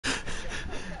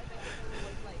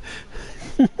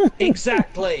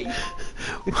Exactly.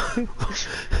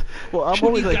 Well, I'm What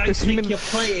always do you like guys 15 think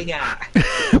minutes. you're playing at?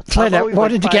 Playing I'm it. always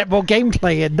Wanted like to get five- more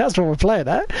gameplay in. That's what we're playing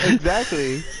at.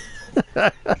 Exactly.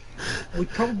 We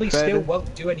probably Better. still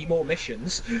won't do any more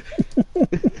missions.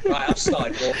 Right, I've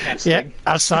started broadcasting. Yeah,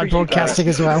 I've started Screw you guys. broadcasting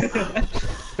as well.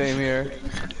 Same here.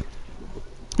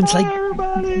 It's like, Hi,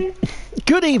 everybody.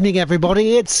 good evening,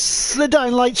 everybody. It's the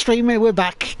Dying Light streamer. We're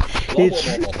back. Blah,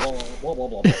 It's blah, blah, blah, blah, blah,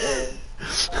 blah, blah.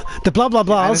 the blah blah I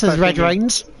blah, didn't says start singing.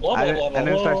 Redraynes. Blah, I blah, blah,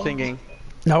 didn't blah, start blah. singing.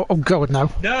 No, oh god, no.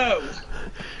 No!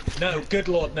 No, good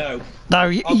lord, no. No,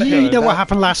 I'll bet you you know what that-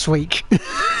 happened last week.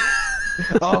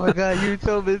 Oh my god, you're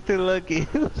so Mr. Lucky.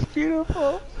 It was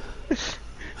beautiful.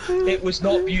 It was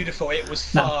not beautiful, it was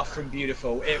far from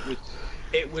beautiful.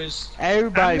 It was...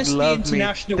 Everybody Amnesty loved me.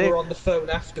 International were on the phone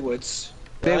afterwards.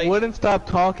 They right? wouldn't stop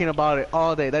talking about it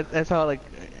all day. That's how like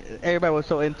everybody was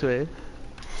so into it.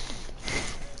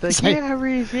 Like, It's like- yeah,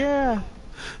 Reese, yeah.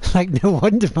 Like, no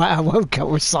wonder I woke up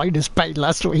with sinus pain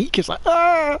last week. It's like,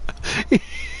 ah!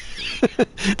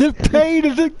 The pain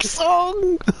of the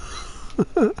song!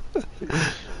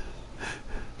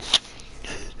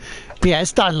 But yeah,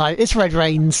 it's Dying Light, it's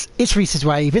Redraynes, it's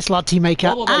Reeseswave, it's Latte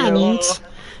Maker, Blah, blah, blah, blah.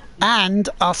 and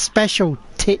our special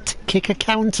tit kicker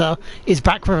counter is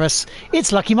back with us.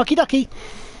 It's Lucky Mucky Ducky.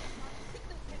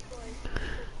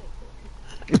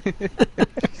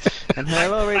 And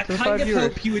hello, I Rachel, kind 5 of viewers.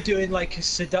 hope you were doing like a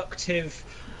seductive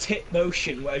tit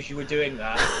motion as you were doing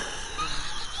that.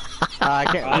 I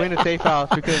can't. We're in a safe house.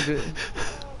 We couldn't do it.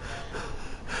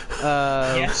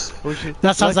 Yes. we should-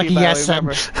 That sounds Lucky, like a by the way, yes, Sam.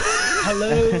 remember.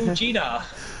 Hello, Gina.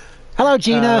 Hello,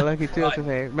 Gina. Lucky too. Right.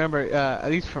 Okay. Remember,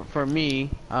 at least for me,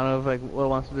 I don't know if like Will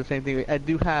wants to do the same thing. I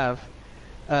do have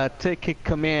tick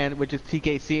command, which is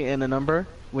TKC in the number,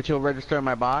 which will register in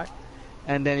my bot,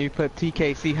 and then you put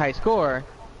TKC high score.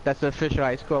 That's the official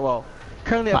high score. Well,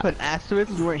 currently I put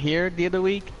asterisk. You weren't here the other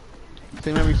week,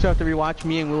 so remember you still have to rewatch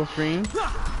me and Will stream.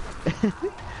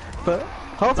 But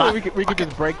hopefully we can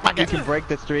just break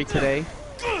the streak today.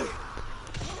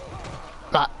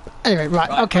 Right. Anyway, right,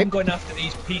 Right, okay. I'm going after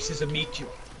these pieces of meat.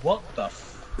 What the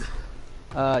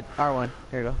R1.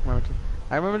 Here you go. Remember to.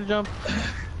 I remember to jump.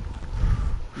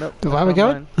 Nope. Where are we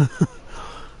going?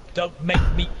 Don't make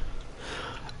me...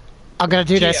 I'm gonna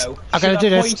do this. Geo, I'm gonna should do I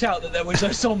this. point out that there was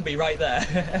a zombie right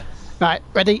there? Right,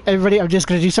 ready, everybody? I'm just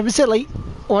gonna do something silly.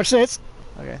 Watch this.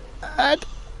 Okay. And.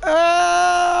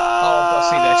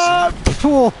 I've got to see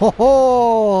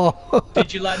Oh,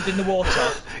 Did you land in the water?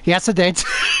 yes, I did.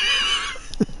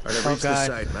 Alright, I've reached the God.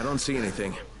 site. I don't see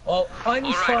anything. Well, I'm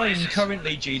All right, fine Reeses.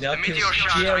 currently, Gina, The because meteor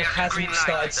showers Geo are in the hasn't green light.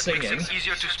 started That makes singing. them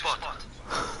easier to spot.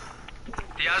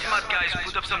 The Asmat guys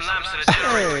put up some lamps at the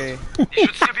generator. Hey. They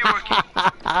should still be working.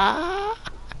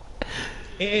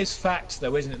 It is facts,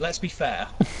 though, isn't it? Let's be fair.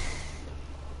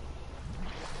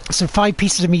 So 5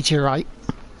 pieces of meteorite.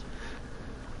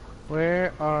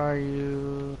 Where are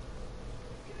you?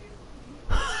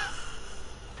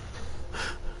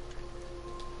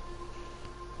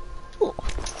 Oh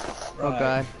Right.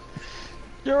 god.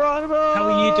 Geronimo! How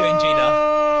are you doing,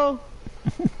 Gina?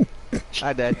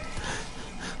 I dead.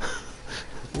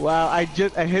 Wow, I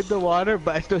hit the water,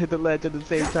 but I still hit the ledge at the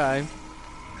same time.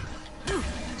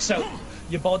 So,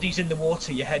 your body's in the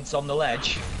water, your head's on the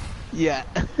ledge. Yeah.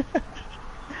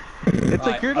 It's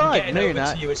like you're I'm not. getting No, you're over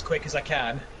not. to you as quick as I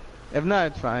can. If not,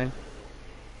 it's fine.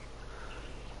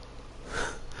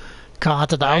 God, I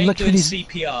don't know. I I'm ain't looking for doing these.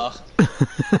 CPR.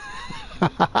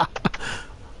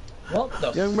 What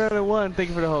the Young man one, thank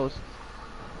you for the host.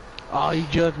 Oh, you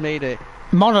just made it.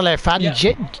 Monolith and Yeah.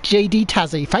 JD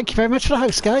Tazzy. Thank you very much for the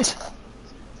host, guys.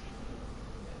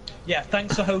 Yeah,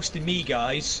 thanks for hosting me,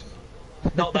 guys.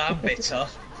 Not that I'm bitter.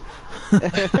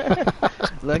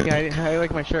 Look, I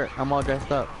like my shirt. I'm all dressed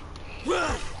up.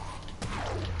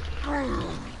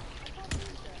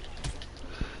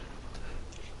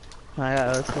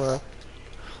 Yeah, that's cool.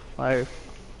 My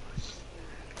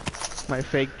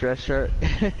fake dress shirt.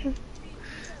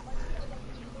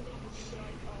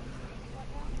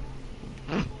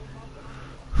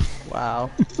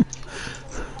 Wow.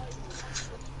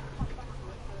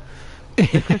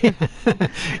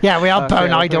 Yeah, we are Okay, bone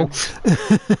okay. idol.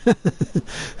 The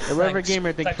Reverend Thanks.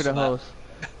 Gamer, thank you Thanks for the for that. host.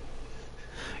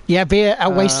 Yeah, Beer,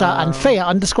 Waster, and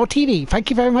Fea_TV. Thank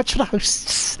you very much for the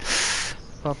hosts.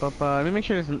 Let me make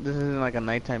sure this isn't like a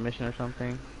nighttime mission or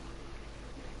something.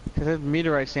 Cause it's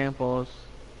meteorite samples.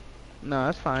 No,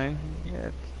 that's fine. Yeah,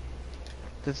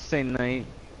 just say night.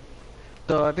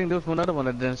 So I think there was one other one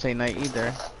that didn't say night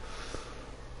either.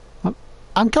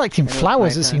 I'm collecting it was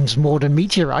flowers, it nighttime. seems, more than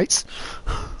meteorites.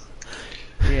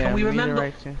 Yeah, Can we remember-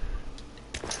 meteorites, yeah.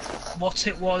 What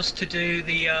it was to do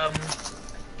the,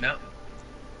 no.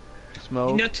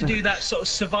 smoke. You know, to do that sort of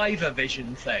survivor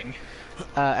vision thing.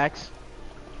 X.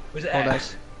 Was it Hold X?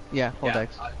 X. Yeah, hold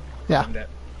X. Yeah. Found it.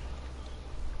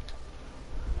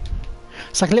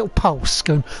 It's like a little pulse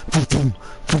going. Vroom, vroom,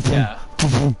 vroom, vroom, Yeah.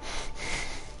 vroom, vroom.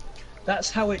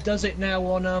 That's how it does it now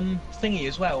on thingy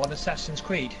as well, on Assassin's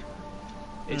Creed.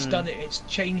 It's done it. It's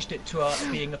changed it to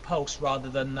being a pulse rather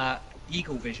than that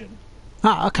eagle vision.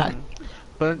 Ah, okay.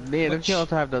 But yeah, don't Which- you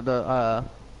also have the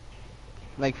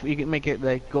like you can make it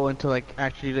like go into like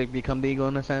actually like become the eagle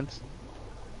in a sense.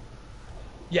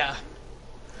 Yeah.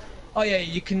 Oh yeah,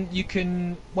 you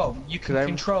can well you can Could I-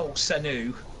 control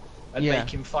Senu and Yeah.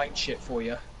 make him fight shit for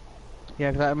you.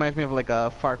 Yeah, 'cause that reminds me of like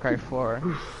a Far Cry 4.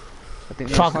 I think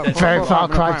Very Far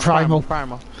Cry Primal.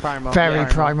 Primal. Very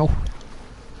yeah. primal.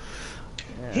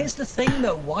 Yeah. Here's the thing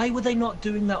though, why were they not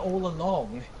doing that all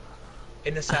along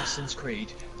in Assassin's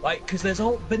Creed? Like, because there's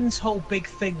been this whole big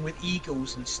thing with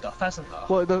eagles and stuff, hasn't there?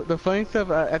 Well, the funny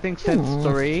stuff, I think since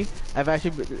 3,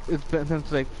 it's been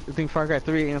since like, I think Far Cry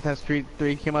 3 and Assassin's Creed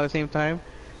 3 came out at the same time.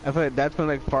 I feel like that's when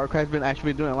like Far Cry's been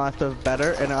actually doing a lot of stuff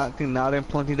better, and I think now they're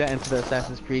implementing that into the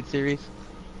Assassin's Creed series.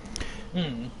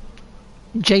 Hmm.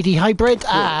 JD Hybrid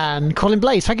and Colin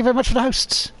Blaze, thank you very much for the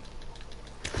hosts.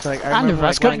 So, like, And I remember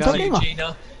Rascal like, when I Got got, Gamer.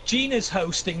 Gina. Gina's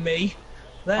hosting me.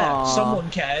 There, Aw. someone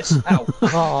cares. Ow.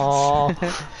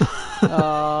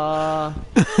 Aww.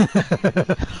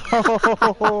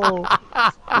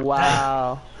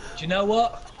 Wow. Do you know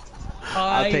what?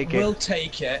 I take it. will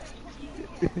take it.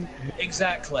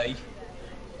 Exactly.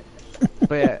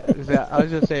 But yeah, so I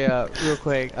was just say real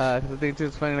quick, 'cause I think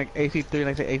it's funny, like AC3 and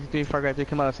like the AC3 Far Cry 3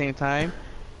 came out at the same time,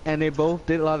 and they both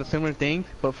did a lot of similar things,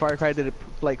 but Far Cry did it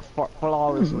like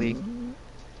flawlessly.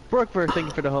 Brookverse, thank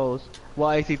you for the hose,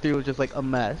 while AC3 was just like a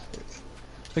mess.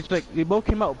 Which like they both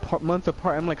came out months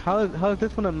apart. I'm like, how is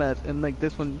this one a mess and like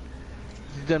this one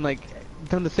done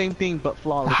the same thing but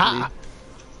flawlessly. Aha.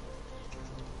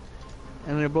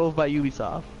 And they're both by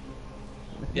Ubisoft.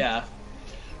 Yeah.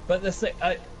 But the thing,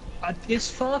 is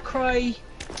Far Cry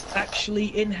actually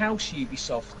in-house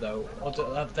Ubisoft though, or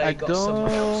have they got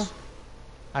someone else?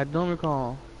 I don't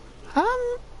recall.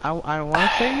 Um, I want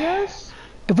to say yes.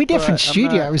 it'd be different But I'm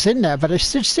not- studios in there, but it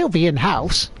should still be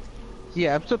in-house.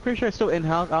 Yeah, I'm still pretty sure it's still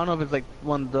in-house. I don't know if it's like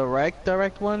one of the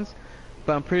direct ones,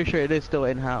 but I'm pretty sure it is still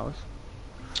in-house.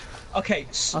 Okay,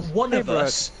 I'll one say of Brooke.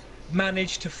 us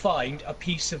managed to find a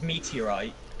piece of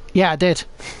meteorite. Yeah, I did.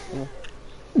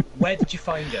 Where did you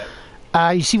find it?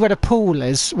 You see where the pool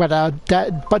is, where the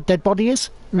dead body is?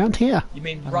 Around here. You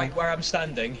mean right where I'm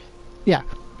standing? Yeah,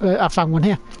 I found one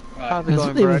here. How's Right. it going,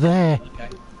 It was Brooke? there. Okay.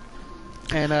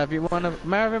 And if you want to,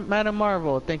 Madam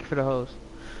Marvel, thank you for the host.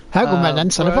 Helgoman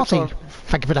and Son of well, Botting.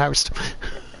 Thank you for the host.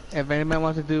 If anybody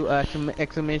wants to do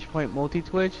exclamation point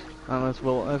multi-twitch, unless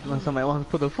somebody wants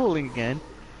to put the full link again.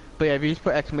 But yeah, if you just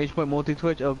put exclamation point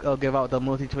multi-twitch, it'll give out the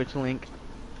multi-twitch link.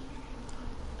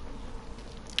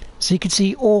 So you can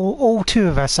see all two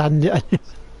of us, and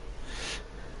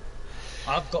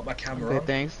I've got my camera Okay, on.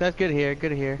 thanks. That's good to hear. Good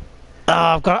to hear.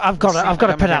 I've got to put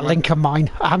that camera. link on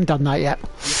mine. I haven't done that yet. You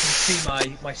can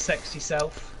see my sexy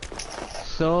self.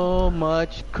 So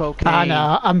much cocaine. I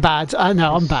know, I'm bad. I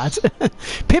know, I'm bad.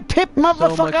 Pip, pip,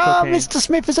 motherfucker! cocaine. Mr.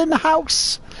 Smith is in the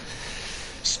house.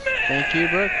 Thank you,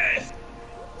 Brooke.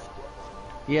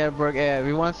 Yeah, Brooke. Yeah, if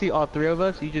you want to see all three of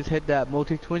us, you just hit that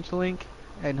multi-twitch link,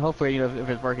 and hopefully, you know, if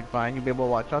it's working fine, you'll be able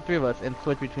to watch all three of us and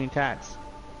switch between tats.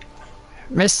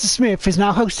 Mr. Smith is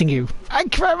now hosting you.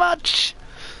 Thank you very much.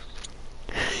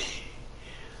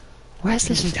 Where's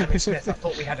this? Damn it, Smith! I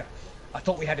thought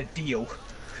we had a deal.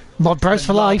 Mod Bros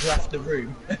for life. Left the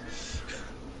room.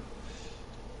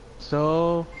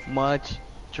 So much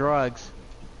drugs.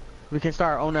 We can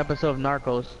start our own episode of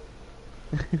Narcos.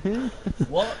 Hey,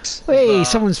 What? the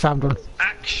someone's found one.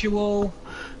 actual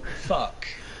fuck.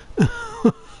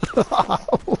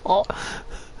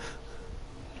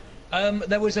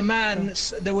 There was a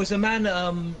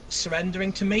man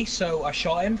surrendering to me, so I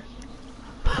shot him.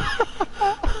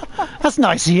 That's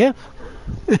nice of you.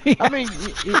 I mean,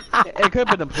 it could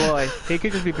have been a ploy. He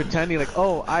could just be pretending like,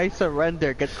 oh, I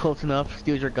surrender, gets close enough,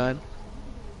 steals your gun.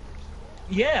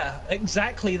 Yeah,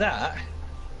 exactly that.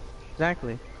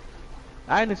 Exactly.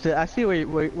 I understood. I see where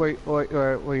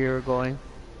you're going.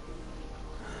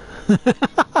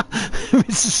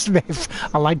 Mr. Smith,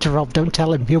 I like to rob. Don't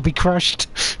tell him. He'll be crushed.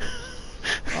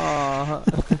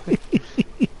 Aww.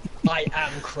 I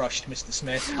am crushed, Mr.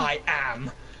 Smith. I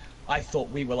am. I thought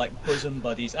we were like bosom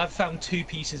buddies. I've found 2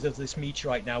 pieces of this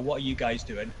meteorite now. What are you guys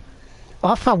doing?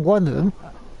 I found one of them.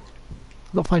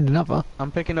 I'll find another.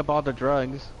 I'm picking up all the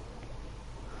drugs.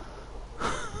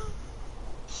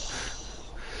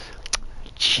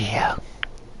 Yeah.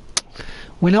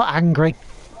 We're not angry.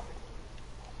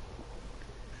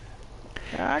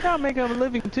 I gotta make a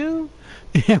living too.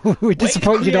 Yeah, we're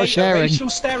disappointed you're not sharing. Racial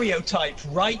stereotype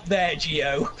right there,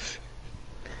 Gio.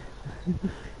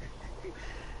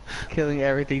 Killing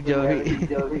everything,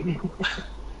 Joey.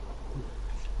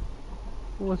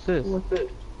 What's this?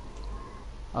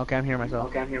 Okay, I'm hearing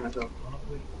myself.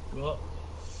 What?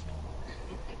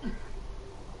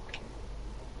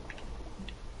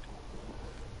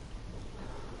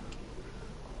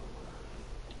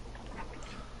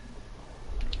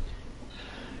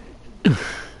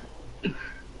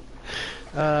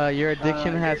 Your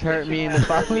addiction has hurt me in the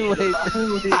following ways.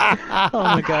 Oh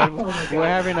my god, we're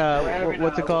having a,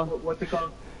 what's it called?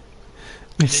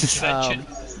 Mr.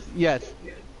 Yes,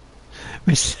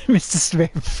 Mr.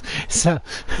 Smith. So,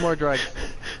 more drugs.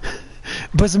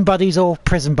 bosom buddies or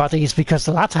prison buddies, because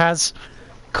that has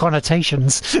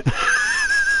connotations.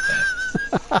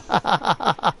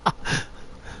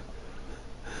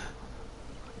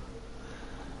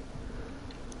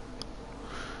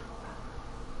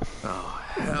 Oh,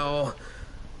 hell.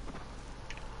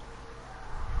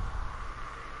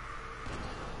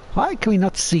 Why can we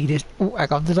not see this? Oh,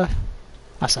 hang on, did I?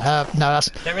 That's a herb. No, that's...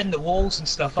 They're in the walls and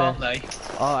stuff, aren't they?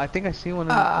 Oh, I think I see one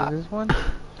in is this one? I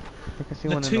think I see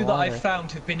The one in the two that water. I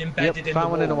found have been embedded in the walls.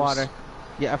 Found one in the water.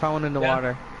 Yeah, I found one in the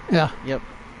water. Yeah. Yep.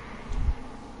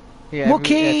 Yeah,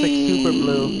 Wookie! it's like super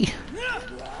blue.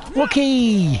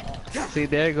 Wookie! See,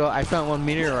 there you go. I found one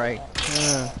meteorite.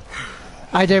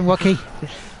 Hi there, Wookie.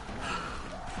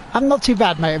 I'm not too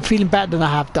bad, mate. I'm feeling better than I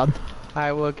have done. Hi,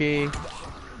 Wookie.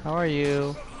 How are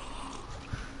you?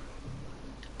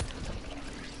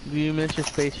 Do you miss your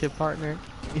spaceship partner?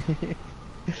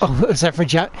 Oh, is that for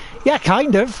Jack? Yeah,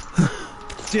 kind of.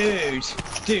 Dude,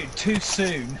 too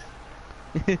soon.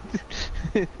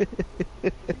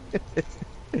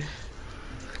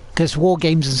 Because War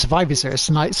Games and Survivor Series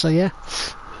tonight, so yeah.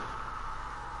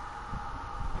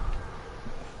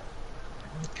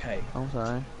 Okay. I'm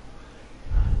sorry.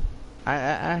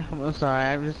 I'm sorry.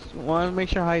 I just want to make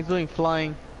sure how he's doing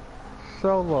flying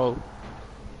solo.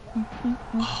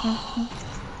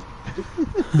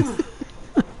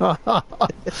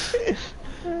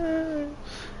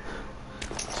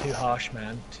 Too harsh,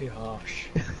 man. Too harsh.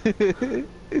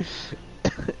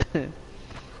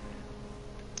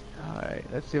 Alright,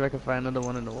 let's see if I can find another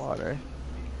one in the water.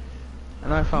 I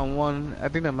know I found one. I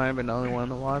think that might have been the only one in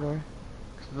the water.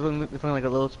 It's only like a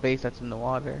little space that's in the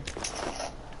water.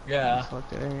 Yeah.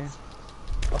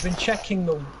 I've been checking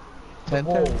the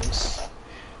walls.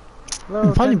 Hello,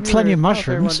 I'm finding plenty of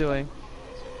mushrooms. How's everyone doing?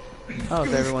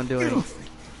 How's everyone doing?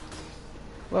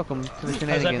 Welcome to the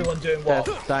shenanigans. How's everyone doing what?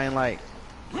 That's Dying Light.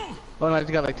 Oh, no, I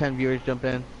just got like 10 viewers jump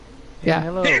in. Yeah.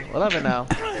 Hello, 11 now.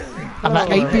 I'm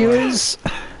at 8 viewers.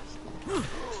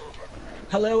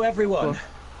 Hello, everyone.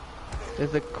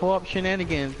 There's a co-op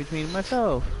shenanigans between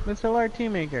myself, Mr. Lark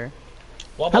Teammaker.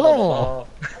 Hello.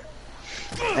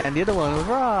 And the other one was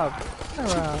Rob. Hi,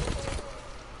 Rob.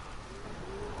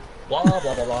 Blah blah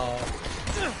blah blah.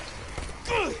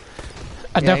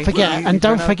 And don't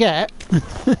forget,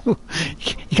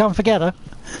 you can't forget her.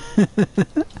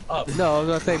 Oh. No, I was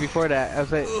gonna say before that. I was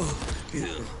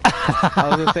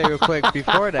gonna say real quick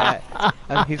before that.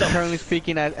 He's currently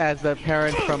speaking as the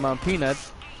parent from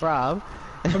Peanuts, Rob.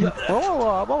 From the,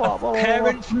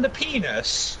 parent from the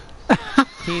penis.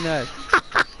 Peanuts.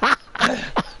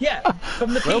 Yeah,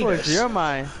 from the penis. Where was your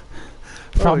mind?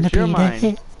 From the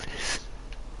penis.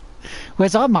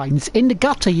 Where's our minds? In the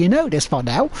gutter, you know this by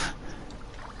now.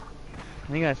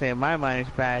 You gotta say my mind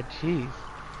is bad. Jeez.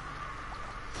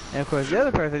 And of course, the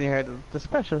other person you heard, the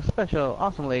special,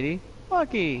 awesome lady,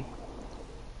 Lucky.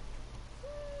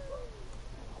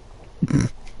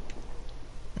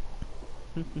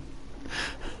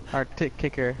 Our tick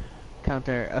kicker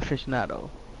counter aficionado.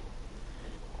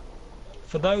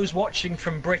 For those watching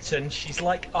from Britain, she's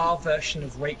like our version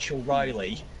of Rachel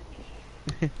Riley.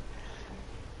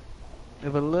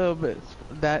 With a little bit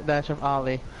dash of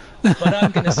Ollie. But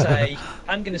I'm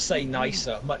gonna say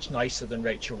nicer, much nicer than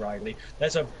Rachel Riley.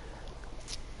 There's a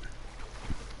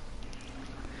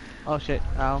Oh shit!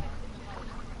 Ow!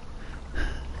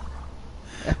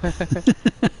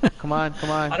 Come on!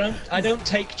 I don't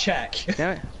take check.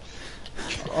 Damn it!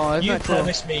 Oh, that's You not cool.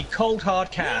 promised me cold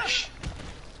hard cash.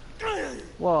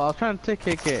 Whoa! I was trying to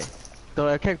kick it, though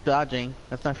I kept dodging.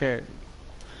 That's not fair.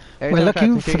 We're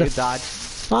looking for the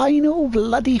final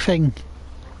bloody thing.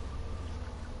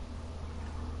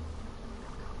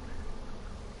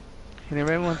 And if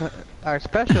anyone wants our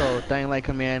special Dying Light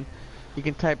command, you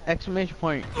can type exclamation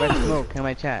point red smoke in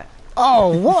my chat.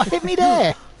 Oh, what hit me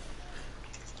there?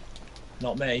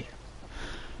 Not me.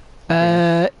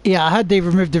 Yeah, I heard they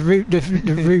removed the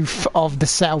roof of the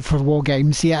cell for war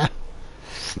games. Yeah,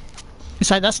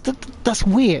 it's like that's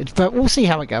weird, but we'll see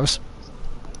how it goes.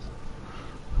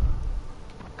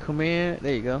 Come here.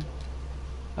 There you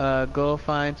go. Go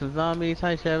find some zombies.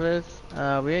 Hi, Chavez.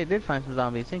 We did find some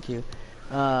zombies. Thank you.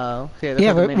 So yeah,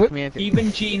 Yeah,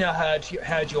 even Gina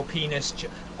heard your penis,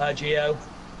 Geo.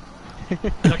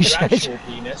 Not your actual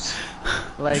penis.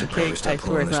 Like cake, I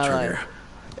swear it's not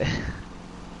like.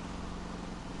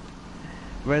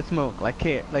 Red smoke, like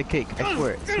cake, I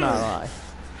swear it's not a lie.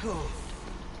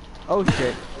 Oh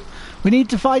shit. We need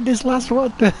to find this last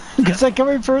one, because they're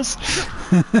coming for us.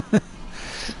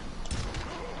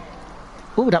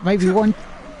 Oh, that may be one.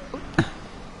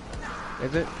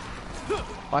 Is it?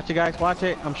 Watch it, guys, watch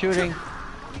it. I'm shooting.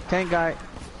 Tank guy.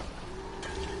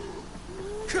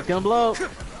 It's gonna blow.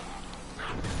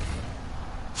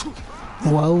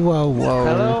 Whoa, whoa, whoa.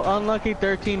 Hello, unlucky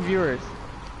 13 viewers.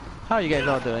 How are you guys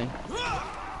all doing?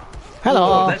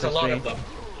 Hello. Oh, there's a lot of them.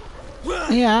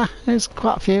 Yeah, there's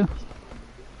quite a few.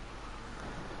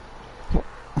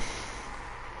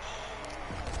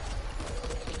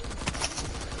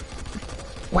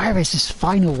 Where is this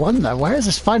final one, though? Where is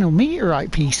this final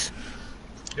meteorite piece?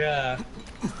 Yeah.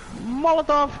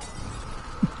 Molotov!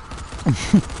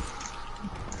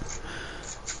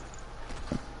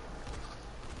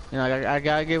 You know, I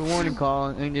gotta give a warning call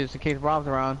in just in case Rob's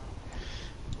around.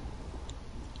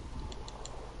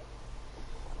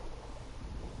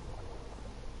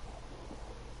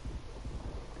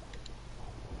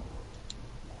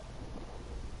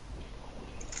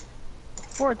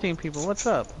 "14 people, what's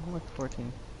up?" What's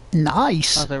 14?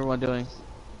 Nice. How's everyone doing?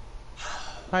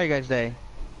 How you guys day?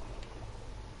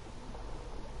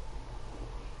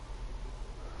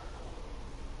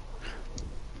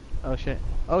 Oh shit.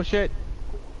 Oh shit!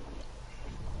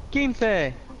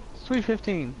 15! Sweet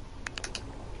 15.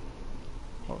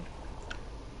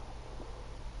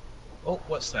 Oh,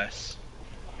 what's this?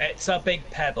 It's a big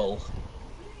pebble.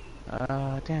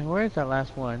 Damn, where is that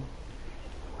last one?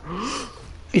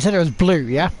 You said it was blue,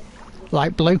 yeah?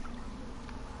 Light blue?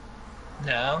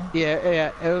 No.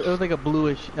 Yeah, it was like a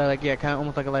bluish, like, yeah, kind of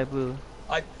almost like a light blue.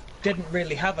 I didn't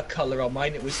really have a colour on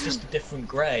mine, it was just a different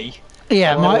grey.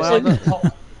 Yeah,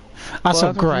 I saw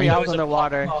Well, grey. I was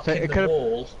underwater, so it could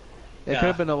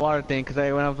have been the water thing, because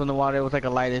when I was in the water, it was like a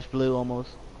lightish blue almost.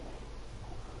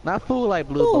 Not full light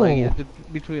blue, but like, yeah,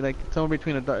 between, like, somewhere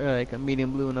between a dark, like a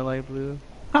medium blue and a light blue.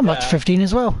 I'm up to 15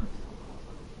 as well.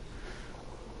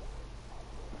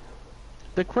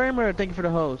 The Kramer, thank you for the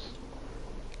host.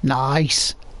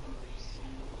 Nice.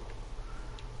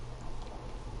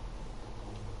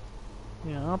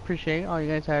 Yeah, I appreciate all you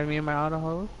guys having me in my auto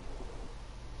host.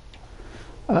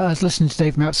 I was listening to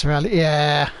Dave Meltzer.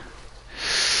 Yeah.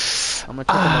 I'm gonna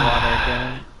check in the water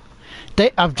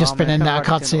again. I've just been in there, I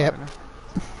can't see it.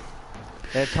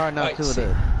 It's hard not to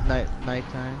the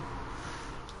nighttime.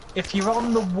 If you're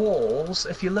on the walls,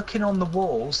 if you're looking on the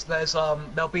walls, there's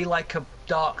there'll be like a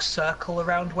dark circle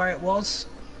around where it was,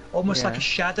 almost like a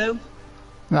shadow.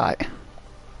 Right.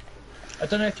 I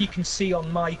don't know if you can see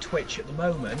on my Twitch at the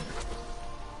moment.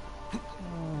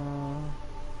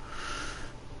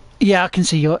 Yeah, I can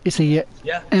see you. See it.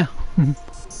 Yeah. Yeah.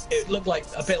 It looked like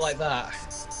a bit like that.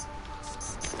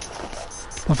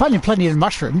 I'm finding plenty of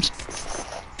mushrooms.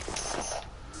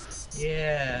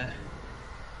 Yeah.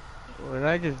 What did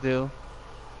I just do?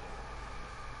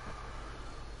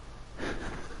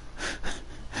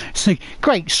 It's a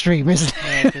great stream, isn't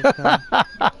it?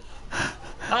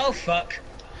 Oh fuck.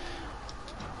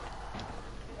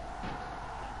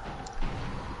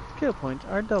 Skill points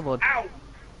are doubled. Ow!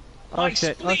 Oh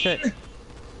shit, oh shit.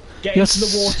 Get into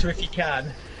the water if you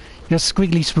can. You're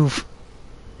squiggly smooth.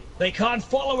 They can't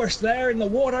follow us there in the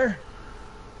water.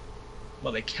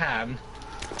 Well, they can.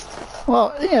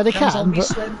 Well, yeah, they can, Zombies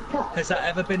but swim? Has that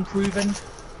ever been proven?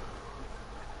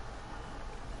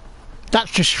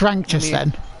 that's just shrank just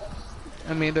then.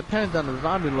 I mean, it depends on the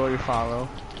zombie lore you follow.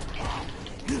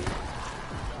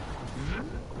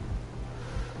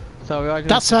 So we are just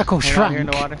That circle hang out here in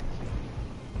shrank. the water.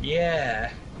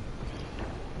 Yeah.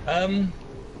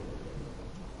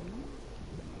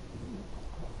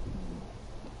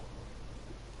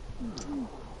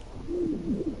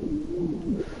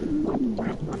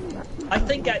 I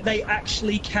think that they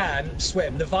actually can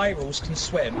swim. The virals can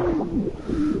swim.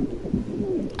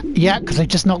 Yeah, because they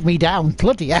just knocked me down.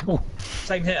 Bloody hell.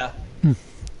 Same here. Yeah,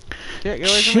 get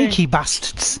away from me. Cheeky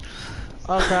bastards.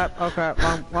 Oh crap,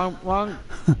 wrong.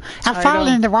 I'm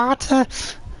falling in the water.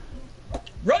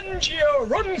 Run, Gio!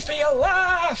 Run for your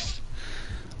life!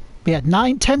 We had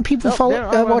 10 people there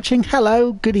are one. watching.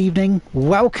 Hello, good evening,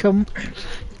 welcome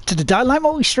to the Dynamite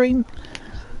Multi-Stream.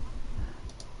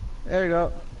 There you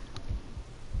go.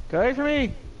 Go away from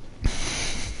me!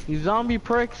 You zombie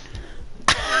pricks!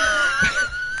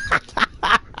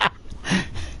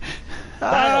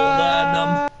 That'll learn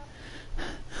them.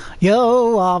 You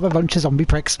are a bunch of zombie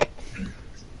pricks.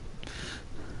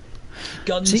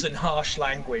 Guns and harsh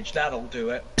language, that'll do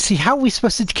it. See, how are we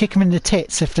supposed to kick them in the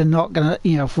tits if they're not gonna,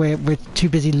 you know, if we're too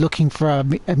busy looking for a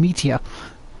meteor?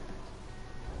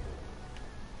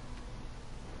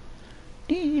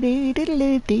 Ooh.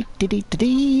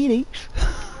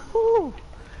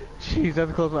 Jeez,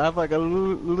 that's close. I have like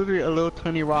literally a little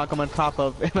tiny rock I'm on top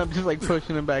of, and I'm just like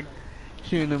pushing him back,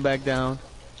 shooting him back down.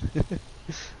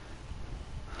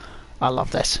 I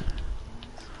love this.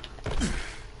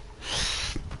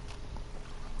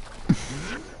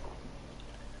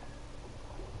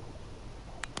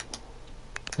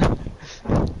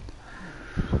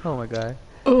 Oh my god.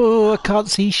 Oh, I can't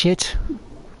see shit.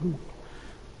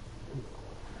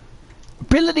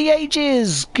 Bill of the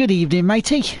Ages! Good evening,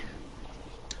 matey.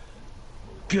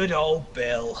 Good old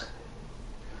Bill.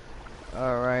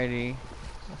 Alrighty.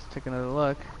 Let's take another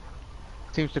look.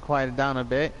 Seems to quiet it down a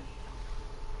bit.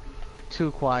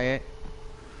 Too quiet.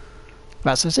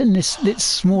 Right, so it's in this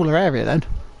smaller area then.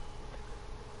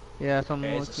 Yeah, so I'm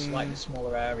It's a looking. slightly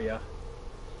smaller area.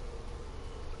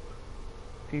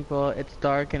 People, it's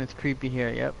dark and it's creepy here,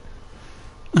 yep.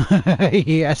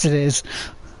 Yes, it is.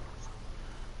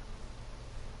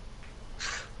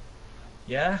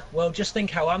 Yeah? Well, just think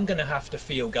how I'm gonna have to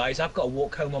feel, guys. I've got to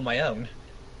walk home on my own.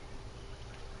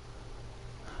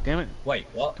 Damn it. Wait,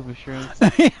 what? To be sure.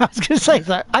 I was going to say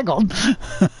that. Hang on.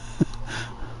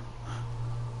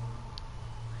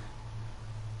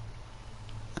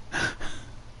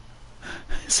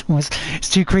 It's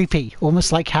too creepy.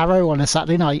 Almost like Harrow on a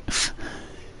Saturday night.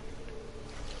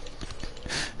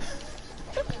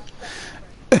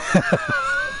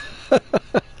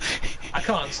 I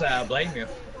can't say I blame you.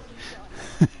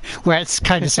 Where it's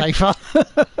kind of safer.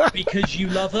 Because you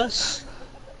love us?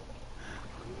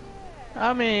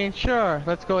 I mean, sure.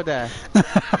 Let's go with that.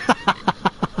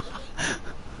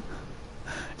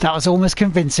 That was almost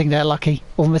convincing there, Lucky.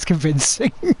 Almost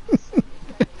convincing.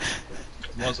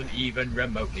 Wasn't even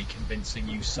remotely convincing,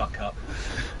 you suck up.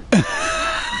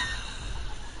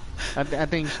 I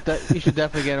think you should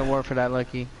definitely get an award for that,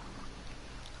 Lucky.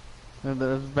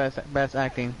 The best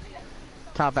acting.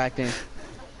 Top acting.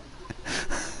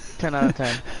 10 out of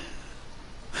 10.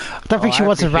 I don't think she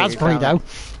wants a raspberry, though.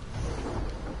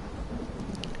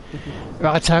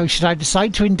 Right, so should I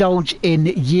decide to indulge in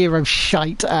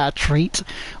Euroshite treat?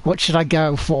 What should I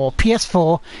go for?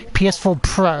 PS4, PS4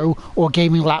 Pro, or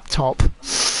gaming laptop?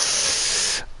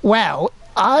 Well,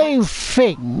 I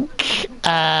think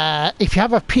if you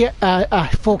have a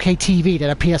 4K TV, then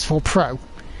a PS4 Pro.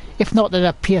 If not, then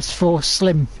a PS4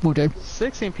 Slim will do.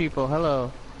 16 people,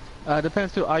 hello.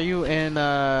 Depends too, are you in,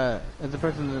 is the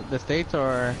person in the States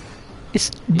or? It's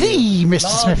the Mr.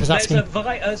 Smith is asking.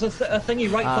 There's a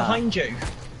thingy right behind you.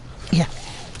 Yeah.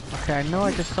 Okay, I know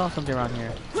I just saw something around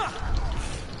here.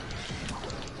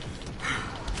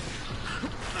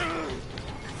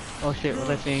 Oh shit, what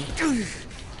was I seeing?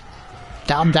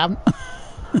 Down.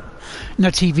 No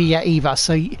TV yet either,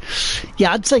 so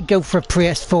yeah, I'd say go for a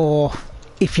PS4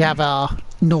 if you have a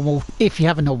normal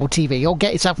TV, or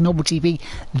get yourself a normal TV,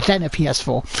 then a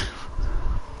PS4.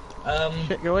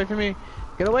 Shit, get away from me!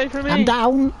 Get away from me! I'm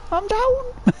down.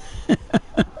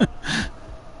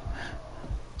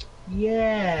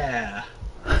 Yeah.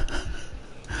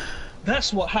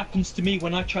 That's what happens to me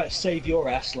when I try to save your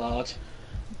ass, lad.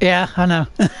 Yeah, I know.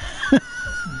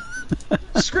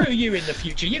 Screw you in the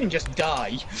future, you can just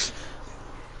die.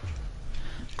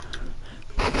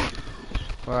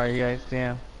 Where are you guys?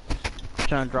 Damn.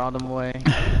 Trying to draw them away.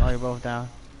 Oh, you're both down.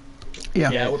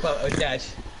 Yeah, we're both dead.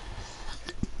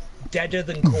 Deader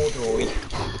than corduroy.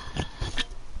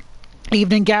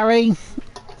 Evening, Gary.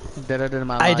 Deader than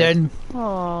my How you life. doing?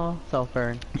 Aww,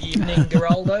 self-burn. Evening,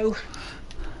 Geraldo.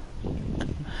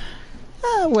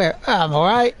 I'm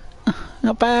alright.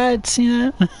 Not bad, you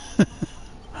know.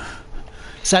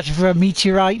 Searching for a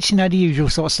meteorite, you know, the usual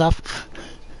sort of stuff.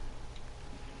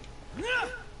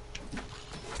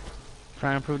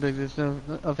 Trying to prove the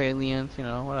existence of aliens, you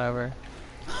know, whatever.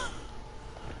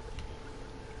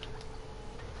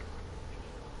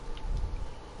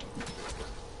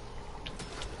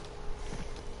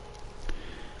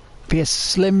 Be a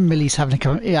Slim Millie's having a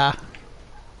come. Yeah.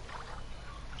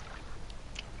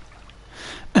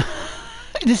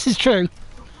 This is true.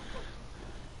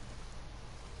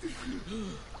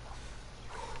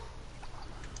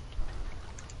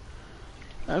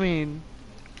 I mean,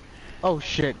 oh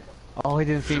shit. Oh, he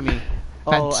didn't see me.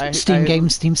 Oh, Steam game,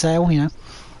 Steam sale, you know.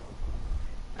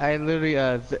 I literally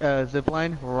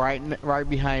zipline right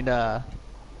behind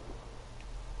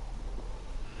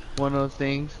one of those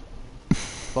things.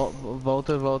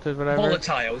 Voltas, whatever.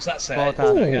 Volatiles, that's it.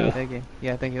 Volatile. Thank you, Yeah. thank you.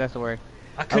 Yeah, thank you. That's the word.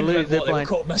 I couldn't literally remember what they were zipline.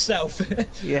 called myself.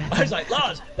 Yeah. I was like,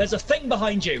 Lars, there's a thing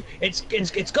behind you.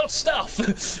 It's got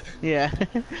stuff. Yeah.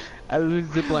 I literally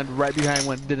ziplined right behind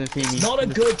one. Didn't see me. Not a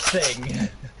good thing.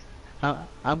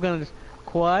 I'm gonna just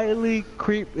quietly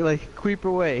creep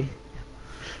away.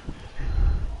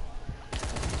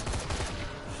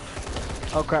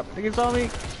 Oh crap! I think he saw me.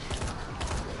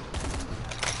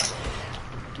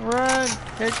 Run!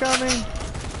 They're coming!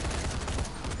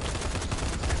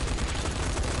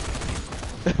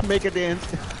 Make a dance.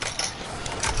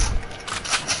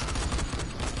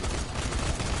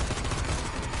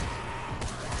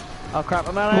 Oh crap,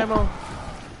 I'm out of ammo.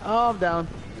 Oh, I'm down.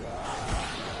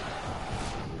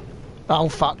 Oh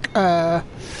fuck. Oh,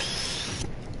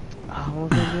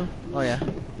 what was I do? Oh yeah.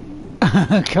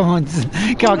 Come on,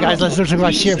 guys, let's not talk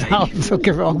about shit about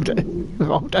fucking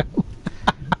Roldo.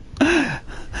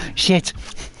 Shit.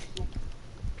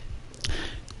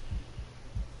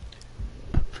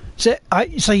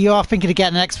 So you are thinking of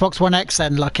getting an Xbox One X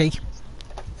then, Lucky?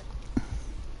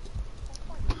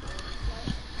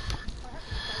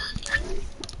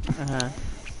 Uh-huh.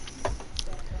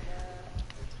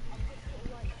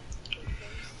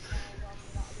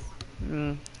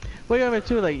 Well, you have it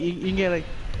too, like, you can get, like,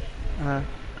 yeah,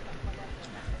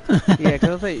 because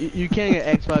I was like, you can't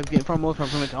get Xbox, for most part,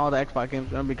 pretty much all the Xbox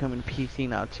games are becoming PC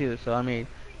now, too, so, I mean,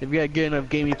 if you got a good enough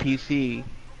gaming PC,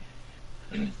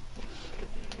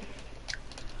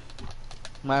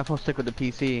 might as well stick with the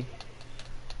PC.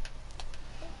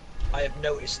 I have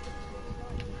noticed.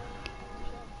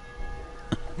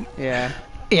 Yeah.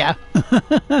 Yeah.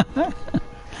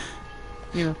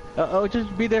 You know, I'll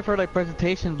just be there for, like,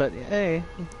 presentation, but, hey.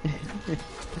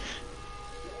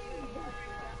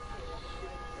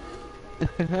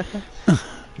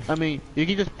 I mean, you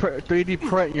can just 3D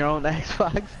print your own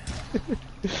Xbox.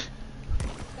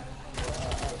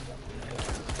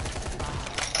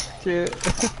 Shit.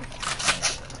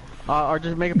 Or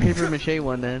just make a paper mache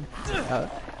one then.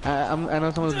 I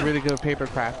know someone's really good at paper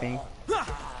crafting.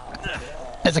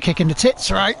 There's a kick in the tits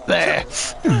right there.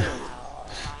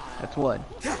 That's one.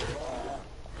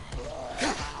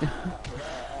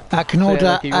 I can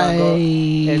order it's,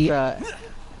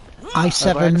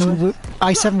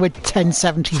 i7 with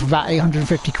 1070 for about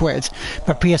 850 quid,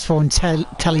 but PS4 and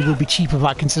telly will be cheaper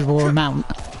by a considerable amount.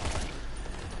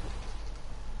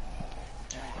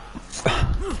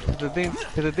 The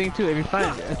thing too, if you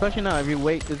find, especially now, if you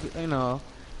wait, you know,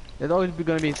 there's always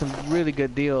going to be some really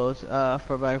good deals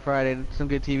for Black Friday, some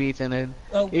good TVs, and then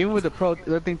even with the Pro,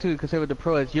 the thing too, consider with the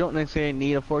Pro is you don't necessarily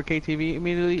need a 4K TV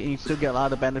immediately, and you still get a lot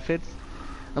of the benefits,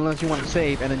 unless you want to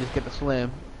save and then just get the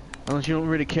Slim, unless you don't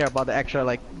really care about the extra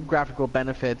like graphical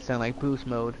benefits and like boost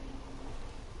mode.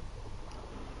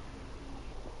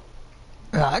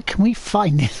 Can we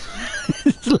find this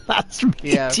last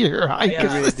meteorite? I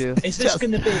really do. Is this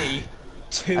going to be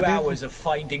 2 hours of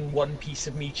finding one piece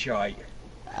of meteorite?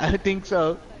 I think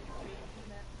so.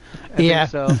 I think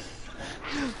so.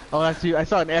 Oh, that's you. I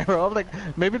saw an arrow. I'm like,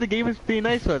 maybe the game is being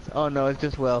nice to us. Oh no, it's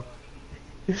just well.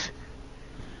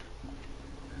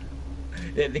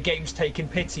 The game's taking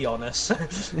pity on us.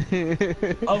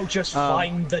 Oh, just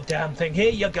find the damn thing.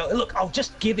 Here you go. Look, I'll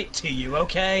just give it to you,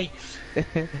 okay?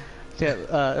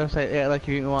 Yeah, like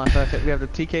you want. So we have the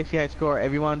TKC high score.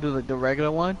 If you want to do like the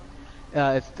regular one,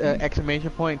 it's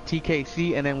exclamation point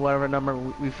TKC and then whatever number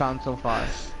we found so far.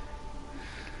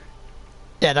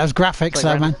 Yeah, those graphics,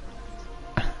 like though, man.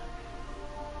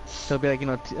 So it'll be like, you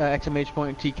know, exclamation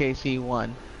point TKC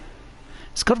 1.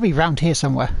 It's got to be round here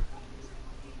somewhere.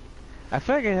 I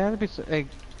feel like it has to be like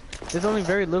there's only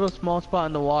very little small spot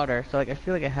in the water, so like I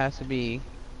feel like it has to be.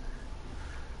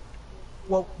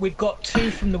 Well, we've got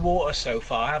 2 from the water so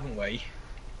far, haven't we?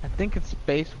 I think it's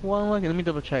space 1. Like, let me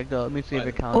double check though. Let me see if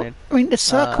it counted. I mean, the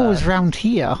circle was round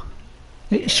here.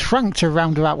 It shrunk to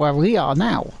round about where we are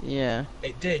now. Yeah.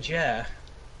 It did, yeah.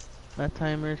 That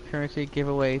timers, currency,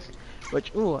 giveaways.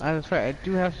 Which, ooh, that's right. I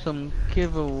do have some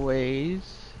giveaways.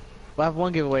 Well, I have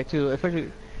one giveaway too, especially.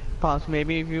 Possibly,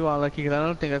 maybe if you are lucky, because I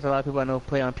don't think there's a lot of people I know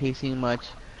play on PC much.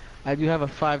 I do have a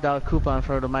 $5 coupon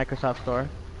for the Microsoft Store.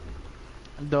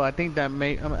 Though I think that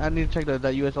may, I need to check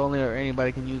that US only or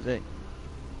anybody can use it.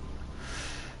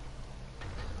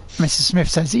 Mrs. Smith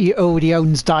says he already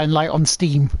owns Dying Light on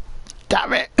Steam.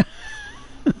 Damn it!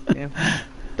 Yeah.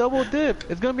 Double dip!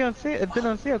 It's gonna be on sale. It's been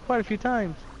on sale quite a few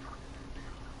times.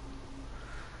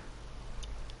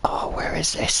 Oh, where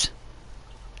is this?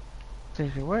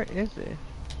 Seriously, where is it?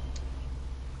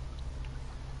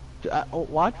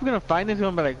 Watch, we're gonna find this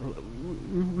one, but like,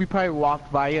 we probably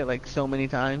walked by it like so many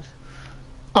times.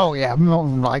 Oh yeah, more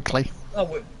than likely.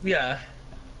 Oh, yeah.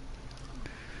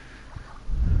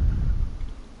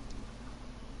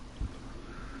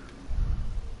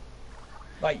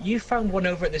 Right, you found one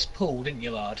over at this pool, didn't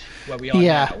you, lad? Where we are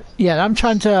Yeah, now. yeah. I'm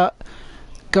trying to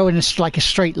go in like a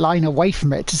straight line away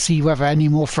from it to see whether any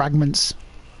more fragments.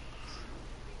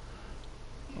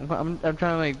 I'm trying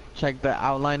to like check the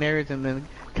outline areas and then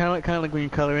kind of like when you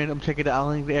color in, I'm checking the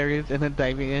outline areas and then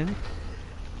diving in.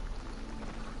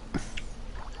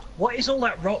 What is all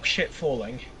that rock shit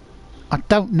falling? I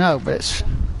don't know, but it's...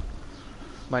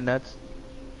 My nuts.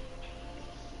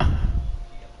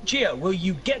 Gio, will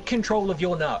you get control of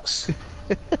your nuts?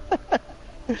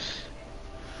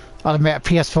 I'll admit, a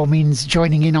PS4 means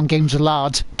joining in on games with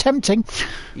lard. Tempting.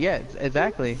 Yeah,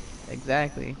 exactly.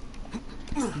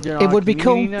 It would be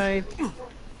cool. Night.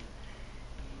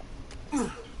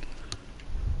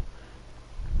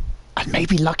 And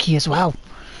maybe lucky as well.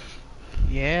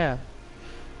 Yeah.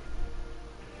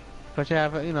 But you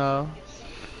have, you know.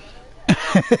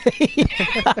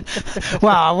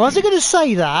 Well, I wasn't going to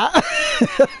say that.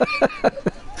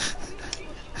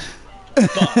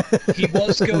 But he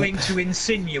was going to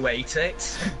insinuate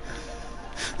it.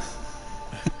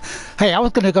 Hey, I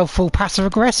was going to go full passive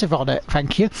aggressive on it,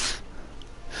 thank you.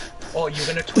 Or you're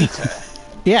going to tweet her.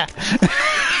 Yeah.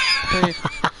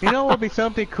 You know what would be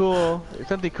something cool?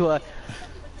 Something cool.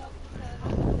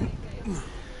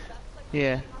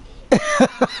 Yeah.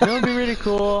 That would be really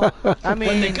cool. I mean,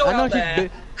 When they go I know out there,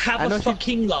 have a she's-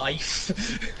 fucking life.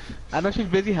 I know she's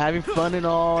busy having fun and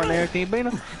all and everything, but you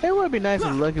know, it would be nice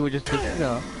if Lucky would just, you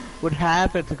know, would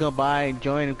happen to come by and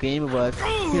join a game with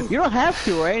us. You don't have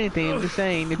to or anything. I'm just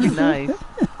saying it'd be nice.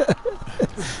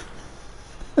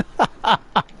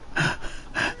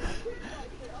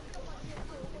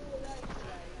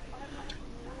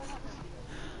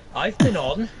 I've been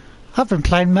on. I've been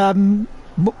playing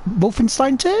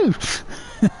Wolfenstein 2.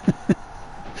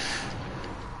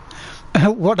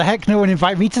 What the heck? No one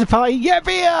invited me to the party? Yeah,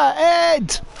 beer,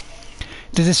 Ed!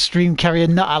 Does this stream carry a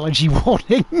nut allergy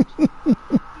warning?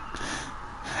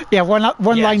 Yeah, one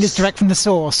line is direct from the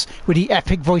source with the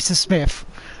epic voice of Smith.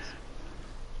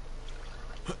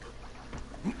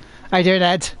 How you doing,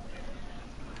 Ed?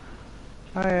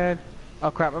 Hi, Ed.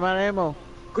 Oh crap, I'm out of ammo.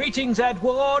 Greetings,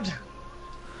 Edward.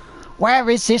 Where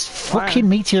is this fucking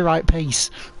meteorite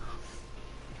piece?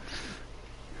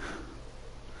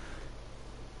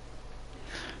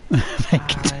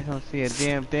 I don't see a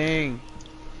damn thing.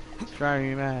 It's driving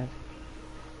me mad.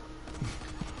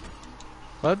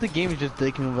 What if the game is just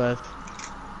dicking with us?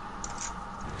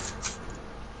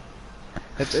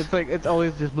 It's like it's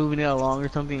always just moving it along or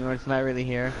something, or it's not really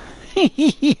here.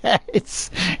 Yeah, it's...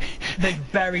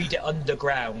 They've buried it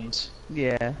underground.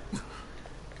 Yeah.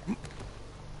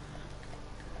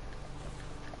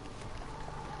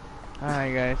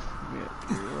 Alright guys.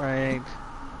 Right.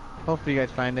 Hopefully you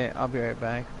guys find it. I'll be right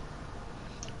back.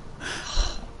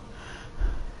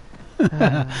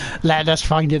 Let us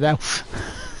find it though.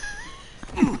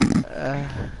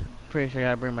 Pretty sure I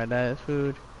gotta bring my dad his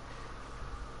food.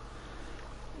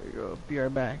 There you go. Be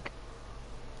right back.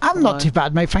 I'm not too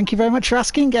bad, mate. Thank you very much for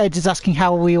asking. Just asking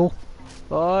how are we all?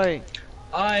 Bye.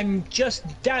 I'm just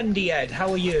dandy, Ed. How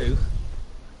are you?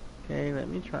 Okay, let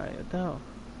me try it though.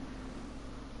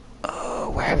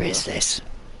 Oh, where is this?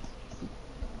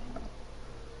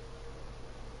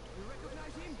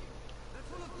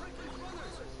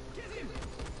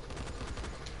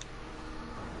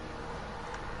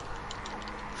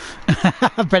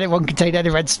 I bet it won't contain any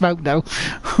red smoke, though.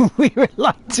 We were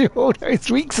lied to all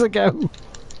those weeks ago.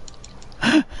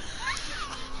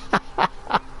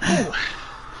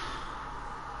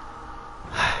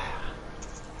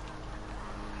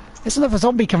 There's another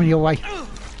zombie coming your way.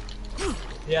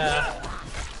 Yeah.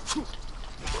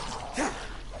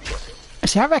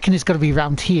 See, I reckon it's got to be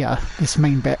round here, this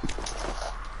main bit.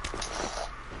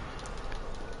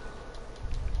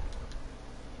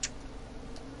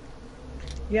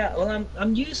 Yeah, well,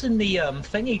 I'm using the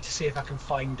thingy to see if I can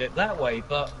find it that way,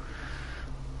 but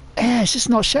Yeah, it's just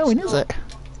not showing, is it?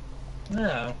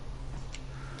 no.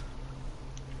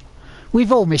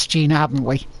 We've all missed Gina, haven't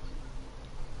we?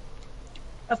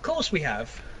 Of course we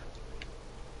have.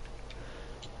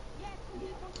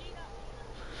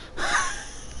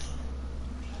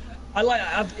 I like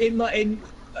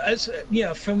as you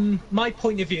know, from my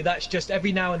point of view, that's just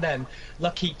every now and then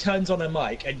Lucky turns on a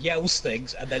mic and yells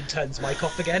things and then turns mic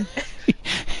off again.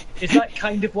 Is that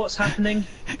kind of what's happening?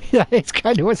 Yeah, it's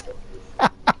kind of what's...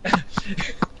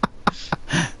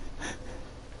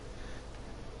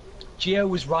 Gio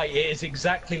was right. It is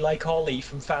exactly like Ollie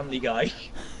from Family Guy.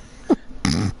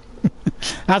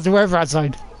 How's the weather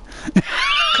outside?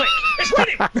 Click! It's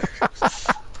raining!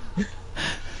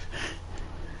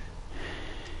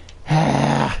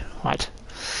 Right.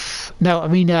 No, I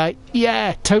mean,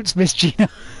 yeah, totes miss Gina.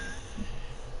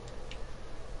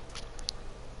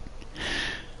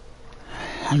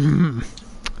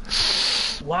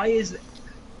 Why is...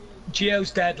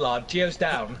 Gio's dead, lad. Gio's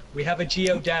down. We have a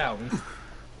Gio down.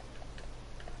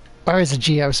 Where is a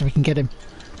Geo so we can get him?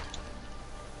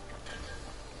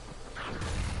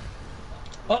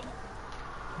 Oh!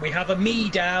 We have a me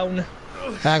down.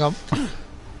 Hang on.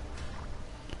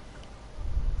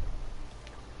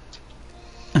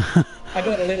 I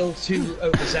got a little too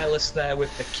overzealous there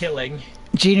with the killing.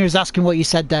 Gina is asking what you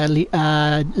said there,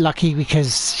 Lucky,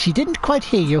 because she didn't quite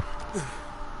hear you.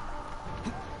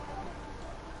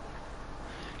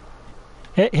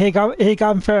 Here go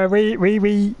for a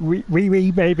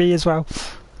wee baby as well.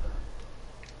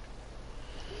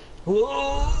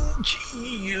 Oh,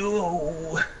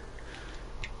 Gio.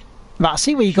 Right, I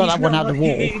see where you got that one out of the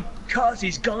wall. Cause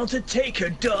he's gone to take a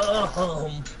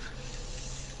dump.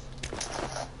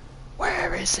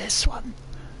 Where is this one?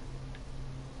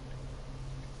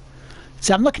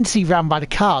 See, I'm looking to see round by the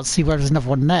cars, see where there's another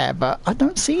one there, but I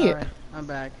don't see it. Alright, I'm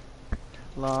back.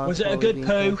 Lost, Was it a good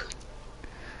poo?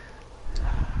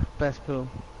 Best poo.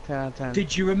 10 out of 10.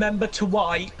 Did you remember to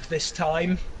wipe this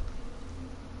time?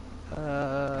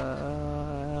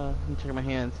 Let me check my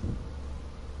hands.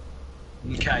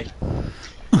 Okay.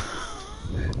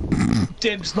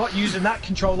 Dibs not using that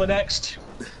controller next.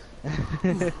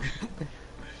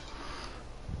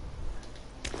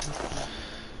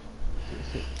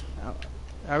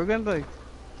 Are we gonna like,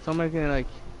 somebody can like,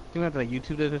 do we have to like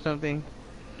YouTube this or something?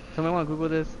 Somebody wanna Google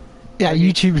this? Yeah,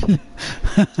 YouTube.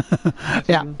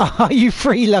 Yeah, are you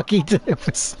free, Lucky? To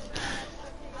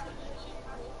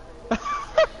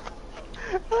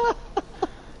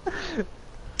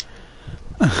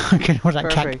okay, what that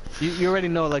cat? Perfect. You already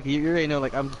know, like, you already know,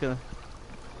 like, I'm just gonna...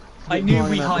 I knew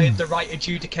we hired the right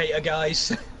adjudicator,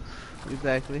 guys.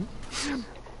 Exactly.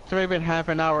 It's already been half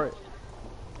an hour.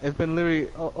 It's been literally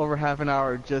over half an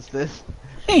hour just this.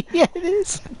 Yeah, it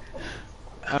is.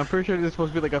 I'm pretty sure this is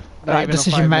supposed to be like a Right,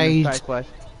 decision made. quest.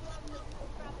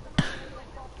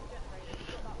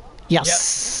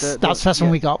 Yes, Yep. that's the first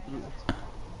one we got.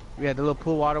 We had the little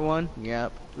pool water one.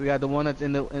 Yep. We got the one that's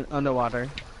in underwater.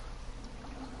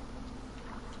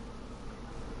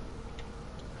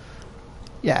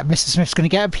 Yeah, Mr. Smith's going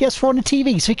to get a PS4 and a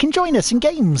TV so he can join us in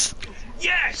games.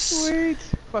 Yes! Sweet.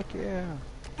 Fuck yeah.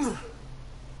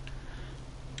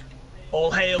 All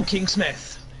hail King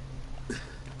Smith.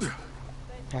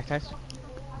 Cactus?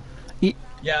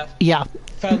 Yeah. Yeah.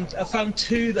 I found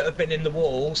two that have been in the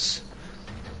walls.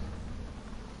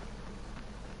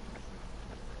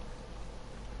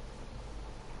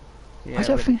 Yeah, I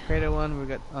don't we think- got crater one, we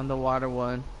got underwater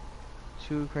one,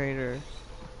 2 craters,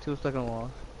 2 stuck in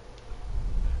walls.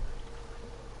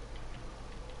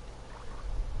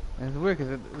 And it's weird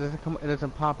because it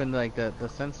doesn't pop in like the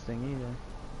sense thing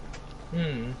either.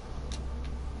 Hmm.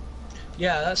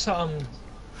 Yeah, that's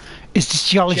It's just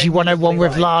Geology Genuinely 101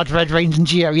 with right. large Redraynes and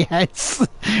Geo, yes.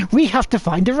 We have to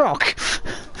find a rock.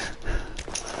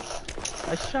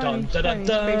 A dun shiny, dun shiny dun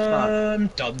space rock.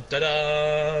 dun dun dun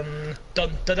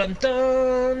dun dun dun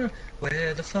dun.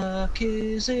 Where the fuck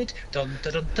is it? Dun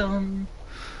dun dun dun.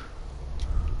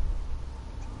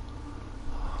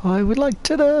 I would like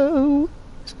to know.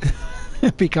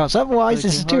 Because otherwise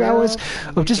this is 2 hours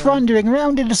of just wandering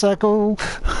around in a circle.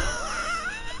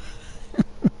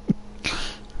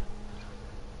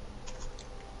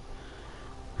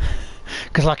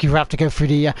 Because like you have to go through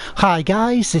the hi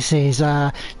guys, this is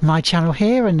my channel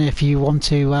here, and if you want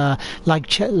to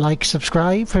like,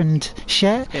 subscribe and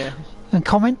share and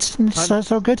comment, and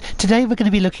that's all good. Today we're going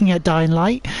to be looking at Dying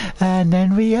Light, and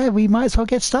then we might as well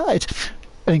get started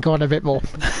and go on a bit more.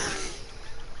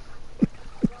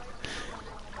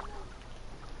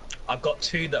 I've got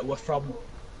 2 that were from.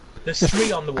 There's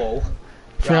 3 on the wall.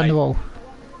 3 on the wall.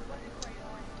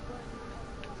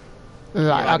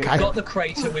 Right, okay. We've got the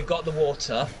crater, we've got the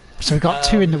water. So we've got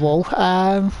 2 in the wall.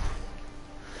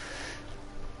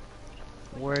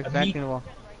 Where exactly in the wall?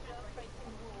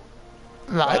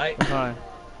 Right. Alright.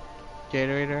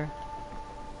 Generator.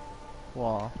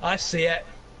 Wall. I see it.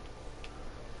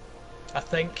 I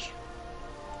think.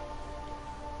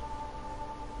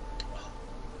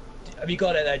 Have you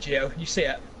got it there, Gio? You see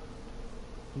it?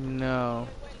 No.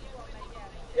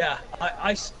 Yeah,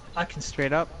 I can.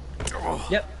 Straight up?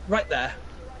 Yep, right there.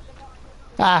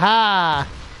 Aha!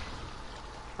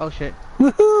 Oh shit.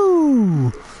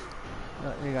 Woohoo!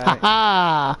 You got Ha it.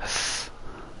 ha!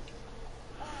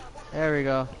 There we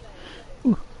go.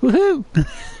 Woohoo!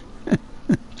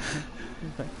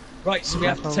 Right, so we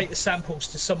have to take the samples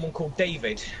to someone called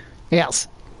David. Yes.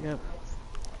 Yep.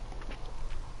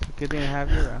 Good thing to have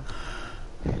you around.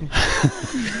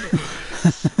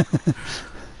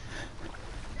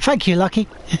 Thank you, Lucky.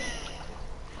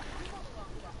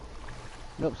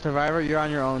 Nope, Survivor, you're on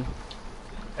your own.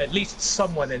 At least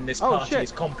someone in this Oh, party shit.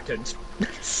 is competent.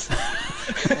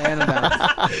 And I'm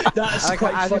out. That's I-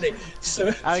 quite I funny. So,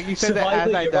 you said that as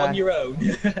Survivor, I you're die. on your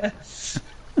own.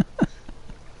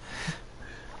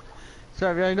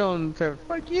 Sorry, I don't.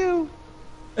 Fuck you.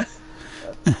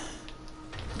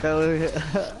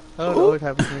 That always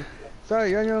happens to me.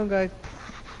 Sorry, you're on your own, guys.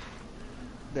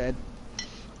 Dead.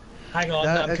 Hang on,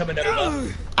 That- I'm coming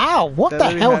over. Ow! What That the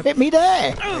really hell hap- hit me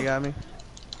there? They got me.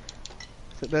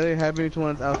 So that really happened to me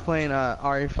once. I was playing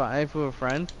RE5 with a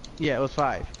friend. Yeah, it was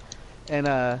 5.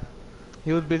 And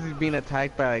he was busy being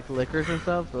attacked by like lickers and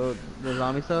stuff, so the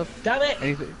zombie stuff. Damn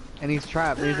it! And he's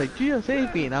trapped. And he's like, Gio,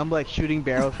 save me. And I'm like shooting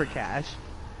barrels for cash.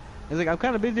 He's like, I'm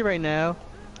kind of busy right now.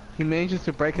 He manages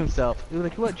to break himself. He was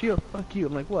like, what, Gio? Fuck you.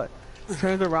 I'm like, what? He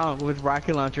turns around with his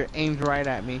rocket launcher, aimed right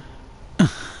at me.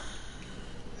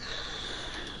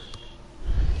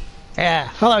 Yeah.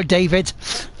 Hello, David.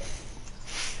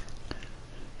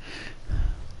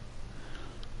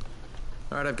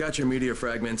 Alright, I've got your meteor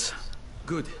fragments.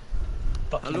 Good.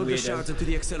 Fucking Unload the weirdo. shards into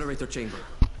the accelerator chamber.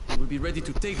 We'll be ready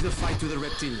to take the fight to the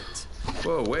reptilians.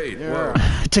 Whoa, wait, whoa.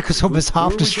 It took us almost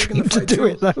half Who are the we taking stream the to fight do to?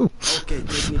 it, though. Okay,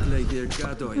 technically they're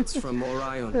gadoids from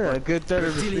Orion. Yeah, a but good third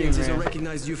of the stream, reptilians is a man.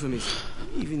 recognized euphemism,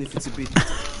 even if it's a bit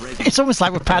regular. It's almost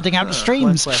like we're padding out the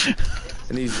One streams. play.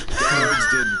 And these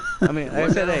gadoids did. I mean, like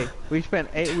I said, hey, we spent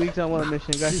 8 weeks on one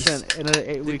mission. You guys spent another 8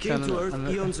 They weeks came on to Earth on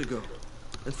eons ago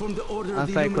and formed the Order on of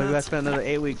the side quest. You Illuminati. guys spent another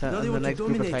 8 weeks Now on they the want to next group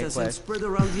of dominate side us and quests. spread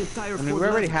around the entire I mean, fourth we're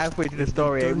already latitude. halfway through the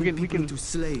story. Turning We can people into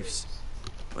slaves.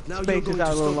 But now you're space going this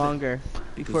out to a little stop it, longer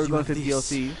before we you go have into these.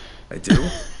 DLC. I do.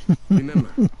 Remember,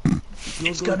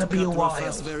 It's gonna be a cut through while.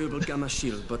 fast variable gamma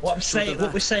shield, but What I'm short saying, of what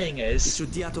that, we're saying it is, should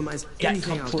deatomize get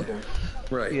anything out comfortable.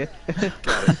 there. Right. Yeah.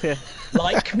 Got it.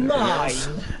 Like mine.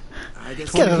 I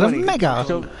guess Get it a 2020. mega.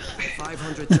 So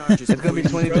 500 charges. it's gonna be Road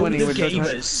 2020. the We're just,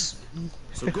 gamers.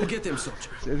 So go get them, soldier.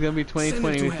 it's gonna be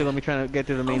 2020. We're still gonna be trying to get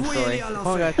to the main Away, story. the Come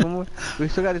on, guys. One more. We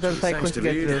still got this other side Thanks, quest to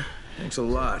get David. to. Thanks a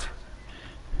lot.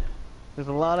 There's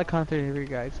a lot of content here,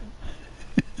 guys.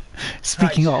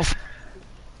 Speaking Right. of,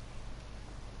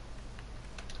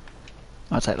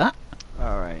 I'll take that.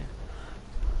 All right.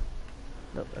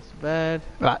 Nope, that's bad.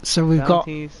 Right, so we've got,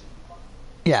 Bounties,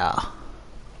 yeah.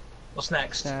 What's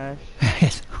next? stash.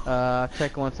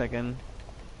 Check 1 second.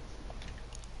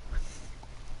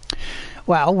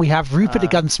 Well, we have Rupert the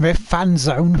Gunsmith, Fan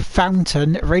Zone,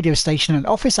 Fountain, Radio Station, and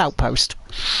Office Outpost.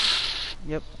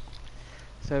 Yep.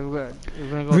 So we're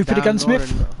gonna go Rupert the down Gunsmith?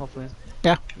 north and hopefully.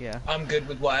 Yeah. Yeah. I'm good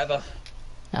with whatever.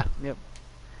 Yep.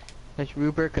 That's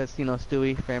Rupert, cause you know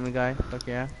Stewie, Family Guy. Fuck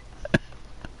yeah.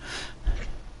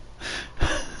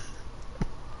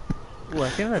 Ooh, I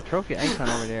think there's a trophy icon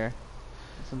over there.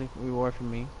 Something reward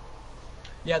from me.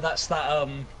 Yeah, that's that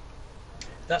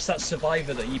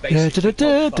survivor that you basically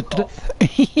told to fuck off.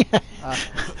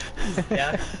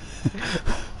 Yeah.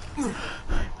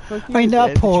 Fuck you, I know,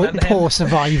 Sid. poor, remember him? poor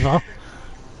survivor.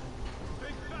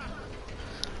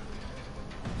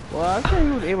 Well, I'm sure he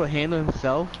was able to handle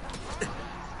himself.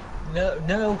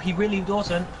 No, he really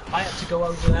wasn't. I had to go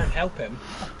over there and help him.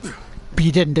 But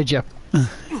you didn't, did you?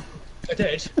 I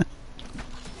did.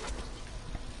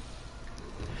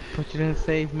 But you didn't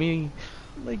save me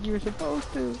like you were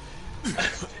supposed to.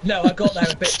 No, I got there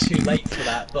a bit too late for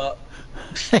that, but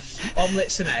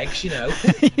omelets and eggs, you know.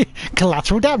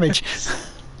 Collateral damage.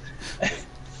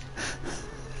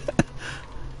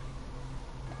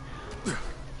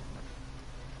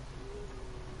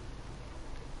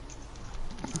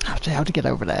 How to get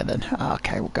over there then?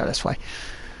 Okay, we'll go this way.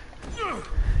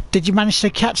 Did you manage to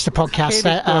catch the podcast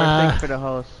Hey, Discord, thanks for the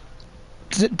host.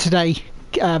 today,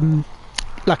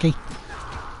 Lucky?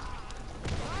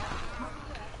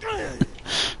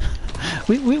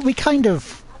 We kind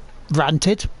of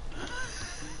ranted.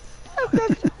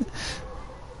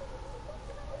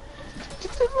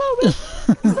 Just a little bit.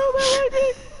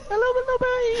 A little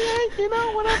bit, you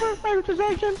know, whatever,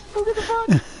 microtransactions, who gives a fuck?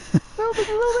 A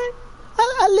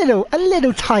little bit. A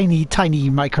little tiny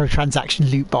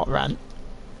microtransaction loot bot rant.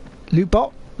 Loot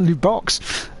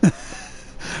box.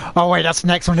 Oh wait, that's the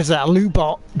next one. Is that a loot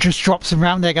bot just drops them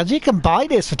around there? Goes, you can buy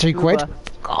this for £2. Loot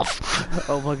Fuck off.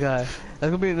 Oh my god. That's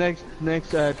gonna be the next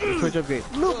Twitch update.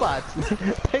 Loot bots!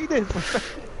 Pay this!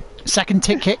 Second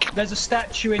tick kick. There's a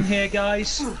statue in here,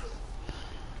 guys.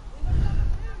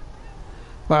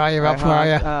 Where are you, Rob? Where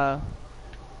are you?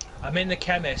 I'm in the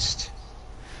chemist.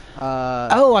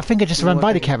 Oh, I think I just ran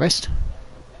by the chemist.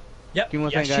 Yep. Give me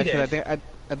one Yes, second, you guys. did. I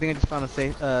think I just found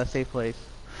a safe place.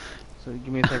 So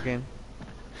give me a second.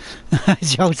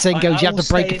 As the old saying goes, you have to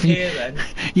break a few. Here, then.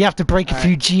 You have to break a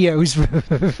few geos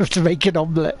to make an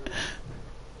omelette.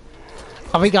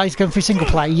 Are we guys going through single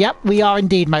play? Yep, we are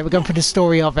indeed, mate. We're going through the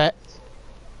story of it.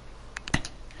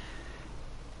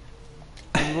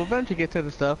 And we'll eventually get to the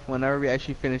stuff whenever we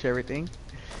actually finish everything.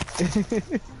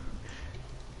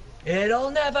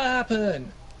 It'll never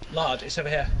happen. Lard, it's over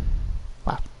here.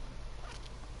 Wow.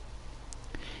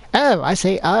 Oh, I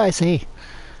see. Oh, I see.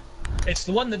 It's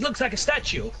the one that looks like a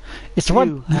statue. It's the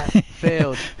one. You have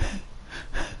failed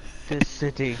this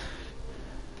city.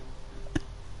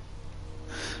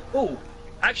 Oh,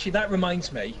 actually, that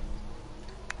reminds me.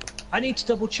 I need to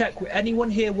double check. Anyone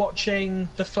here watching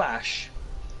The Flash?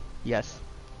 Yes.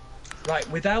 Right,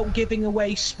 without giving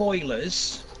away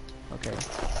spoilers, Okay.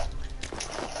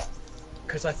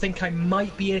 because I think I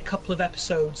might be a couple of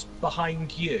episodes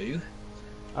behind you.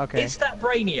 Okay. Is that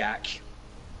Brainiac?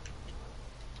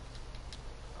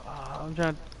 I'm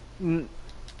trying to...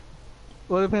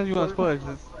 Well, it depends if you want spoilers.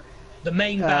 The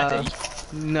main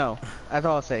baddie? No. That's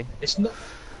all I'll say. It's not...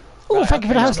 Oh, Right, thank you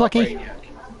for the okay, house, it's not Lucky.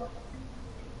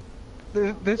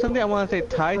 Brainiac. There's something I want to say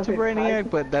tied to Brainiac,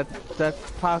 but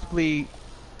that's possibly...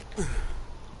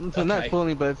 So not Okay.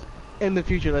 spoiling, but it's in the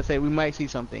future, let's say, we might see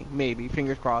something. Maybe.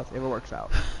 Fingers crossed, if it works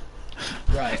out.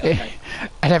 Right, okay.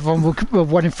 And everyone will, well,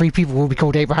 1 in 3 people will be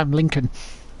called Abraham Lincoln.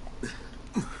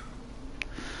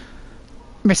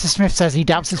 Mr. Smith says he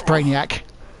doubts it's Brainiac.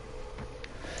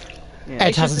 Yeah. Ed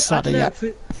It's hasn't just- I started don't know yet. if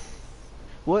it-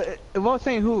 Well, I was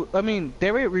saying who. I mean,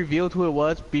 they already revealed who it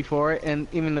was before, and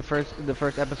even the first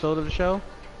episode of the show.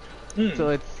 So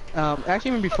it's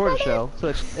actually even before the show. So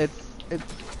it's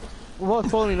well,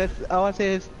 spoiling. All I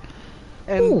say is,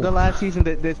 and Ooh. the last season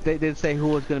they did say who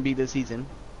was going to be this season.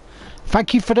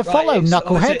 Thank you for the Right, follow, it's-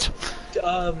 Knucklehead.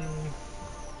 So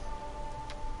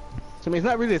I mean, it's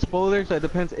not really a spoiler. So it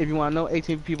depends if you want to know.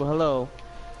 18 people, hello.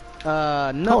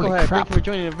 Knucklehead, crap. thank you for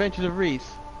joining the Adventures of Reese.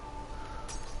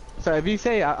 So if you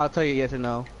say, I'll tell you yes or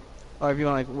no, or if you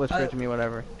want to like whisper it to me,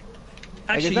 whatever.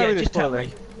 Actually, it's not yeah, really a just tell spoiler.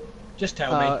 me. Just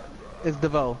tell me. It's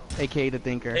DeVoe, aka the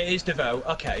Thinker. It is DeVoe,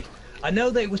 okay. I know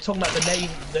they were talking about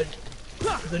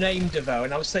the name DeVoe,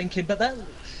 and I was thinking, but that...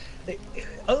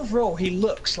 overall, he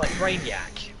looks like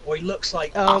Brainiac. Or he looks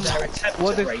like their attempt at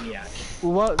Brainiac.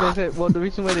 Well, the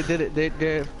reason why they did it,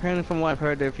 they're apparently from what I've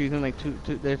heard, they're fusing like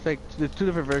there's 2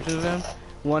 different versions of them.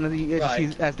 One of the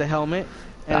Right. as the helmet,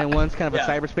 and then one's kind of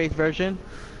Yeah. a cyberspace version.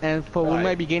 And for what we Right.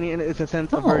 might be getting, it's a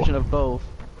sense of Oh. version of both.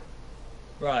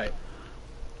 Right.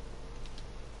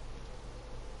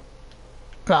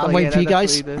 Right, I'm So, waiting yeah, for you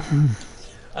that's guys. what he did.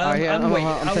 Alright, yeah, I'm waiting.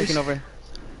 I'm I taking was- over.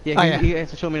 Yeah, Oh, he, yeah. he has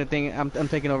to show me the thing. I'm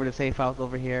taking over the safe house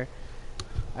over here.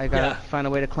 I gotta Yeah. find a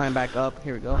way to climb back up.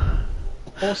 Here we go.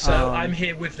 Also, I'm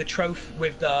here with the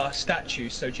with the statue,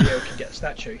 so Geo can get the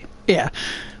statue. Yeah.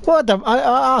 Well,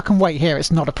 I can wait here.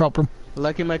 It's not a problem.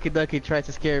 Lucky Mucky Ducky tries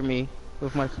to scare me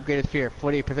with my greatest fear.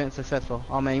 48% successful.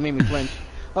 Oh man, you made me flinch.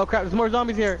 Oh crap, there's more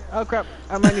zombies here. Oh crap,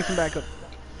 I might need some backup.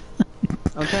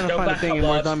 I'm trying to Go find a back thing up, and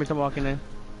more lad. zombies are walking in.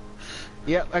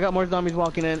 Yep, I got more zombies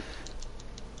walking in.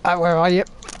 Where are you?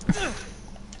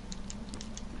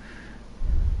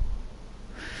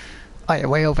 Oh, you're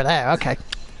way over there. Okay.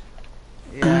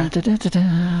 Yeah,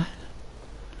 Da-da-da-da.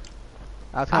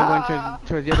 I was kind of going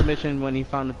towards the other mission when he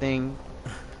found the thing.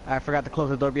 I forgot to close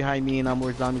the door behind me and now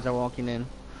more zombies are walking in.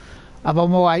 I'm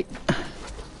on my way.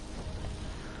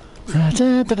 I'm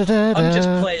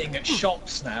just playing at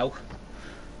shops now.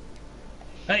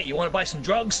 Hey, you want to buy some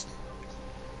drugs?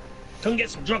 Come get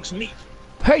some drugs from me.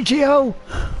 Hey, Geo!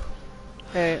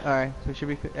 Hey, alright, so should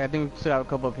we, I think we still got a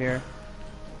couple up here.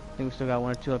 I think we still got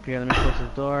 1 or 2 up here. Let me close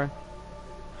this door.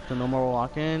 So no more will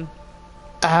walk in.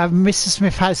 Mr.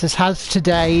 Smith has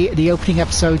today the opening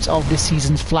episodes of this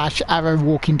season's Flash, Arrow,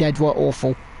 Walking Dead were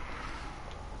awful.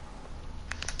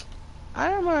 I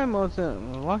don't mind most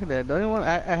of Walking Dead. The only one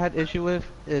I had issue with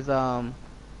is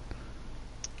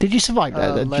Did you survive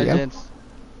that, then, Geo? Legends.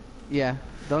 Yeah,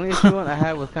 the only issue one I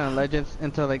had was kind of Legends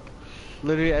until like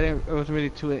literally I wasn't really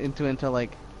too into it until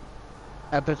like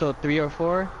episode 3 or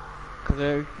 4,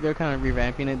 because they're kind of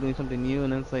revamping it, doing something new,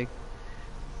 and then it's like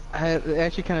it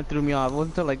actually kind of threw me off. It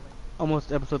wasn't until like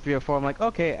almost episode 3 or 4 I'm like,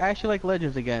 okay, I actually like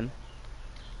Legends again.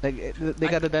 Like they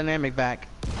got the dynamic back.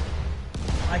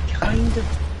 I kind of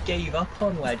gave up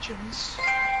on Legends.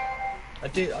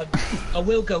 I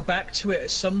will go back to it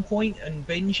at some point and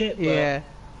binge it. But Yeah,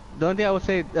 the only thing I would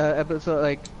say, episode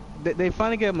like they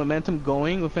finally get momentum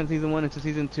going within season 1 into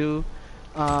season 2.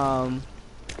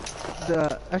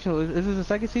 Actually, is this the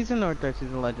second season or third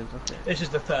season of Legends? Okay. This is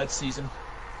the 3rd season.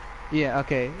 Yeah.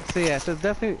 Okay. So yeah. So it's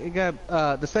definitely it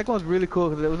got the second one was really cool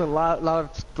because it was a lot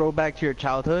of throwback to your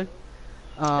childhood.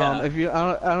 Yeah. If you,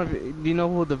 I don't know if, do you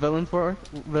know who the villains were?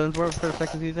 Villains were for the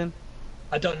second season?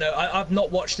 I don't know. I've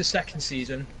not watched the 2nd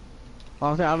season.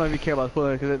 Well, I'm saying I don't know if you care about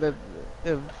spoiling because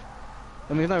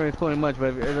I mean it's not really spoiling much,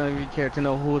 but I don't know if you care to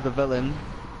know who was the villain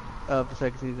of the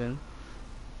second season.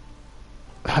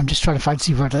 I'm just trying to find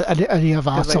see whether any of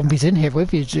our zombies in here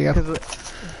with you, Gio.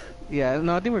 Yeah,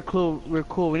 no, I think we're cool. We're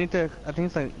cool. We need to. I think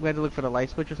it's like we had to look for the light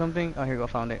switch or something. Oh, here you go,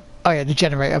 found it. Oh yeah, the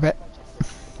generator bit.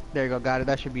 There you go, got it.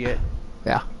 That should be it.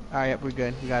 Yeah. All right, yep, we're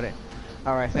good. We got it.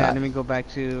 All right, so Yeah. let me go back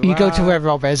to. You go to where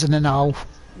Rob is, and then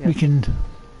we can.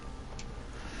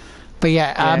 But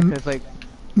yeah, 'cause, like,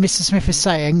 Mr. Smith is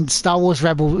saying Star Wars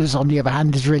Rebels, on the other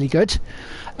hand, is really good,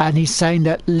 and he's saying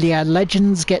that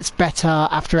Legends gets better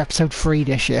after Episode 3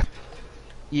 this year.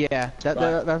 yeah,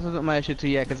 that's my issue too.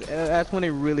 Yeah, because that's when they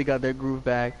really got their groove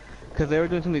back. Because they were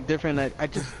doing something different.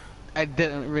 I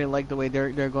didn't really like the way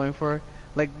they're going for.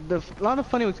 Like a lot of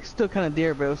funny was still kind of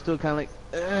there, but it was still kind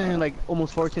of like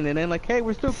almost forcing it in. Like, hey,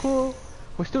 we're still cool,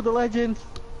 we're still the Legends.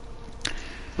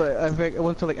 But I think it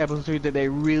went to like episode 3 that they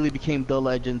really became the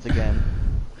Legends again.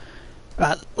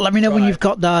 Let me know when you've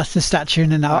got the statue,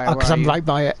 and then because I'm right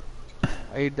by it.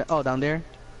 Are you down there?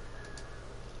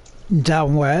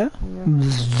 Down where?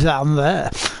 Yeah. Down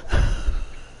there.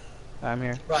 I'm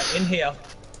here. Right, in here.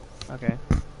 Okay.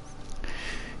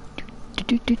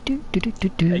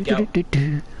 There you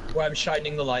go. Where I'm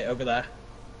shining the light over there.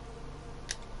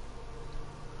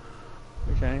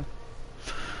 You're shining?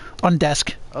 On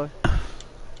desk. Oh.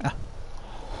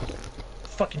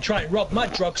 Fucking try and rob my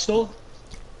drugstore.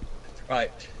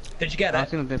 Right. Did you get I it?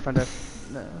 seen them in the front desk.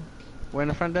 No. We're in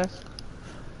the front desk?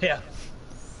 Here.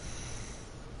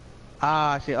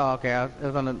 Ah, I see. Oh, okay. It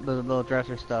was on the little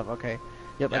dresser stuff. Okay.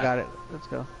 Yep, Yeah. I got it. Let's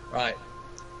go. Right.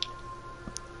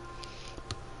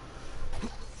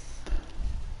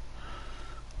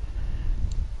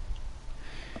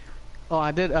 Oh,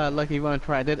 I did, Lucky, you want to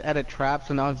try? I did edit traps,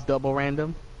 so now it's double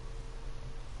random.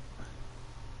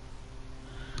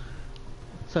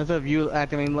 So instead of you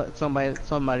activating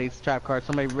somebody's trap card,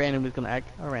 somebody randomly is going to act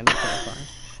a random trap card.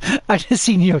 I just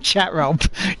seen your chat, Rob.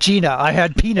 Gina, I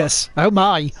had penis. Oh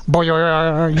my. Failure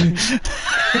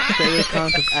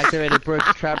concept activated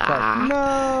Brooks trap card.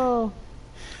 No!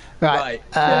 Right.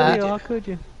 How could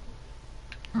you?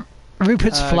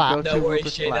 Rupert's flat. No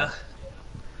worries, Gina.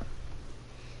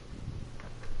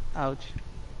 Ouch.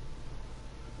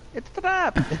 It's a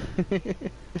trap!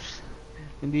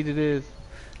 Indeed it is.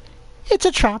 It's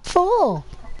a trap fall.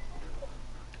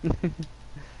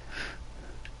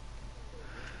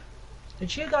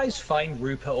 Did you guys find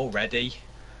Rupert already?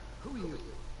 Who are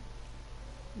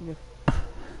you?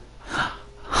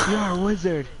 You're a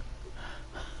wizard.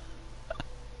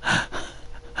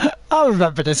 I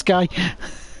remember this guy.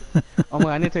 Oh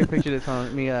my, I need to take a picture of this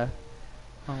on me, oh,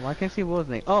 why can't I see what was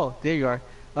his name? Oh, there you are.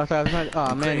 Oh, sorry, I was not,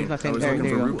 oh man, he's not saying there, looking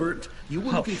there for you go. Rupert. You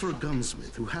were looking for a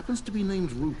gunsmith who happens to be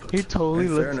named Rupert. He totally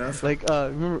Fair looks enough. like, you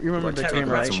remember What, the talk game,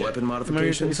 about right? some weapon Remember,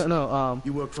 modifications? no,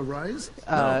 You work for Rise?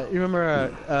 you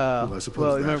remember, I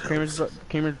suppose you remember that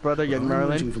Kramer's brother, young I'm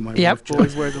waiting for Merlin? my Yep. wife,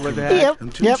 Always Jen. wears the hat. Yep.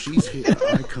 Until she's here,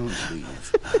 I can't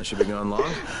leave. Has she been gone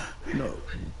long? No,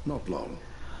 not long.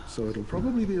 So it'll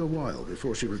probably be a while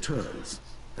before she returns.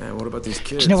 And what about these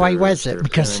kids? Do you know why he Are wears their it?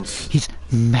 Because parents- he's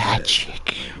magic.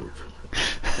 I hope.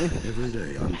 Every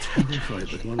day I'm terrified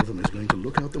that one of them is going to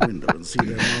look out the window and see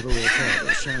their mother or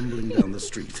father shambling down the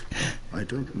street. I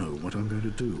don't know what I'm going to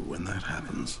do when that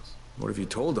happens. What have you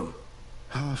told them?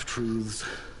 Half-truths.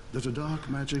 That a dark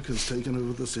magic has taken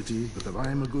over the city, but that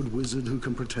I'm a good wizard who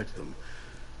can protect them.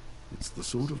 It's the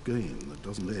sort of game that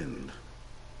doesn't end.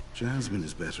 Jasmine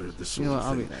is better at this sort You know of what,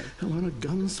 I'll thing. be nice. Hell, I'm a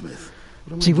gunsmith.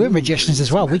 What am I See, we're doing magicians with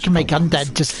as well. We can make magical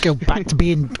undead just go back to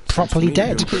being properly Seems to me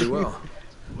you're dead. doing pretty well.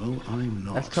 Well, I'm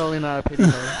not. That's totally not a pity,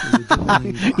 though. There's a girl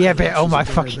named Yeah, Violet. but oh She's my a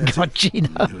fucking diabetic. god, Gina.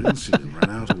 Her insulin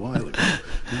ran out a while ago.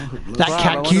 Now her blood That Wow, I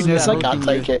cat wonder cuteness, who's I that can't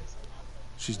hosting take you. it.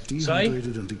 She's Sorry?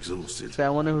 dehydrated and exhausted. So I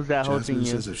wonder who's that hosting Jasmine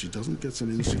you. says if she doesn't get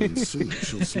some insulin soon,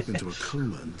 she'll slip into a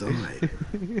coma and die.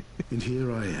 And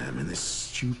here I am in this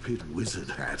stupid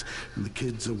wizard hat, and the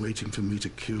kids are waiting for me to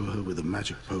cure her with a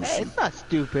magic Hey, potion. it's not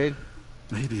stupid.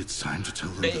 Maybe it's time to tell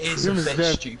them It the is a truth. bit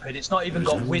stupid. It's not even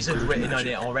There's got no wizard good written on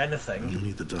magic. it or anything.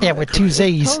 Only the dark. Yeah, with two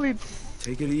Z's. Totally,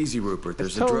 Take it easy, Rupert. There's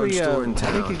it's a totally, drugstore in Mickey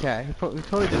town. Cat. He totally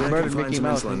just I can murdered find Mickey some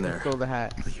Mouse insulin and there. stole the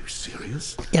hat. Are you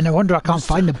serious? Yeah, no wonder I can't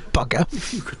find the bugger.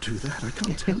 If you could do that, I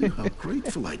can't tell you how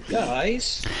grateful I'd be.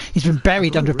 Guys, He's been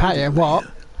buried under a patio. What?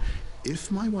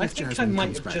 If my I wife think I Jasmine might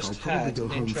comes have back, I'll just probably had go an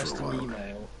home for a interesting while.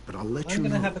 email. But I'll let I'm you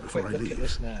gonna know have a before quick I look leave. at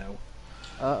this now.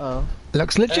 Uh-oh.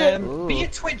 Looks legit. Be a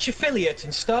Twitch affiliate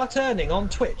and start earning on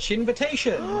Twitch.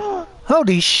 Invitation.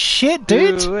 Holy shit,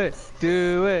 dude! Do it,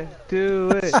 do it, do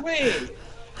it. Sweet.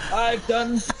 I've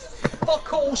done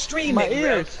fuck all streaming. My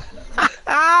ears.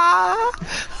 Ah!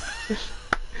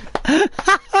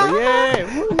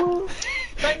 Yeah. Woo, woo.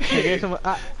 Thank Hey, get you. some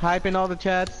hype in all the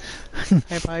chats.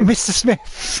 Hey, hype. Mr.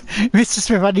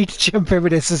 Smith, I need to jump in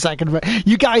with this a second.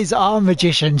 You guys are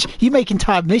magicians. You make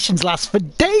entire missions last for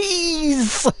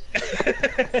days.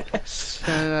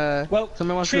 Well,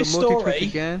 someone wants true to do a multi-twitch story.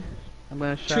 again. I'm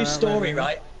gonna shout True out story,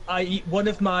 right right? One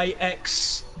of my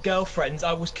ex-girlfriends,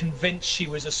 I was convinced she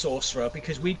was a sorcerer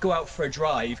because we'd go out for a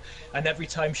drive, and every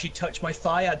time she'd touch my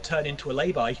thigh, I'd turn into a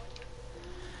lay-by.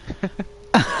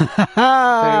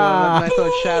 Nice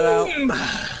little shout out.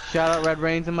 Shout out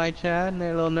Redraynes in my chat and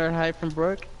a little nerd hype from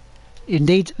Brooke.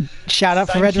 Indeed. Shout out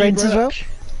for Thank you, Redraynes as well. Brooke.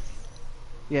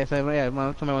 Yes, somebody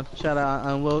wants to shout out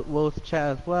on Will's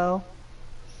chat as well.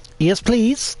 Yes,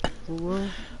 please. Will.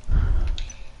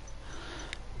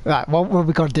 Right, what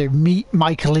we got to do? Meet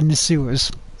Michael in the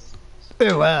sewers.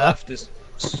 Oh, I'll have to sort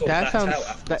That that out sounds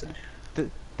afterwards.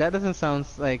 that doesn't sound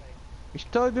like we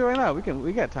should totally do it right now.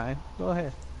 We got time. Go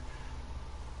ahead.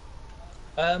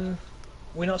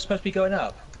 We're not supposed to be going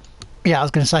up. yeah, I was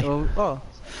going to say. Oh,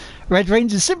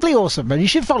 Redraynes is simply awesome, and you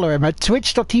should follow him at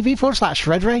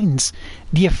twitch.tv/Redraynes.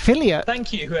 The affiliate.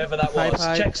 Thank you, whoever that Hi, was.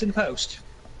 hi. Checks in post.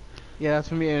 yeah, that's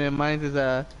for me. And mine is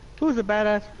who's a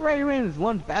badass? Redraynes,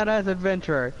 one badass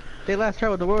adventurer. They last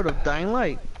traveled the world of Dying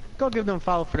Light. Go give them a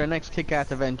follow for their next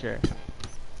kick-ass adventure.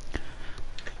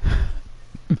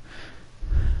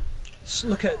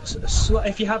 Look at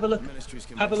if you have a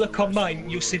look on mine,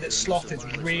 you'll see that Sloth is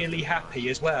really happy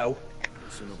as well.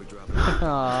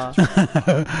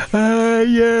 Aww. Hey,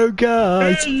 you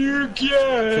guys. You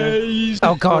guys!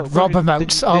 Oh God, Rob Did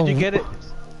emotes. you get it?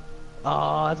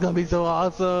 Oh, that's gonna be so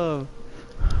awesome.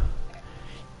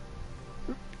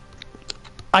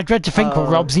 I dread to think what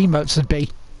Rob's emotes would be.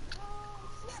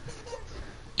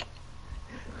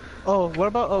 Oh, what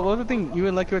about what was the thing you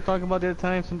and Lucky were talking about the other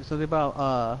time? Something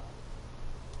about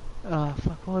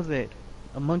fuck, what was it?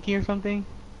 A monkey or something?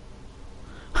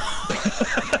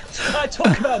 I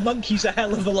talk about monkeys a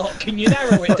hell of a lot. Can you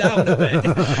narrow it down a bit?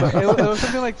 it was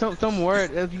something like some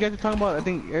word. You guys were talking about, I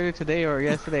think earlier today or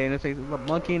yesterday, and it's like a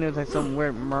monkey, and it was like some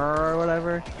weird murr or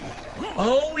whatever.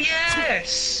 Oh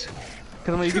yes!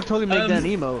 Cause I mean, you could totally make that an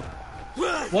emote.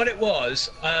 What it was?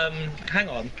 Hang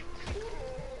on.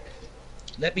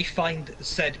 Let me find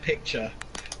said picture,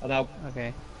 and I'll.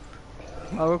 Okay.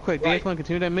 Oh, real quick, do you Right. guys want to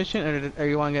continue that mission, or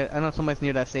you want to get? I know somebody's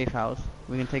near that safe house.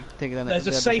 We can take it on. There's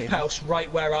a the other safe house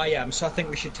right where I am, so I think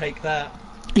we should take that.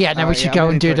 Yeah, now we Alright, should yeah, go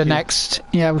I'm and do heading the towards you.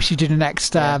 next. Yeah, we should do the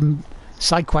next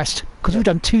side quest because we've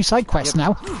done 2 side quests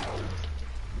now.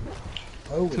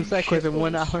 Holy 2 side quests in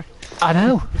 1 shitballs. hour. I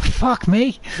know. Fuck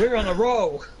me. We're on a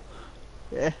roll.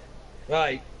 Yeah.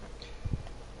 Right.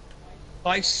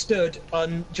 I stood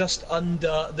just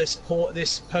under this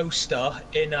poster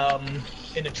in a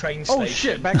train station. Oh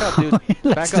shit! Back up, dude.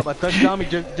 Back up. A thug zombie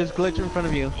just glitched in front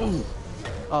of you.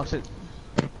 Oh shit.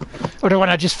 Or the one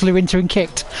I just flew into and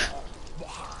kicked.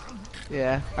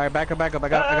 Yeah. All right, back up. I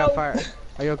got fire.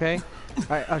 Are you okay? All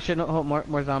right. Oh shit! No, oh,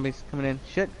 more zombies coming in.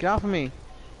 Shit! Get off of me.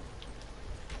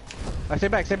 All right, stay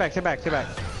back.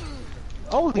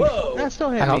 Holy Whoa. fuck! That still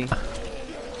hit Hang me. on.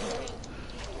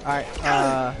 All right.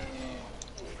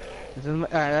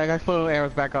 Alright, I got full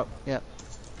arrows back up. Yep.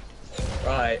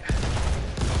 Right.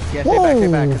 Yeah, Whoa. stay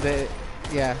back, cause they,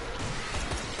 yeah.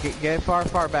 Get far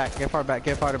back, get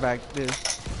farther back, dude.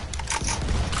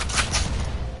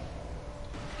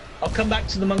 I'll come back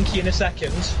to the monkey in a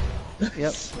second.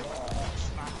 Yep.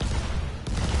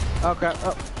 Oh crap,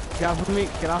 oh, get off of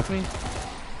me.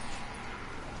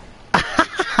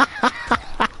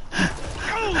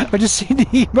 I just seen the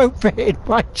emote bit in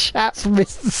my chat from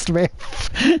Mr. Smith.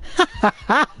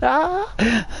 I'm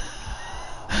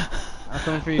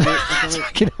coming for you, dude. That's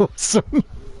fucking awesome.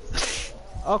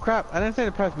 Oh crap, I didn't say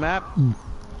to press map.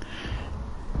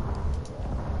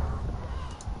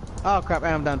 Oh crap,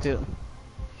 I'm down too.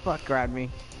 Fuck, grabbed me.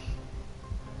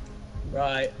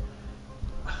 Right.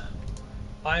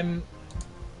 I'm.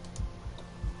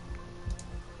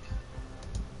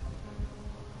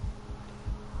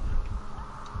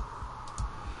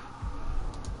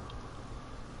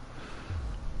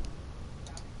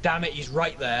 Damn it, he's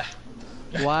right there.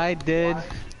 Why did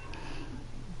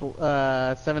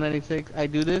 796 I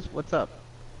do this? What's up?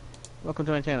 Welcome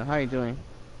to my channel. How are you doing?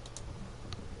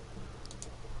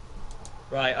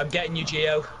 Right, I'm getting you,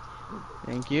 Geo.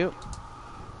 Thank you.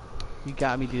 You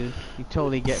got me, dude. You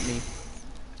totally get me.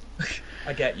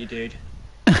 I get you, dude.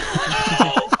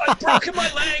 Oh, I've broken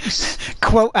my legs!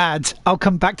 Quote ad, I'll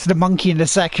come back to the monkey in a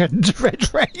second.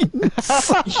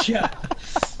 Redraynes. Yeah.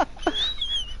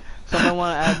 Someone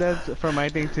want to add that for my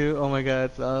thing too? Oh my god,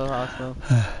 it's so awesome.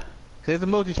 There's a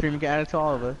multi-stream, you can add it to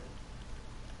all of us.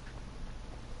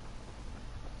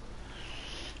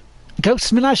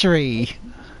 Ghost Menagerie.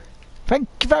 Thank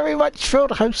you very much for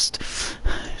the host.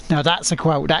 Now that's a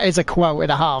quote. That is a quote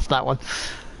and a half, that one.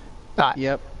 Right.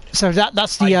 Yep. So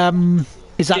that's the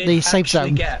is that the safe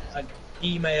zone? Get an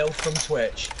email from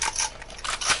Twitch.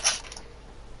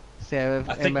 So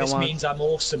I think this means I'm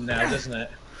awesome now, doesn't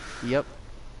it? Yep.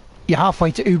 You're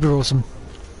halfway to Uber awesome.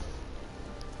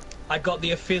 I got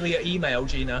the affiliate email,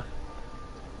 Gina.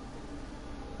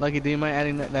 Lucky, do you mind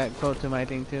adding that quote to my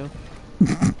thing too?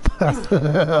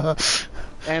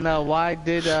 And why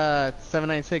did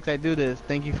 796 I do this?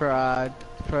 Thank you for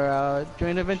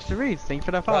joining the Adventure to Reese. Thank you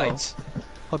for that follow. Right.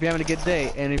 Hope you're having a good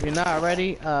day. And if you're not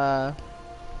already,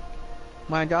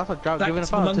 mind you also giving a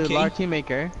follow to Lark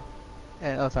Teammaker.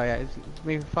 And oh sorry, yeah,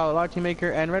 make follow Lark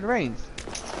Teammaker and Redraynes.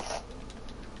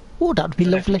 Oh, that'd be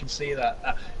lovely. You can see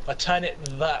that. If I turn it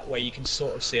that way, you can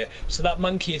sort of see it. So that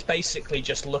monkey is basically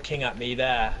just looking at me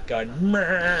there, going.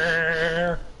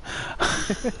 Mrrr.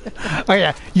 Oh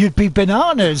yeah, you'd be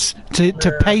bananas to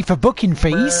pay for booking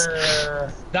fees.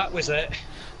 That was it.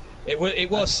 It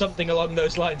was something along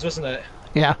those lines, wasn't it?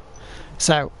 Yeah.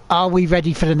 So, are we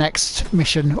ready for the next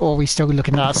mission, or are we still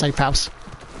looking at our safe house?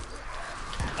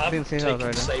 I'm taking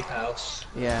the safe house.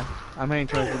 Yeah, I'm heading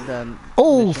towards the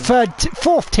Oh,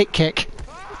 fourth tick kick.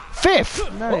 Fifth.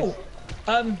 Nice.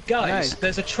 Oh, guys, Nice.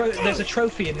 there's a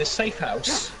trophy in this safe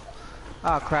house.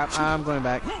 Oh crap, I'm going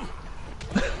back.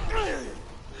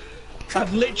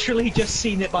 I've literally just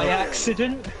seen it by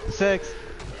accident. 6.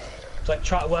 It's like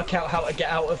trying to work out how to get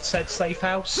out of said safe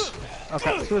house.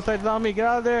 Okay, suicide's on me, get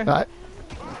out of there. Right.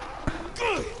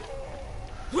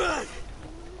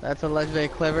 That's a legendary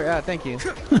clever. Ah, thank you.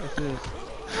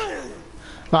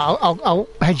 Well, I'll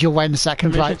head your way in a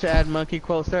second. Permission Right. to add monkey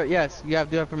quote, sir? Yes, you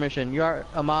do have permission. You are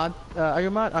a mod. Are you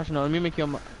a mod? Actually, no. Let me make you a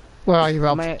mod. Where are you,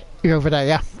 Rob? You're over there,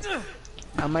 yeah.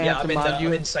 I might Yeah, have I'm to mod you.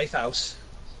 I'm in safe house.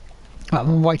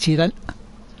 I'm waiting then.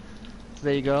 So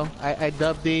there you go. I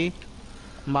dubbed the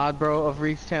mod bro of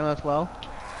Reese channel as well.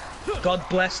 God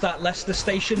bless that Leicester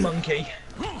Station monkey.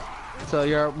 So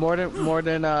you're more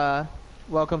than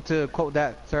welcome to quote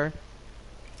that, sir.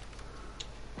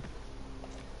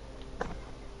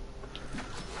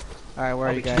 Alright, where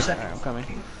are you guys? Alright, I'm coming.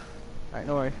 Alright,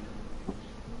 no worries.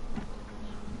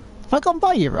 Have I gone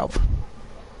by you, Rob?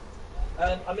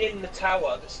 I'm in the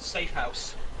tower. That's the safe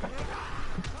house.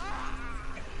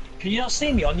 Can you not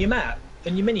see me on your map?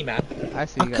 On your mini map? I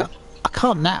see you guys. I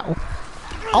can't now.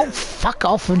 Oh, fuck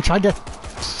off and try to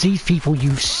see people,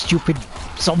 you stupid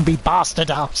zombie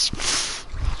bastard ass.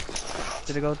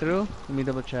 Did it go through? Let me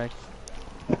double check.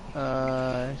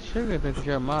 Sure, because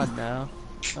you're a mod now.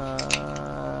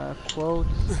 Quotes.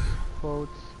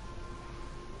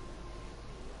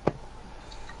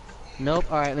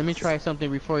 Nope. Alright, let me try something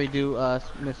before you do,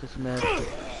 Mr. Smith.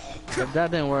 If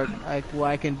that didn't work, what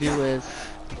I can do is,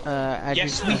 add you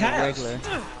Yes, we as a have. regular.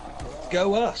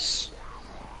 Go us.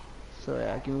 So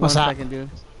yeah, give me What's one that? second, dude.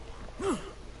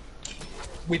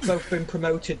 We've both been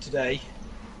promoted today.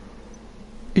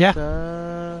 Yeah.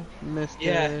 Mr.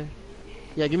 Yeah.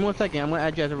 Yeah, give me 1 second. I'm gonna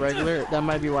add you as a regular. That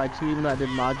might be why too, even though I did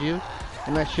mod you.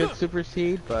 And that should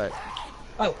supersede, but...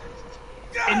 Oh,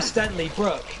 incidentally,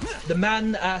 Brooke, the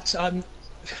man at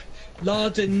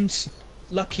Larden's,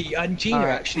 Lucky, and Gina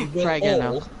Alright, actually will try again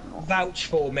all now. vouch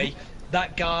for me.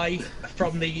 That guy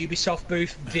from the Ubisoft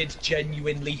booth did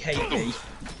genuinely hate me.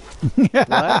 What?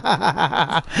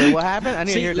 Wait, what happened? I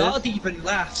need to See, hear Lard this. even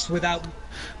laughs without...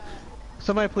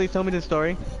 Somebody please tell me the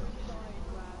story.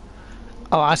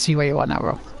 Oh, I see where you are now,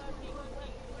 Rob.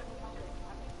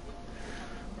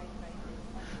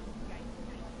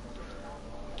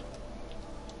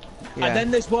 Yeah. And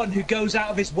then there's one who goes out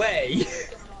of his way.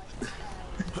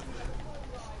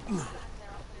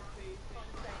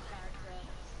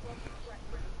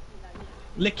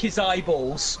 Lick his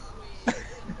eyeballs.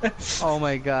 Oh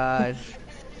my god.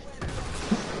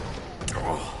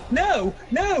 No!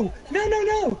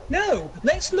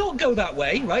 Let's not go that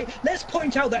way, right? Let's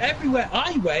point out that everywhere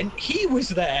I went, he was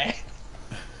there.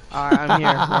 Alright, I'm here.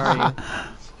 Where are you?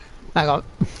 Hang on.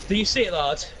 Do you see it,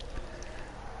 Lard?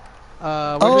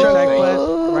 We're doing side quest.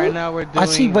 Right now we're doing... I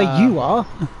see where you are.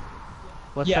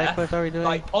 What Yeah, side quest are we doing?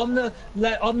 like on the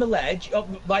ledge,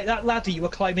 like that ladder you were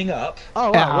climbing up.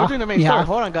 Oh wow, Yeah, we're doing the main yeah. story.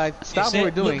 Hold on guys, You stop see what we're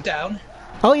it? doing. Look down.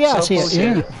 Oh yeah, I So see it. close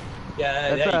Yeah. here.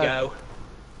 Yeah, That's there you go.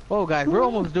 Whoa, guys, we're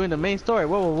almost doing the main story.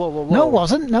 Whoa. No, it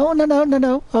wasn't.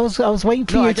 No. I was waiting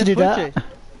for you to do that. It.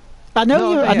 I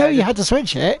know No, I know yeah, you had to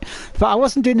switch it, but I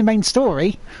wasn't doing the main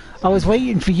story. I was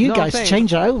waiting for you guys to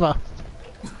change it over.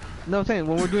 No, I'm saying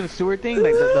when we're doing the sewer thing,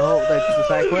 like the whole like the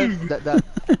side quest, that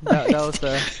was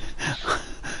the.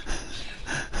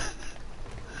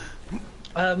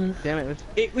 Damn it!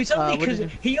 It was only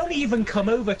because he only even come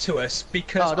over to us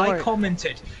because I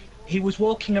commented he was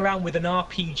walking around with an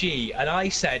RPG and I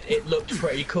said it looked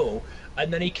pretty cool,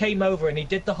 and then he came over and he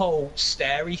did the whole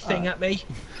starey thing at me.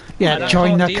 Yeah,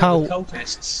 join the cult.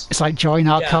 It's like join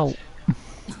our cult.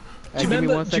 Do you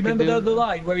remember the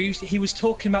line where he was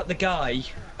talking about the guy,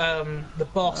 the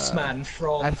boss man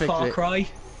from Far Cry,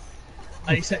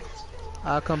 and he said,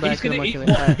 "I'll come back to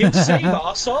he'll save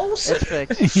our souls." It's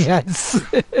fixed. Yes.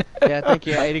 Yeah, thank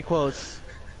you. 80 quotes.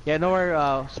 Yeah, no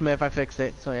worries, Smith. I fixed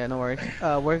it. So yeah, no worries.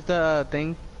 Where's the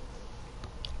thing?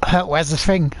 Where's the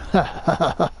thing?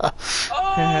 Oh,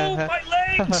 my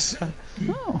legs!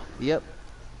 Oh. Yep.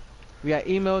 We got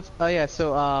emotes. Oh yeah.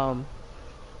 So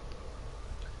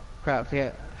crap.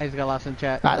 Yeah, I just got lost in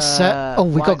chat. That's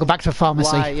we got to go back to the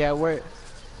pharmacy. Yeah, we're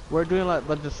doing like a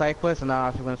bunch of side quests, and now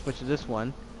I'm going to switch to this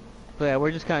one. But yeah, we're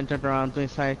just kind of jumping around doing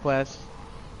side quests.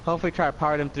 Hopefully try to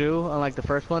power them through, unlike the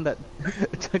first one that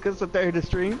took us a third of the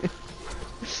stream.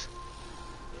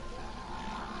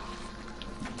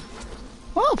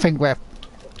 Well, I think we're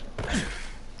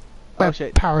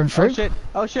shit. powering through.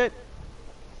 Oh shit!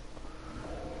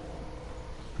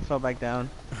 Fell back down.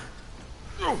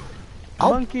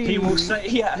 Monkey! He will say,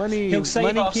 he'll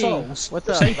save our souls. What's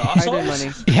up? Save our souls?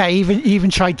 Money. Yeah, even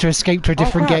tried to escape to a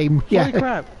different game.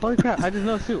 Yeah. Holy crap! I just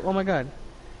noticed too. Oh my god.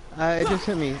 It just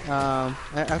hit me. I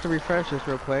have to refresh this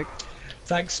real quick.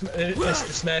 Thanks, Mr.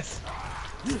 Smith.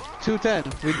 210.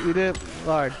 We did it,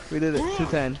 Lord. We did it.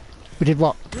 210. We did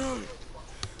what?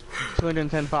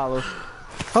 210 follows.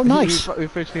 Oh, nice. We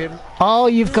finished it. Oh,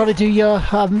 you've got to do your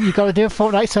you've got to do a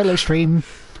Fortnite solo stream.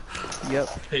 Yep.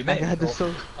 Hey, I had this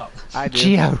so. I did.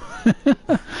 Geo.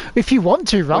 If you want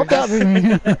to, Rob. I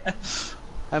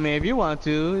mean, if you want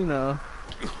to, you know,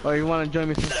 or you want to join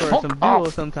me for some duo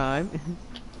sometime.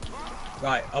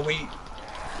 Right, are we...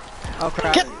 Oh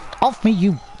crap. Get off me,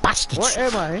 you bastards! Where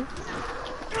am I?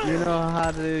 You know how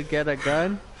to get a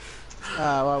gun?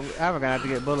 Well, I'm gonna have to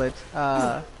get bullets.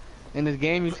 In this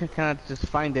game, you can kind of just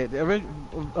find it.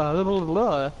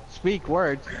 Speak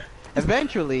words.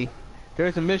 Eventually,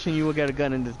 there's a mission you will get a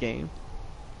gun in this game.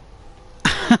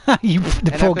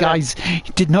 The poor guys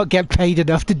did not get paid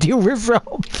enough to deal with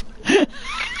Rob.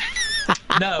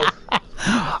 No.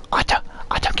 I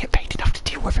don't get paid enough to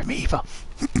deal with him either.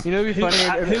 You know, it'd be funny.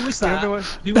 Who was that?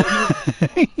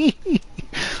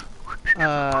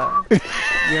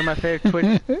 You're my favorite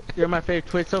Twitch. You're my favorite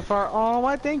Twitch so far. Oh,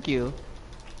 why? Thank you.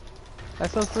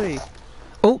 That's so sweet.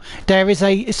 Oh, there is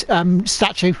a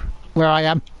statue where I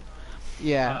am.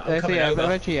 Yeah,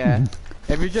 eventually, yeah.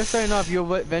 If you're just starting off,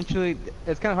 you'll eventually.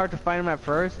 It's kind of hard to find them at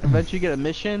first. Eventually, you get a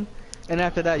mission, and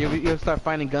after that, you'll start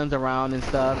finding guns around and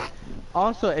stuff.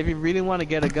 Also, if you really want to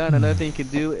get a gun, another thing you can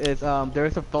do is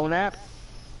there's a phone app,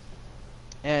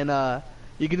 and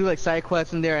you can do like side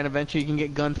quests in there, and eventually you can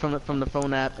get guns from the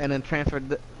phone app, and then transfer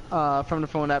from the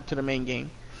phone app to the main game.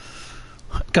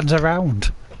 Guns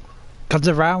around. Guns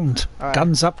around. Right.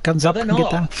 Guns up. Guns up. They're not.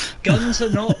 Get down. Guns are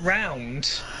not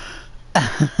round.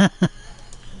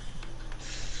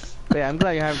 Yeah, I'm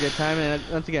glad you have a good time, and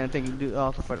once again, I think you do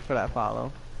also for that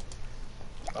follow.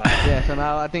 Yeah, so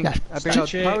now I think I'll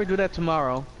probably do that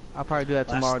tomorrow. I'll probably do that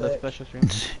tomorrow, the special stream.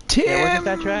 Yeah, where's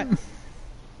that track?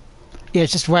 Yeah,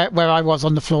 it's just where I was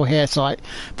on the floor here, so like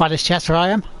by this chest where I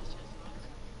am.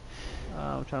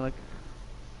 I'm trying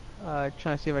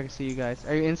to see if I can see you guys.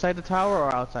 Are you inside the tower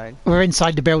or outside? We're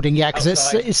inside the building, yeah, because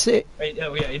it's. Wait,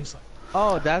 no, yeah, inside.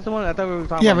 Oh, that's the one. I thought we were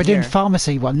talking about. Yeah, we're doing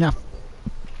pharmacy one now.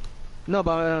 No,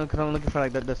 but because I'm looking for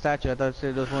like the statue. I thought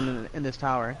there was one in this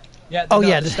tower. Yeah.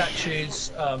 The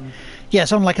statues. Yeah,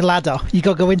 it's on like a ladder. You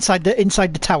gotta go inside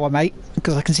the tower, mate,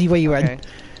 because I can see where you went. Okay.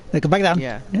 Now go back down.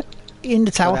 Yeah. In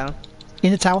the tower. Down.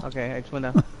 In the tower. Okay, I just went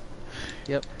down.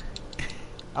 Yep.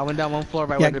 I went down one floor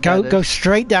by where the go bed go is.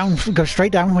 straight down. Go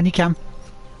straight down when you can.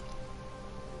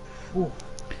 Ooh.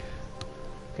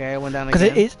 Okay, I went down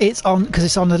again. Because it's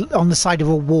on the side of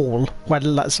a wall where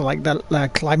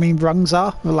the climbing rungs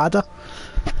are, the ladder.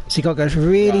 So you got to go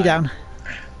really down.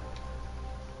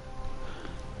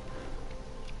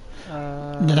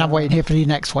 And then I'm waiting here for the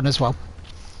next one as well.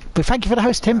 But thank you for the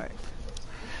host, Tim. Right.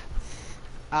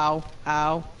 Ow,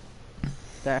 ow.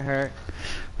 That hurt.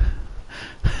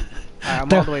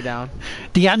 I'm all the way down.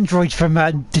 The android from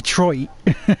Detroit.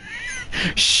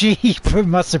 She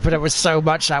must have put up with so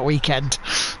much that weekend.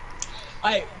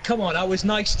 Come on, I was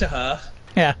nice to her.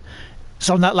 Yeah.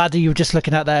 So on that ladder you were just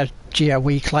looking at there, Gio,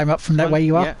 where you climb up from there where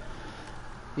you are?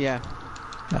 Yeah.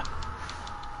 Yeah.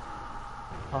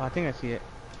 Oh, I think I see it.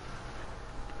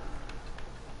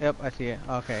 Yep, I see it.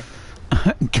 Okay.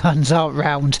 Guns aren't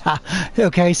round.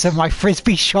 Okay, so my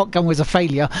frisbee shotgun was a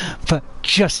failure, but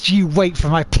just you wait for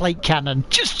my plate cannon.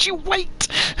 Just you wait!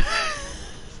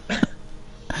 Where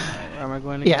am I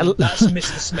going again? Yeah, That's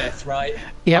Mr. Smith, right?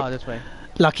 Yep. Oh, this way.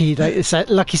 Lucky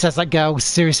says that girl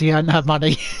seriously earned her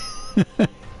money.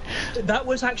 That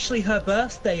was actually her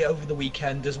birthday over the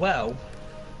weekend as well.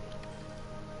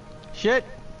 Shit!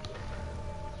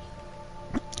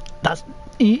 That's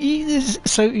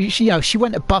so she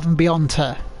went above and beyond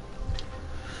her.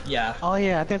 Yeah. Oh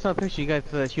yeah, I think I saw a picture. You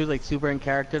guys, she was like super in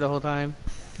character the whole time.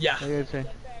 Yeah. What did you say?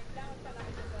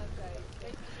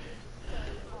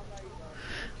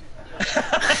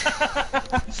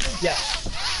 Yeah.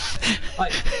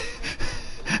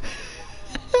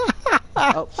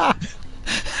 Oh.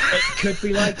 It could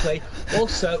be likely.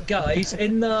 Also, guys,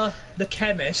 in the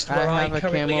chemist where I have a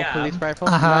currently camo police am, rifle.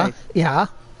 Uh-huh. Nice.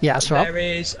 Yeah, that's right. there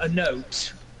is a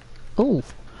note. Oh.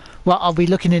 Well, I'll be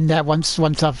looking in there once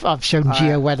I've shown Gio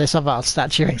Alright. where this other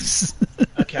statue is.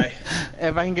 Okay.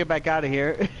 If I can get back out of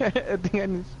here, I think I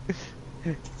need...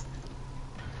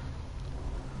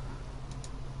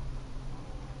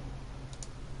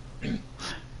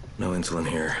 No insulin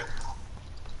here.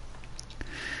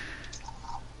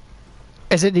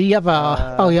 Is it the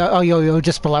other? You're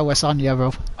just below us, aren't you,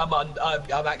 Rob?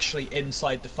 I'm actually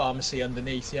inside the pharmacy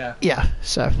underneath. Yeah. Yeah.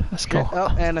 So that's cool.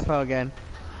 Oh, and I fell again.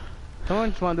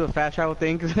 Someone just want to do a fast travel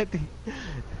thing, cause I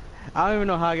don't even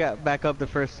know how I got back up the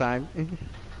first time.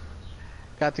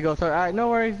 Got to go. So, alright, no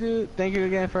worries, dude. Thank you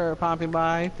again for popping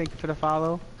by. Thank you for the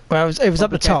follow. Well, it was up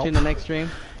the Hope to catch top. you in the next stream.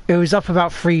 It was up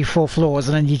about 3-4 floors,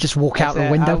 and then you just walk out the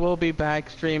I window. will be back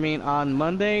streaming on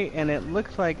Monday, and it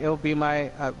looks like it'll be my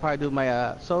probably do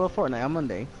my solo Fortnite on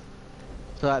Monday.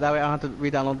 So that way I don't have to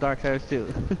re-download Darksiders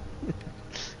too.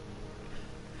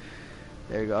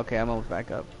 There you go. Okay, I'm almost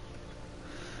back up.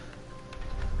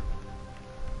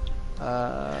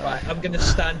 Right. I'm gonna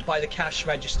stand by the cash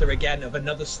register again of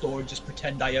another store and just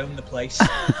pretend I own the place.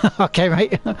 Okay,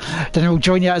 mate. Then we'll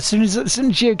join you as soon as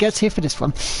Gio gets here for this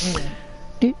one.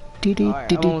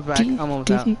 Alright, I'm almost back. I'm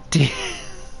almost out.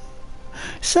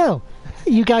 So,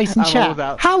 you guys in I'm chat, almost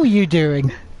out. how are you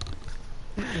doing?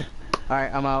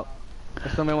 Alright, I'm out.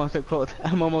 If somebody wants to quote,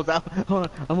 I'm almost out. Hold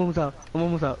on, I'm almost out. I'm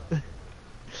almost out.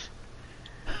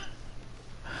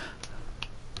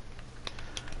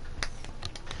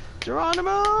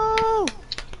 Geronimo!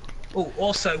 Oh,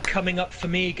 also coming up for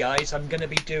me, guys, I'm gonna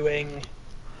be doing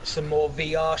some more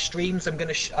VR streams. I've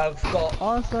got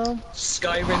Awesome.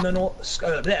 Skyrim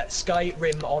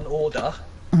on order,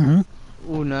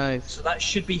 Ooh, nice. so that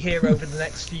should be here over the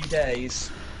next few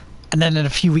days. And then in a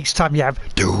few weeks' time, you have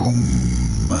Doom.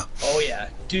 Oh yeah,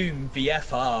 Doom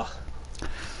VFR.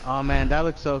 Oh man, that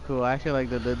looks so cool. I actually like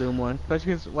the Doom one,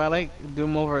 especially because I like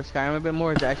Doom over Skyrim a bit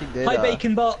more. They actually did. Hi,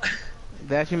 BaconBot.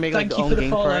 They actually make like Thank their you own for the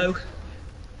game for follow. it.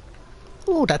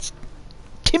 Oh, that's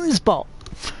Tim's bot.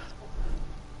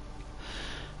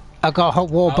 I've got a hot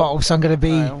water bottle, so I'm going to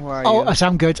be... Alright, where are you? So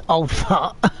I'm good. Old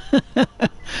fart.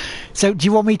 So, do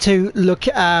you want me to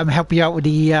help you out with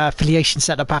the affiliation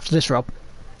setup after this, Rob?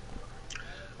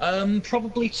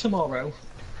 Probably tomorrow.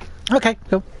 Okay,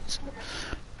 cool.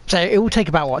 So, it will take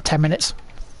about, what, 10 minutes?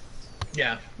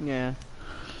 Yeah. Yeah.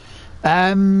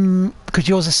 Because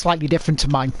yours is slightly different to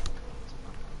mine.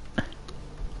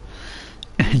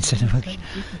 Instead of...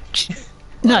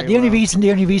 No, the only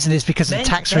reason is because of the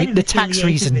tax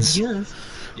reasons. Yeah.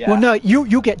 Well, no,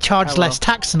 you'll get charged Hello. less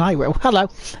tax than I will. Hello,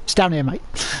 it's down here, mate.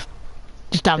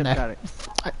 Just down Yep, there.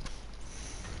 got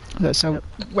it. So Yep.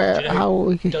 where? Do you know How?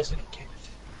 who doesn't care?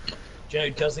 Do you know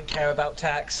who doesn't care about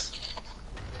tax?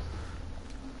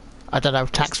 I don't know.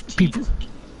 Tax people.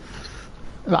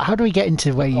 Right, how do we get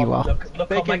into where you are? Look on my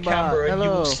Bacon Bar, camera and you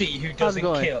hello. will see who How's it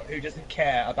going? who doesn't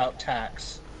care about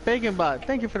tax. BaconBot,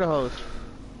 thank you for the host.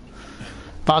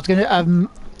 But I was gonna.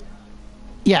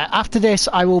 Yeah, after this,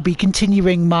 I will be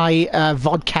continuing my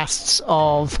vodcasts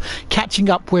of catching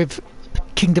up with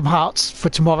Kingdom Hearts for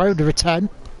tomorrow, the return.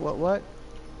 What?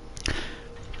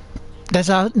 There's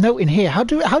a note in here. How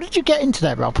did you get into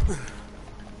there, Rob?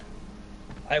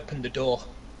 I opened the door.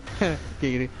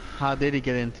 How did he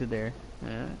get into there?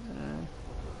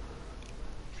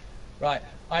 Right.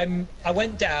 I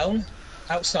went down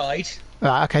outside.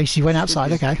 Right. Okay. So you went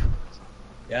outside. Okay.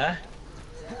 Yeah.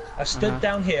 I stood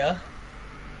down here.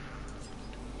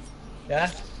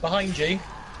 Yeah. Behind you.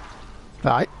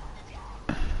 Right.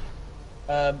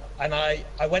 And I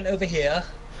went over here.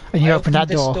 And you I opened that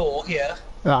this door. door here,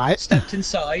 Right. stepped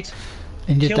inside,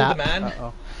 And you did killed the that. man,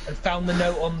 and found the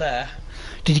note on there.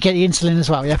 Did you get the insulin as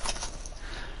well, yeah?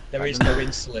 There is no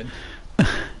insulin.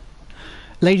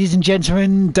 Ladies and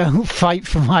gentlemen, don't fight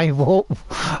for my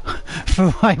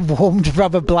for my warmed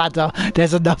rubber bladder.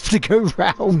 There's enough to go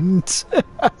round.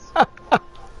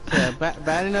 Yeah,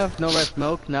 bad enough. No red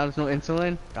smoke. Now there's no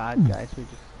insulin. God, guys, we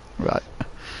just. Right.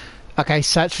 Okay,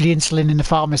 search for the insulin in the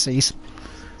pharmacies.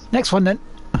 Next one then.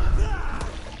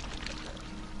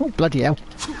 Oh, bloody hell.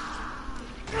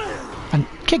 And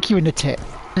kick you in the tit.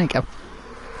 There you go.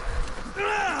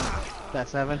 That's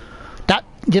 7. That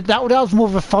was more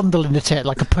of a fondle in the tit,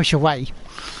 like a push away.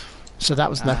 So that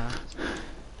was the...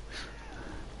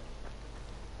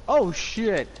 Oh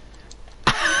shit!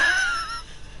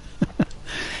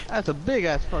 That's a big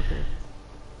ass fucker.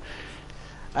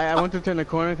 I went to turn the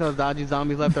corner because dodgy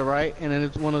zombies left or right, and then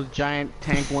it's one of those giant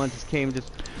tank ones just came,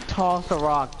 just tossed a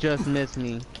rock, just missed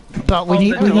me. But we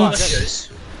need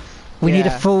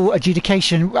a full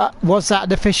adjudication. Was that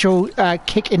an official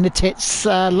kick in the tits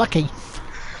lucky?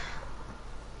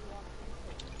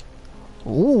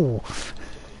 Ooh.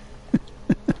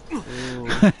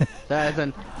 That is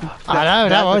I know,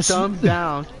 that was a thumbs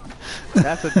down.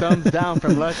 That's a thumbs down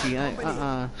from Lucky.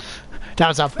 That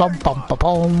was a bum bum bum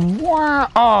bum.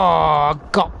 Oh,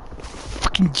 got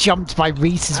fucking jumped by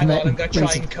Reese's. Hang on, I'm gonna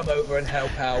try and come over and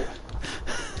help out.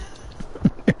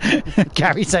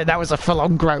 Gary said that was a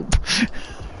full-on grope.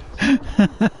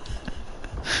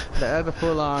 That's a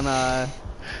full-on.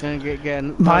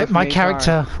 My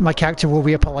character will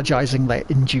be apologising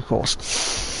in due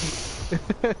course.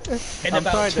 In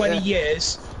about 20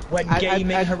 years, when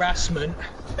gaming harassment.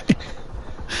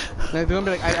 It's gonna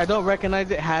be like, I don't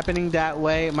recognize it happening that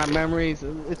way. My memory it's a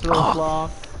little flaw.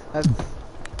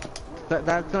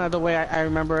 That's not the way I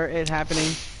remember it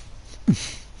happening.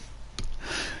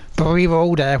 But we were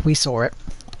all there. We saw it.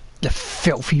 The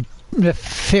filth.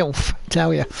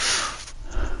 Tell you.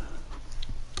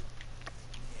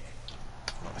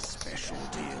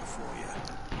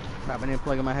 Crap, I need to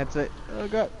plug in my headset. Oh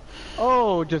god.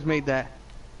 Oh, just made that.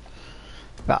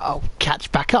 But I'll catch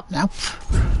back up now.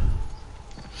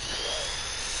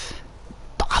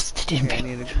 Bastard in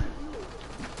me.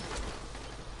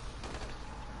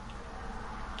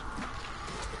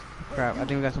 Crap, I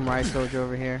think we got some rice soldier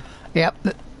over here. Yep.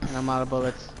 And I'm out of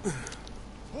bullets.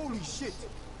 Holy shit!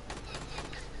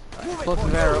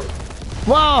 Explosive arrow.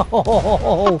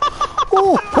 Whoa!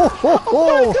 Oh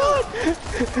my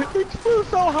god! It flew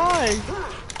so high!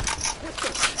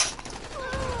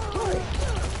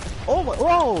 Oh my,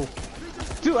 whoa!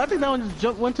 Dude, I think that one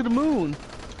just went to the moon.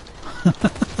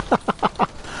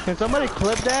 Can somebody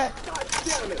clip that?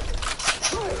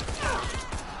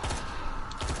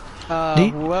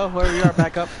 Well, where we are,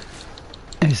 back up.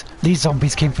 These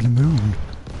zombies came from the moon.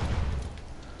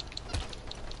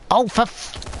 Oh,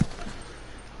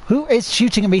 who is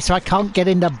shooting at me so I can't get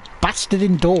in the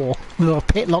bastard door with a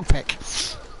pit lockpick?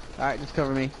 Alright, just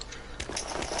cover me.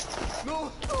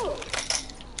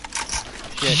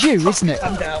 It's you, isn't it?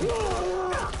 I'm down.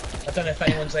 I don't know if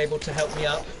anyone's able to help me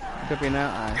up. Could be now.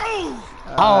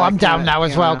 I'm down now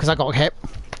as well because I got hit.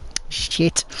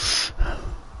 Shit.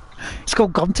 It's all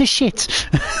gone to shit.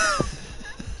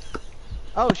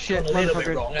 Oh shit, a little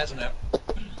bit wrong, hasn't it?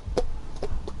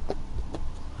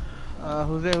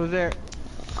 Who's there? Who's there?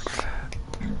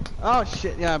 Oh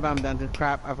shit, yeah, I'm done. This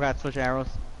crap. I forgot to switch arrows.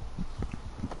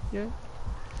 Yeah.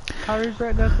 I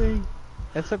regret nothing.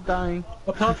 Except dying.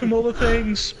 Apart from all the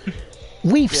things.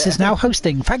 Weeps is now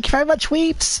hosting. Thank you very much,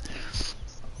 Weeps.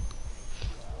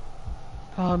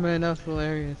 Oh man, that was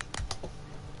hilarious.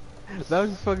 That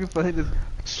was fucking funny.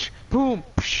 Just boom.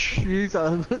 He's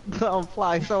on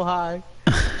fly so high.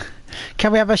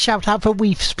 Can we have a shout out for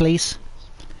Weeps, please?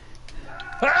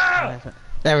 Ah!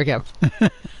 There we go.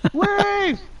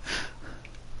 Wave!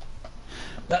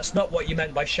 That's not what you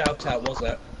meant by shout out, was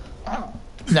it?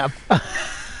 No.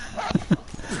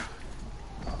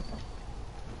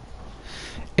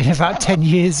 In about 10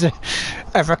 years, a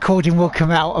recording will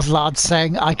come out of lads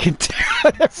saying, I can do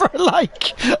whatever I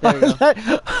like.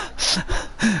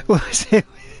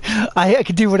 I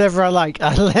can do whatever I like.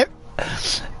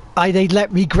 They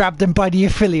let me grab them by the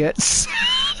affiliates.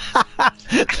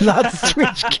 Lads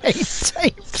Twitch game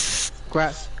tapes.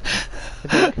 Grab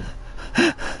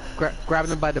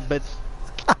them by the bits.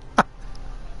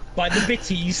 By the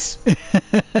bitties.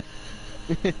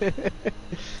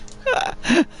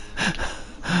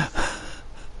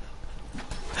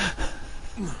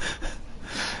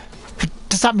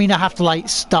 Does that mean I have to like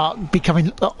start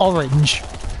becoming orange?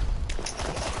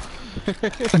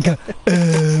 And go,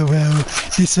 well,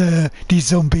 these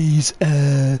zombies,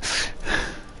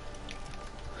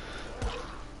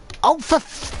 Oh, for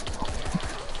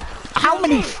how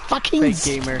many fucking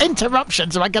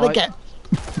interruptions am I gonna get?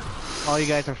 All you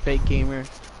guys are fake gamers.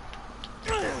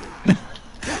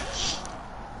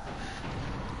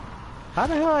 How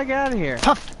the hell I get out of here?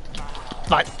 Puff.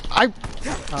 Like, Oh,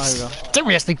 there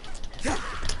we go. seriously.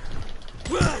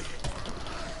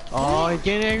 Oh, he's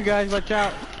getting angry, guys. Watch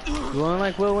out. Going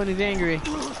like Will when he's angry.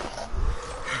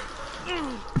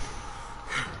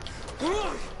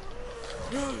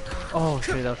 Oh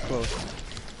shit, that was close.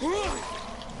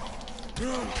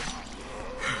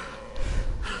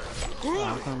 Oh,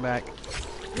 I'm coming back.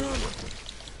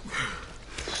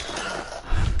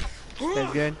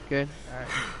 Good, good, good. Alright.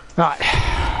 Right.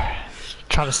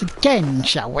 Try this again,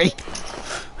 shall we?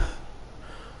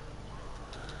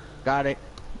 Got it.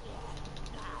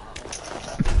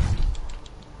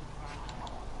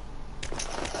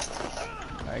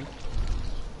 Alright.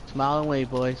 Smile and wave,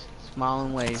 boys. Smile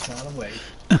and wave. Smile and wave.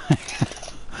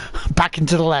 Back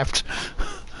into the left.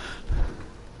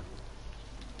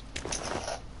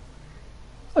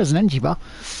 There's an energy bar.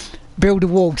 Build a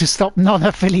wall to stop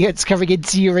non-affiliates coming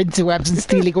into your interwebs and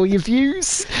stealing all your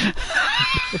views.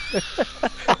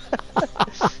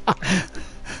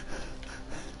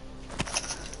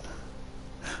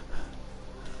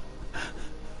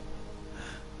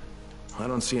 I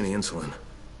don't see any insulin.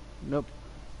 Nope.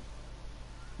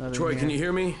 Nothing Troy, here. can you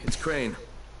hear me? It's Crane.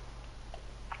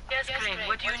 Yes, Crane,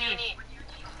 what do you need?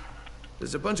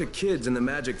 There's a bunch of kids in the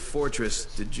Magic Fortress.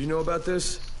 Did you know about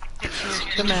this?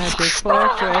 The Magic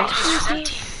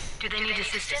Fortress. Do they need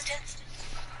assistance?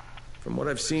 From what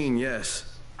I've seen, yes.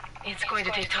 It's going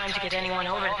to take time to get anyone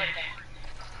over there.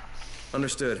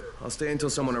 Understood. I'll stay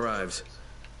until someone arrives.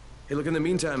 Hey, look, in the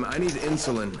meantime, I need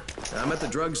insulin. I'm at the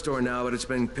drugstore now, but it's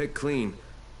been picked clean.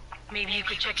 Maybe you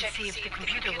could check to see if the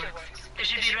computer works. There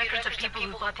should be records of people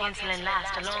who bought the insulin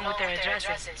last, along with their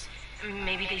addresses.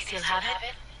 Maybe they still have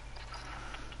it?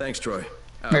 Thanks, Troy.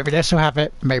 Out. Maybe they still have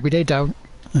it, maybe they don't.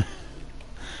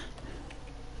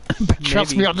 But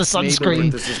trust me on the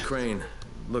sunscreen. This is Crane.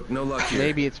 Look, no luck here.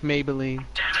 Maybe it's Maybelline.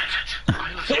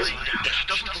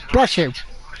 Bless you.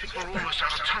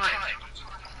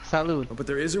 Salud. Oh, but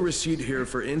there is a receipt here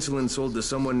for insulin sold to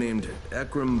someone named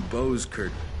Ekram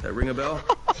Bozkurt. That ring a bell?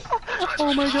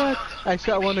 Oh my god. I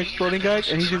shot one exploding guy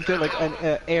and he just did like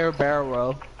an air barrel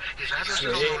roll.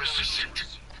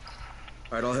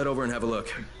 Alright, I'll head over and have a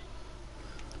look.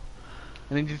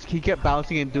 And then he kept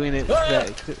bouncing and doing it.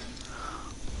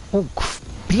 Oh,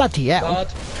 bloody hell.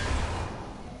 God.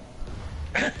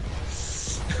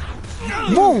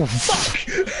 Whoa! Fuck!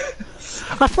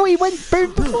 I thought he went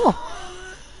boom before.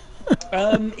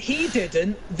 He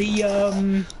didn't. The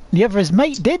other his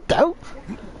mate did though.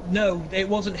 No, it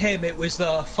wasn't him. It was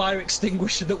the fire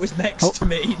extinguisher that was next to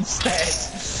me instead.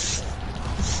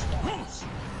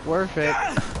 Worth it.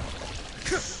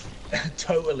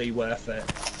 Totally worth it.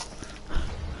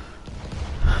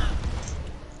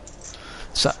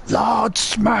 So, Lord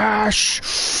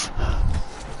Smash!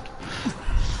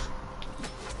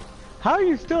 How are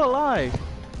you still alive?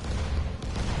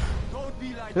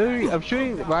 Literally, I'm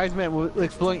shooting Rise Men with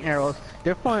exploding arrows.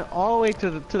 They're flying all the way to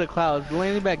the clouds,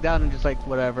 landing back down and just like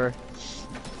whatever.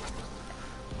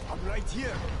 I'm right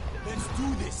here. Let's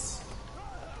do this.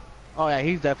 Oh yeah,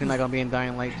 he's definitely not gonna be in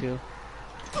Dying Light 2.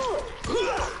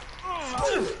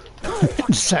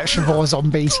 Section 4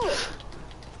 zombies.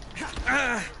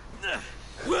 God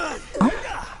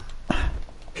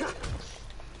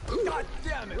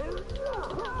damn it.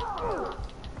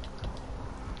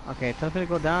 Okay, tell me to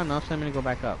go down, now tell me to go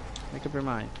back up. Make up your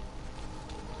mind.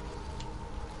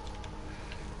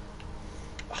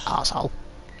 Asshole.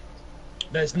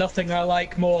 There's nothing I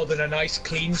like more than a nice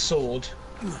clean sword.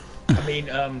 I mean,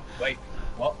 wait,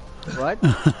 what? What?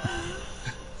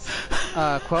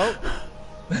 Quote?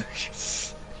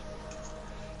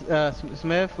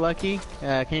 Smith, Lucky,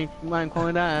 can you mind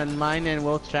calling that on mine and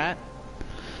Will's chat?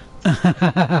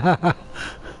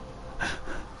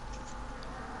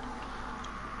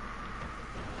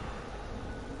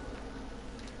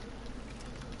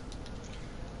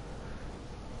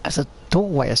 There's a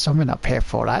doorway or something up here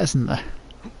for that, isn't there?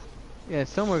 Yeah,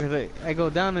 somewhere, because I go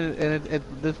down and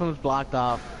this one's blocked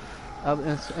off.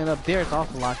 And up there it's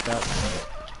also locked up.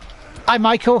 Hi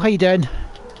Michael, how you doing?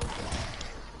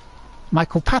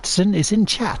 Michael Patterson is in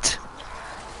chat.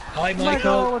 Hi,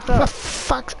 Michael. What's The up?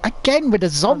 fuck? Again with the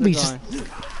How's it zombies.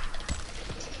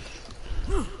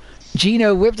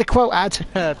 Gino with the quote ad.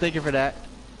 going? Thank you for that.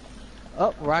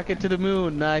 Oh, rocket to the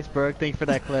moon. Nice, Berg. Thank you for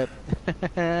that clip.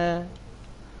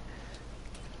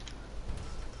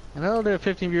 And hello there,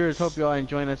 15 viewers. Hope you all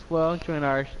enjoying us well. Join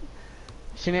our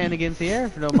shenanigans here.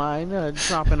 If you don't mind,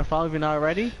 drop in a follow if you're not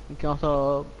already. You can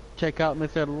also check out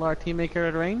Mr. Lar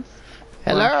Teammaker Redraynes.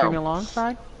 Hello. Streaming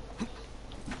alongside.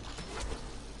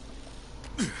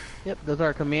 Yep, those are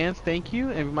our commands. Thank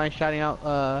you. And if you mind shouting out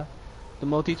the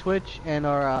multi-twitch and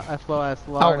our as well as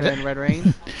Lard and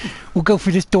Redraynes. We'll go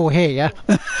through this door here, yeah?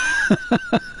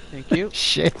 Thank you.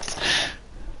 Shit.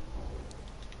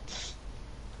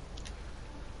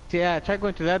 So yeah, try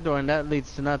going through that door and that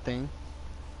leads to nothing.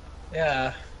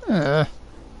 Yeah.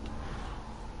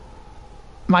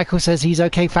 Michael says he's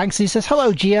okay, thanks. He says,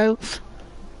 hello, Geo.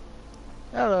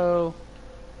 Hello.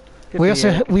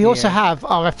 We also have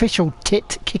our official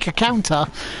tit kicker counter,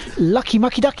 Lucky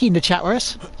Mucky Ducky, in the chat with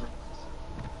us.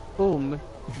 Oh,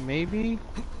 maybe.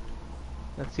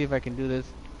 Let's see if I can do this.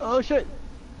 Oh shit!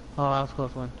 Oh, that was a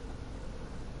close one.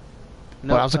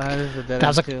 No, Well,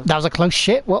 that was a close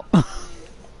shit. What? That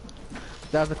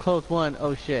was a close one.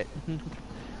 Oh shit.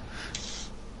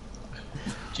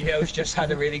 Geo's just had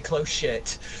a really close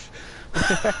shit.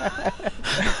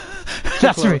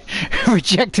 That's a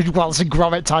rejected Wallace and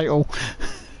Gromit title.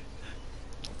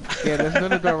 Yeah, there's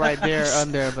another door right there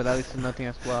under, but that leads to nothing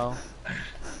as well.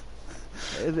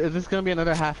 Is this gonna be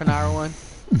another half an hour one?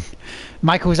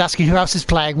 Michael was asking who else is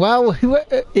playing. Well, who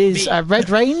is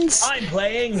Redraynes? I'm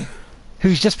playing.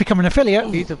 Who's just become an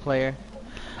affiliate. He's a player.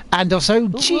 And also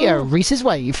Geo,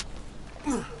 Reeseswave.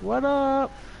 What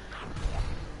up?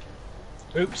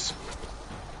 Oops.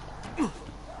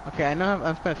 Okay, I know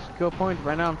I've spent skill points.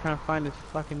 Right now I'm trying to find this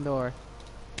fucking door.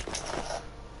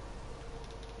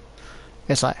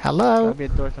 It's like, hello. There'll be a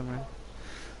door somewhere.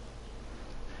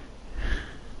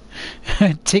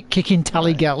 Tick kicking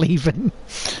tally girl even.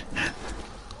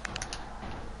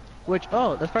 Which,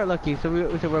 oh, that's probably lucky. So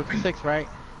we said we're up to 6, right?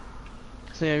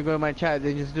 So yeah, you go to my chat,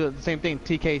 they just do it the same thing,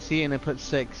 TKC, and then put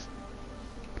 6.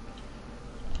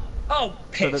 Oh,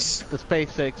 piss. So the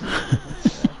space 6.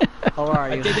 How are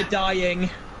you? I did a dying.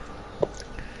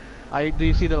 Do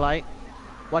you see the light?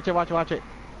 Watch it, watch it, watch it.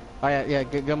 Oh yeah,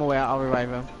 get him away, I'll revive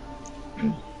him.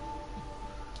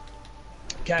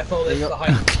 Careful, there's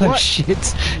behind. Oh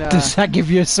shit. Nah. Does that give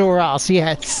you a sore ass?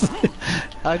 Yes.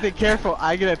 I think careful,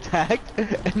 I get attacked,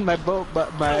 and my boat,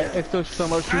 it still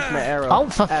somehow shoots my arrow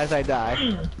as I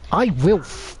die. I will.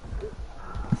 So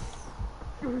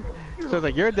it's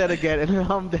like, you're dead again, and then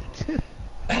I'm dead.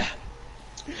 The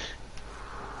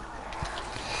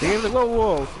game's like,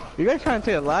 whoa, you guys trying to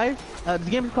stay alive? This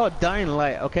game is called Dying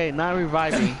Light, okay, not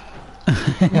reviving.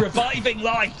 Reviving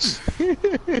light.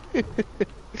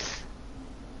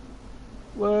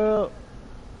 Well,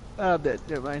 I'm dead,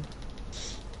 never mind.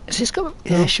 Is this going?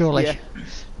 Yeah, surely. Yeah.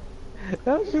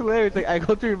 That was hilarious. Like, I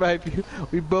go to revive you,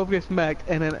 we both get smacked,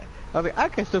 and then I was like, I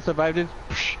can still survive this.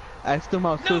 I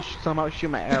somehow shoot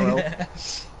my arrow.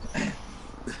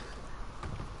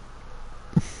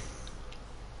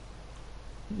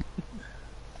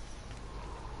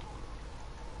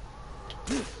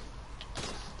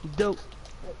 Dope.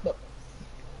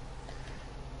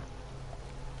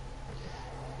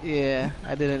 Yeah,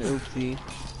 I did an oopsie.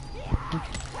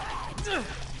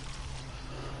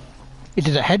 He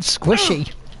did a head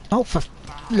squishy. Oh, for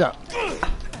look.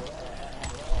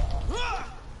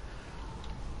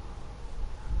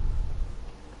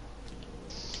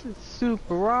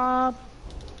 Super Rob.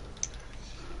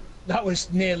 That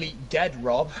was nearly dead,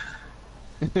 Rob.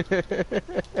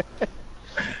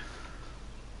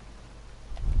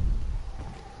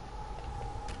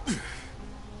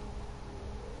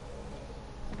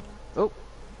 Oh.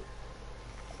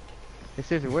 Hey,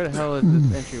 seriously, where the hell is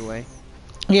this entryway?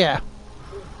 Yeah.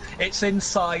 It's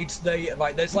inside the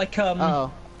right. There's like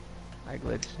Oh, I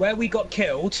glitched. where we got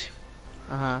killed.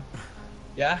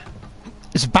 Yeah.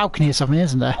 There's a balcony or something,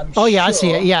 isn't there? I'm oh yeah, I sure.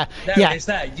 see it. Yeah. There yeah. it is.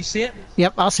 There. You see it?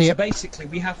 Yep, I see So it. basically,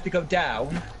 we have to go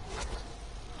down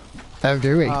Oh,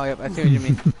 do we? Oh, yep, I see what you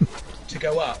mean. to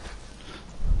go up.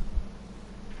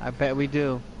 I bet we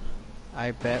do.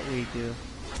 I bet we do.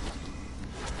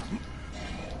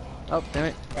 Oh, damn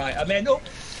it. Right. I'm in. Oh.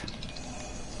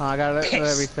 Oh, I gotta let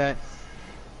reset.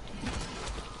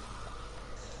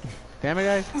 Damn it,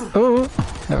 guys. Oh,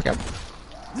 there we go.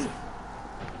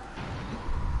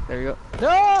 There we go.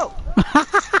 No!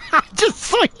 Just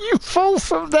saw you fall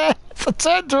from there. I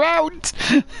turned around.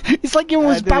 It's like you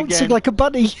was bouncing like a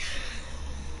bunny.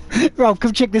 Rob,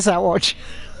 come check this out. Watch.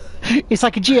 It's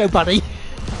like a Geo bunny.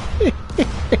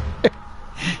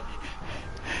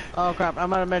 Oh crap!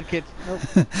 I'm out of medkits. Nope.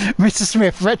 Mr.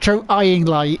 Smith, retro eyeing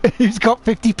light. Who's got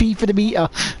 50p for the meter?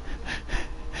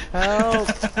 Help!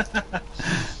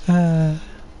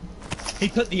 He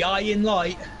put the eye in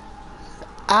light.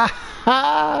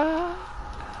 Ah!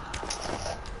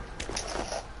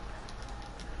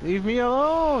 Leave me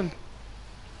alone!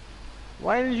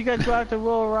 Why did you guys go after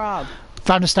Will Rob?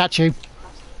 Found a statue.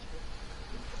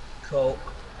 Cool.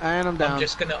 And I'm down. I'm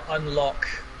just gonna unlock.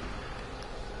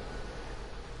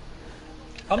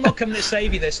 I'm not coming to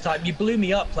save you this time. You blew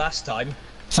me up last time.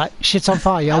 It's like, shit's on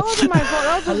fire, yo. That wasn't my fault,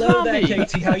 that was a Hello zombie! there,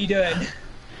 Katie. How you doing?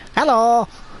 Hello!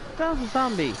 That was a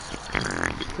zombie.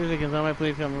 Seriously, can somebody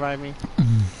please come revive me?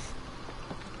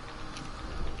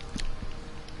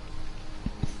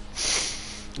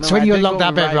 No, So when I you did unlock go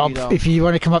that bit, revive Rob, you, though. if you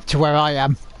want to come up to where I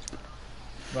am.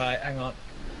 Right, hang on.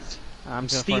 I'm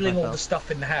just Stealing all the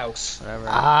stuff in the house. Whatever.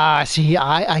 Ah, I see.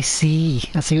 I see.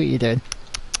 I see what you're doing.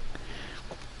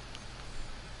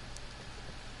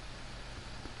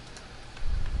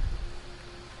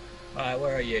 Right,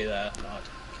 where are you there?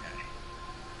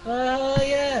 Okay.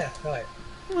 Yeah. Right.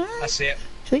 I see it.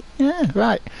 See? Yeah,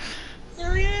 right.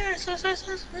 Oh yeah, that's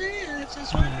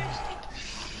right.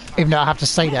 Even though I have to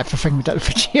stay there for thing for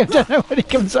Geo, I don't know when it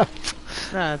comes up.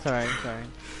 No, that's alright, it's alright.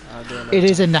 I'll do It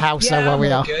is in the house Yeah, though where I'm we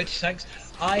all are. good, thanks.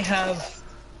 I have.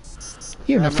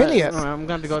 You're an affiliate. I'm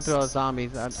going to go through all the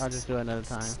zombies. I'll just do it another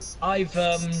time. I've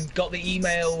got the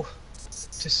email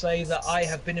to say that I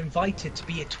have been invited to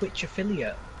be a Twitch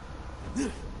affiliate,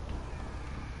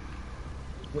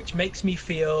 which makes me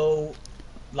feel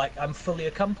like I'm fully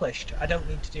accomplished. I don't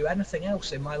need to do anything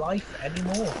else in my life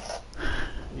anymore.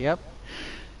 Yep.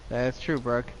 That is true,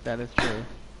 Brooke. That is true.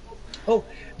 Oh,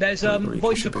 there's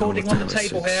voice recording on the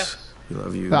table here. We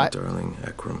love you, Right. darling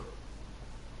Akram.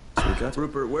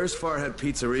 Rupert, where's Farhead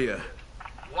Pizzeria?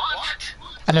 What?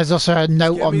 And there's also a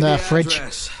note Give on me the the fridge.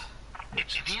 address.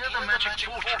 It's near the Magic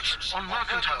Fortress on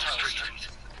Mercantile Street.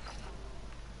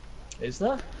 Is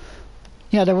there?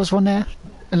 Yeah, there was one there.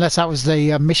 Unless that was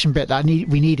the mission bit that we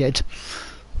needed.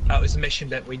 That was the mission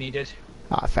that we needed.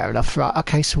 Ah, fair enough. Right,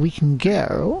 okay, so we can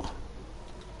go.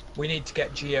 We need to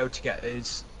get Geo to get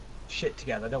his shit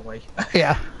together, don't we?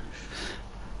 Yeah.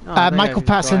 No, I think Michael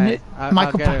I just go Patton- ahead. I'll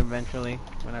Michael get it Pa- eventually,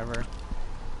 whenever.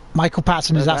 Michael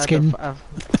Patton is But I have to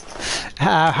asking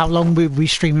how long we'll be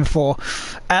streaming for.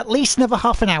 At least another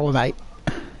half an hour, mate.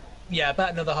 Yeah,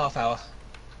 about another half hour.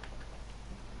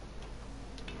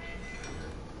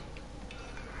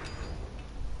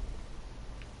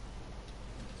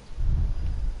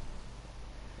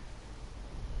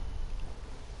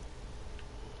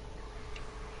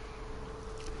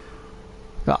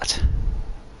 Right.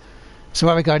 So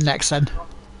where are we going next then?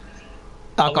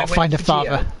 I've got to find a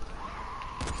father.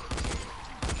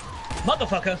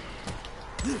 Motherfucker!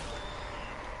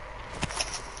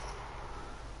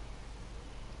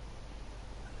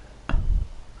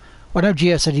 Well, no,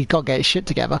 Gio said he'd got to get his shit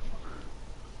together.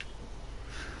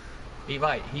 You're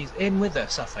right, he's in with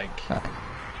us, I think.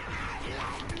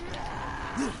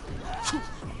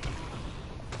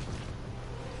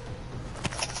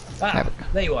 Ah,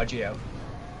 there you are, Geo.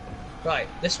 Right,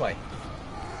 this way.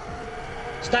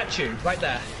 Statue, right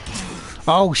there.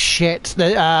 Oh shit!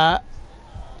 The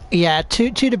yeah, two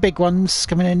of the big ones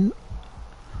coming in.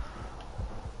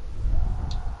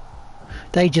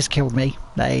 They just killed me.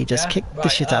 They just Yeah? kicked the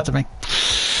Right, shit out of me.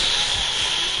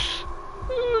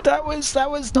 Ooh, that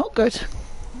was not good.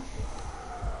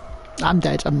 I'm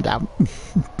dead. I'm down.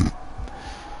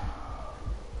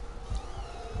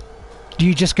 Do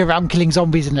you just go around killing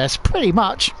zombies in this? Pretty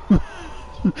much.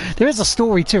 There is a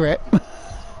story to it.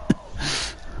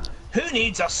 Who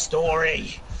needs a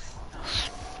story?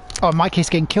 Oh, in my case,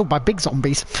 getting killed by big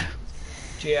zombies.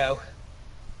 Geo.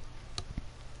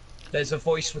 There's a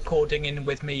voice recording in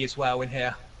with me as well in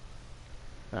here.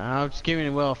 I'm just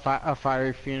giving Will a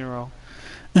fiery funeral.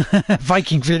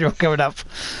 Viking funeral going up.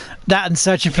 That and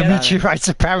searching for Yeah. meteorites,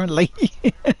 apparently.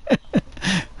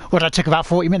 Well, that took about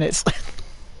 40 minutes.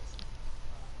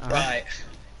 Right.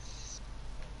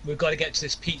 We've got to get to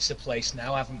this pizza place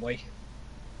now, haven't we?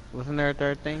 Wasn't there a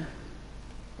third thing?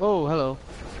 Oh, hello.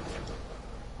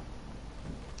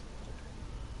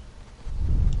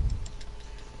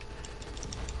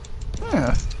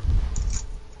 Yeah.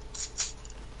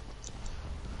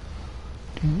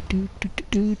 Do, do, do,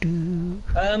 do, do.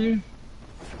 Can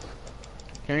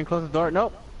you close the door?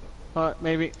 Nope.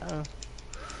 Maybe.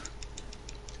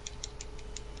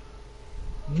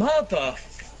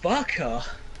 Motherfucker!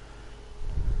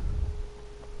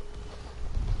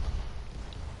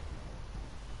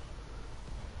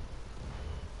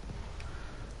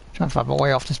 Trying to find my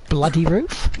way off this bloody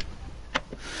roof.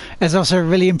 There's also a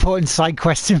really important side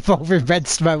quest involving red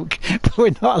smoke, but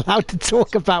we're not allowed to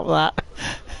talk about that.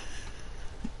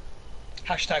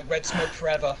 Hashtag red smoke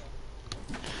forever.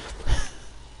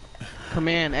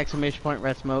 Command! Exclamation point!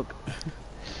 Red smoke.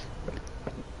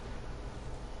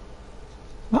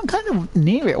 I'm kind of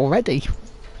near it already.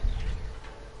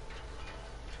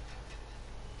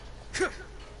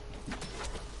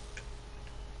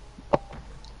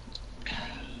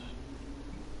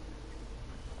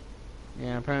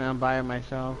 apparently I'm by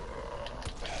myself.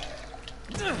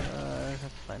 I have to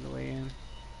find a way in.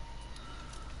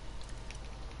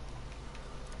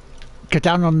 Go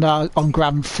down on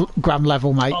ground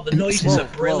level, mate. Oh, the noises are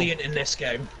brilliant in this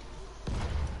game.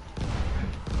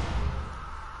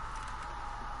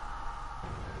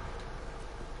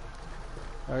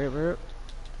 Hurry up, hurry up.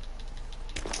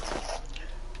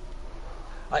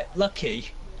 Lucky,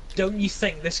 don't you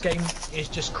think this game is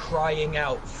just crying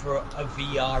out for a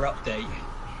VR update?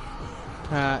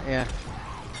 Yeah.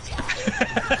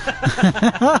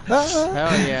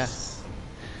 Hell yeah.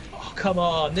 Oh, come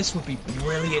on, this would be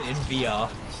brilliant in VR.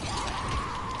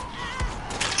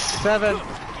 7,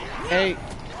 8.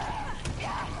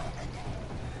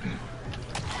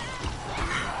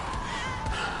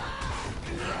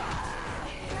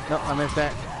 Nope, I missed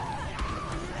that.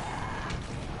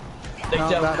 They No,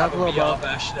 don't have that's a a little VR above.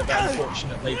 version of it,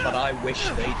 unfortunately, but I wish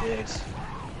they did.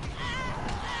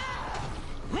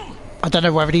 I don't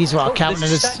know whether these are Oh, counting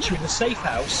there's a as. statue in the safe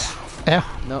house. Yeah.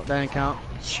 Nope, that didn't count.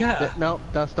 Yeah. Nope,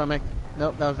 that was stomach.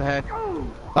 Nope, that was the head. Oh,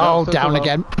 Nope, so down below.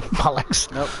 again.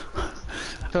 Bollocks. Nope.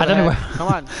 So I don't the know head. where. Come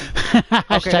on.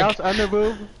 Okay, that was Hashtag.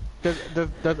 underboob.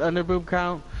 Does underboob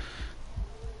count?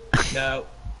 No.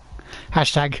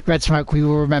 Hashtag red smoke. We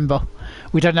will remember.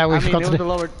 We don't know. I We mean, forgot it to was do. the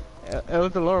lower. It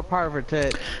was the lower part of her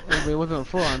tit. It wasn't a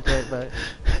full-on tit, but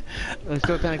it was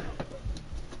still kind of.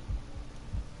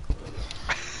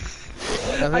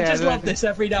 I just love this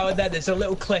every now and then. There's a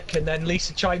little click and then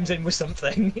Lisa chimes in with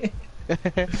something. Yeah,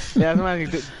 that's what I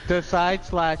mean. The side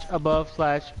slash above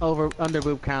slash over under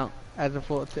boob count as a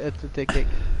full. It's a tit kick.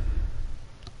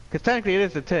 Because technically it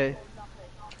is a tit.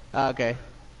 Okay.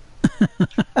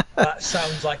 That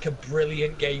sounds like a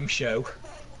brilliant game show.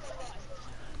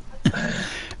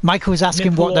 Michael was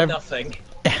asking Nipple what or the. nothing.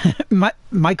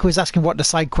 Michael was asking what the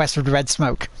side quest of the red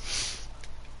smoke.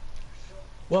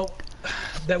 Well,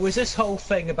 there was this whole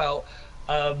thing about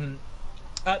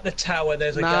at the tower.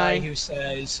 There's a guy 9. who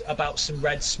says about some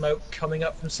red smoke coming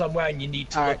up from somewhere, and you need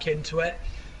to Alright. look into it.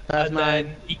 That's And 9.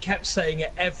 then he kept saying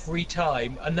it every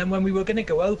time. And then when we were going to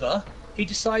go over, he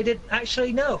decided,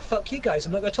 actually, no, fuck you guys.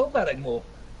 I'm not going to talk about it anymore.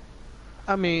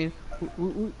 I mean,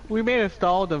 we may have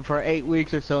stalled them for 8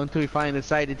 weeks or so until we finally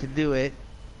decided to do it.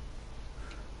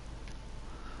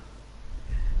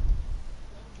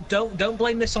 Don't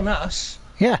blame this on us.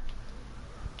 Yeah.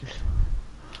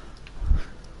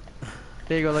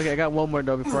 There you go. Look, I got one more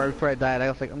though before I died. I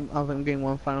was like, I'm getting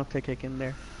one final tick kick in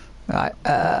there. Right.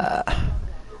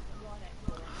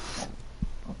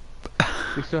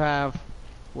 We still have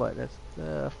what?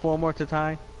 That's 4 more to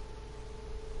tie.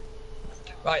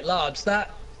 Right, lads,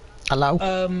 that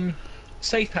Hello.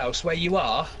 safe house where you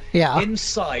are, Yeah.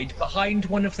 inside, behind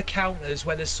one of the counters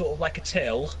where there's sort of like a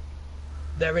till,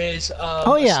 there is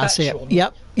Oh yeah, a I see statue it. on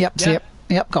Yep. See Yeah. it.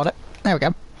 Yep. Got it. There we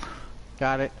go.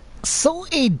 Got it.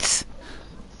 Sorted.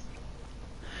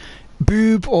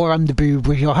 Boob or under boob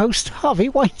with your host Harvey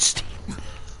Weinstein.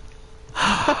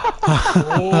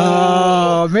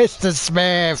 Oh, Mr.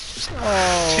 Smith.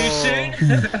 Too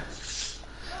soon?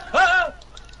 Ah!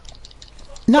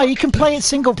 No, you can play it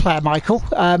single player, Michael.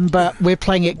 But we're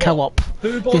playing it co-op.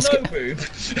 Boob or This no g- boob?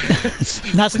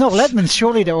 That's not Ledman.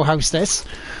 Surely they will host this.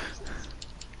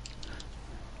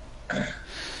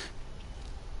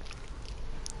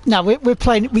 No, we're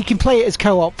playing. We can play it as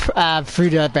co-op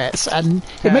through the bits, and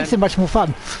it makes it much more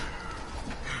fun.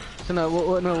 So no,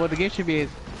 what the game should be is,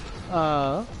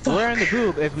 where in the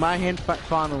boob is my hand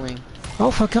fondling? Oh,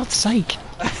 for God's sake!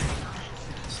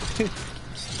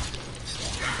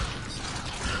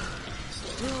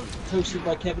 Hosted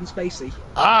by Kevin Spacey.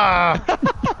 Ah!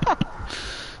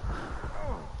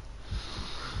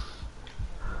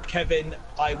 Kevin,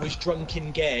 I was drunk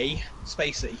and gay.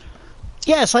 Spacey.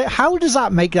 Yes. Like, how does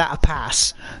that make that a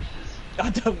pass? I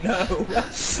don't know.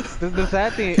 The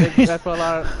sad thing is that's what a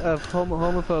lot of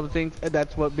homophobes think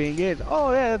that's what being is.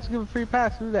 Oh yeah, let's give a free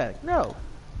pass through that. No,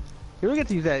 you don't get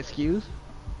to use that excuse.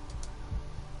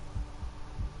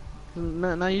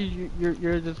 Now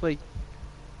you're just like,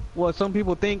 well, some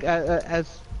people think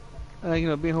as you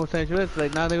know, being homosexual. It's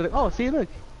like now they're like, oh, see, look,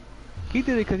 he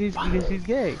did it because he's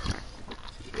gay.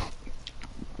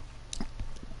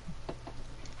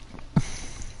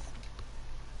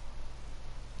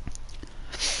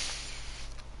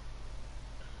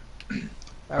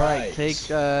 All right, Right. take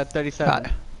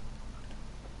 37.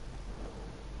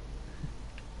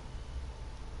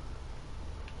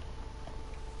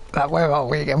 Right. Where are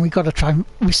we again? We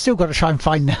still got to try and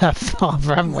find her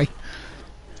father, haven't we?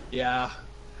 Yeah.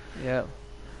 Yep.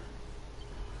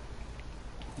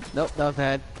 Nope, that was the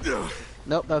head.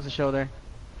 Nope, that was the shoulder.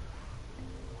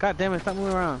 God damn it, stop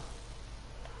moving around.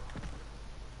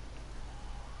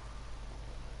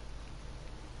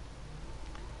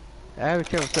 I have to be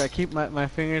careful, so I keep my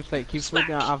fingers like keep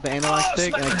flicking off the analog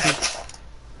stick, and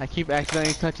I keep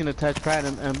accidentally touching the touchpad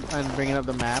and bringing up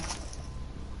the map.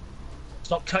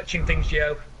 Stop touching things,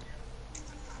 Joe.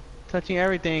 Touching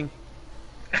everything.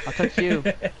 I'll touch you.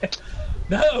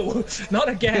 No, not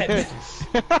again.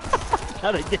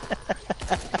 Not again.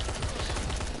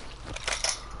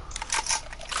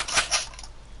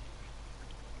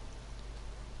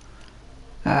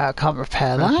 Can't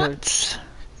repair that.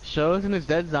 Show us in this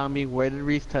dead zombie, where did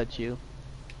Reese touch you?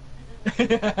 I'm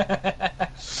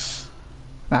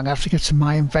gonna have to go to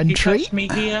my He inventory. touched me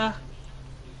here,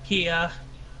 here,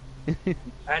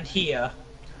 and here,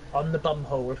 on the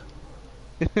bumhole.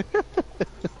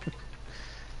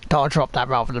 I'll drop that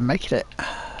rather than make it.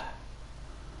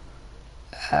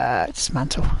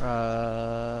 Dismantle.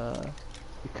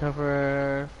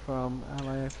 Recover from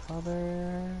ally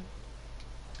father.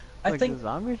 I Like think the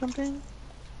zombie or something?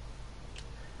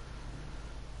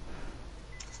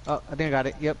 Oh, I think I got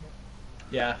it. Yep.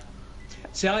 Yeah.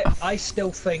 See, I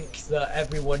still think that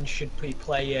everyone should be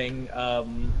playing,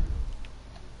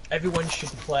 everyone should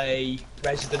play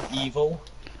Resident Evil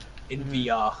in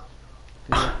VR.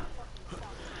 Yeah.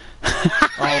 Oh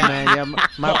man, yeah,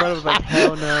 my brother was like,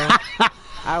 hell no.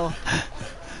 I will.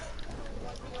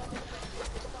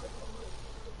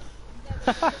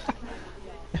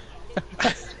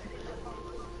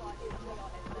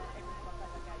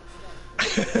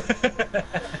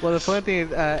 Well, the funny thing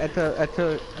is, I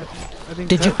think.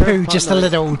 Did you poo just a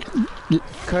little?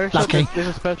 Lucky. There's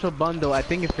a special bundle. I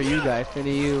think it's for you guys, for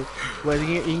you, where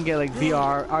you can get like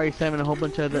VR, RE7, a whole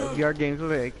bunch of the VR games.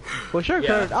 Like, well, sure, Yeah.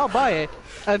 Kurt, I'll buy it.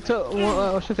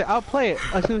 Until I should say, I'll play it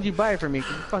as soon as you buy it for me.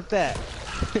 Fuck that.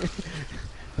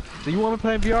 Do you want me to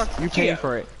play in VR? You paying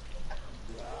for it.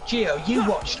 Gio, you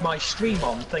watched my stream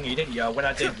on thingy, didn't you? When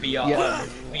I did VR, Yep.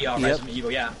 VR Yep. Resident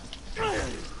Evil, yeah.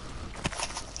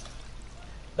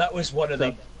 That was one of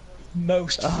the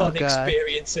most fun God.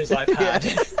 experiences I've had.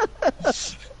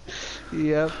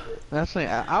 Yep. That's like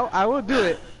I will do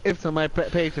it if somebody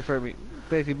pays it for me.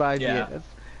 Basically buys Yeah. me it.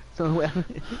 So Well,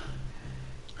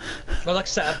 like I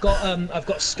said, I've got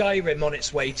Skyrim on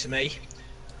its way to me,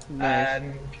 nice.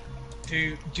 and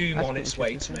Doom That's on its way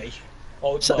to interesting. me.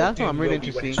 Or, So well, that's what Doom I'm really will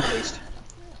be when it's interested. released.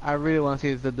 I really want to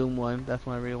see is the Doom one. That's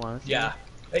what I really want to see. Yeah,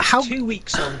 it's How- 2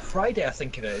 weeks on Friday, I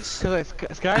think it is. Because like,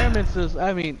 Skyrim is just,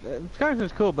 I mean, Skyrim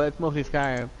is cool, but it's mostly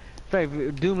Skyrim. In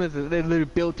fact, Doom is, they literally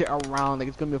built it around, like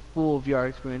it's going to be a full VR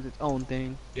experience, its own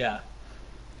thing. Yeah.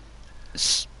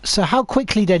 So how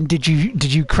quickly then did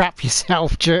you crap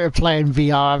yourself during playing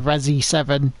VR Resi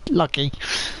 7? Lucky.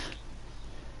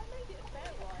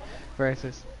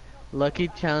 Versus, Lucky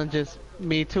challenges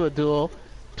me to a duel,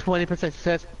 20%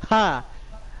 success, ha!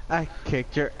 I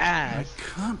kicked your ass.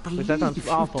 Can't believe Which that sounds you've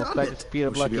awful, done so I it. just speed up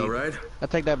Will she Lucky. be alright? I'll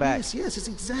take that back. Yes, it's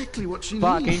exactly what she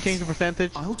Fuck, needs. can you change the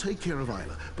percentage? I'll take care of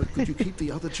Isla, but could you keep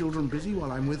the other children busy while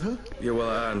I'm with her? Yeah, well,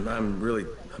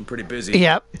 I'm pretty busy.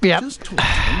 Yep. Just talk to them.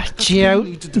 That's all you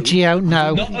need to do. Geo,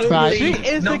 no. Not only, Right. She not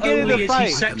instigated only the is fight.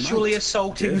 he sexually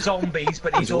assaulting zombies,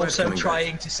 but he's His wife also coming back.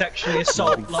 trying to sexually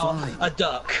assault fine. a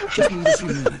duck. Just need a few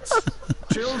minutes.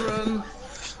 Children,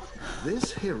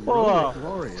 this heroic Whoa.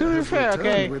 warrior To be has fair, returned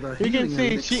okay, with a you can healing see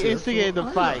elixir she instigated for the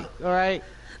Isla. fight, alright?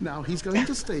 Now he's going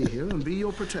to stay here and be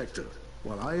your protector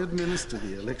while I administer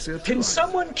the elixir to Can Isla.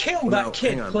 someone kill Well, that now,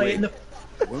 kid hang on, playing the?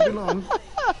 It won't be long.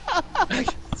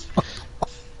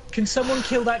 Can someone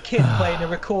kill that kid playing a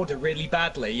recorder really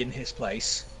badly in his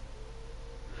place?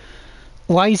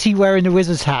 Why is he wearing a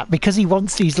wizard's hat? Because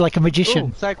he's like a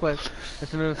magician. Ooh, side quest.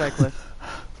 That's another side quest.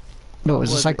 No, it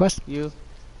was a Was side it quest. You?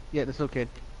 Yeah, this little kid.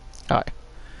 Alright.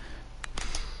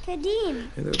 Hey,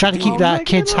 Trying to keep Oh the my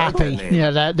kids goodness. happy. You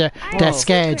know, they're Oh.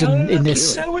 scared in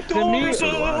this So me-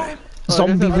 adorable.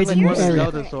 zombie-ridden one of the area.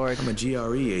 Zelda sword. I'm a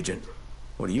GRE agent.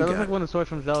 What do you That looks got? like one of the swords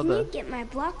from Can Zelda. you get my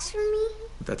blocks for me?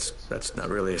 That's not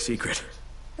really a secret.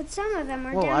 But some of them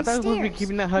are Whoa, I thought we downstairs. were supposed to be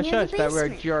keeping that hush near hush the that we're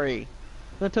basement. GRE.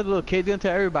 Don't tell the little kids, don't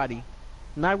tell everybody.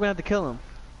 Now we're gonna have to kill him.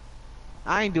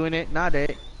 I ain't doing it, not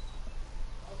it.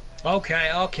 Okay,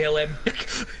 I'll kill him.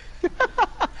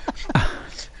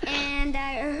 And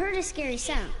I heard a scary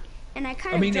sound. And I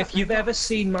kind I of mean, dropped if you've my ever blocks.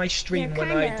 seen my stream They're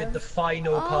when I kind did of the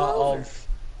final all part over. of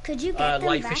Could you get them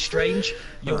Life back is for me? Strange,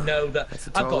 you'll know that That's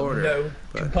a I've tall got order, no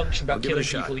but compunction I'll about give it a killing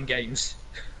shot. people in games.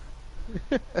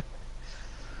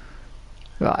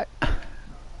 Right.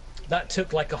 That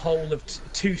took like a whole of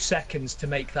 2 seconds to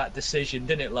make that decision,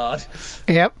 didn't it, lad?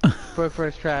 Yep. For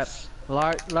first trap.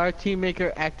 Large team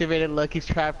maker activated Lucky's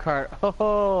trap card.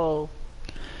 Oh,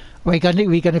 We're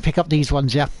gonna pick up these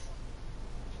ones, yeah.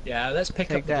 Yeah, let's pick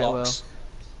Take up the that, blocks.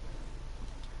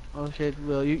 oh shit,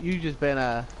 Will, you just been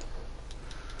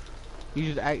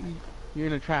you You're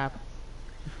in a trap.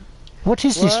 What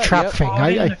is this What? trap Yep. thing? Oh,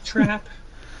 I'm in a trap.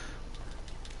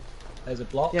 There's a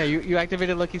block. Yeah, you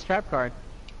activated Lucky's trap card.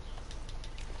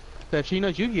 So if she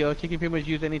knows Yu-Gi-Oh, she can pretty much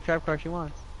use any trap card she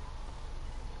wants.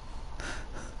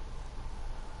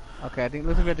 Okay, I think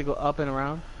looks like we have to go up and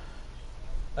around.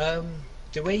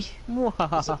 Do we? Will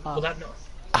that not?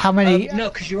 How many? No,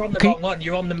 because you're on the wrong one.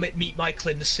 You're on the Meet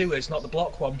Michael in the sewers, not the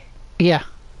block one. Yeah.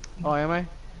 Oh, am I?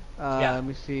 Yeah. Let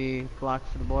me see. Blocks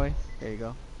for the boy. There you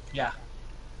go. Yeah.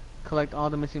 Collect all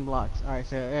the missing blocks. Alright,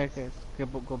 so okay,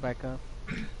 go back up.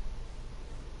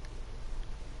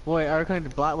 Boy, are kind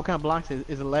of block? What kind of blocks is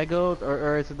it? Legos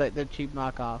or is it like the cheap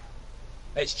knockoff?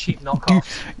 It's cheap knockoff.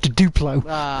 The Duplo.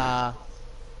 Ah.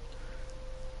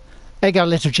 There you go,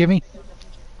 little Jimmy.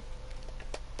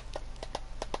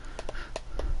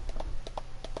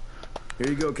 Here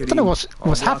you go, I kitty. don't know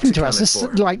what's happened to us. This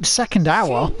like second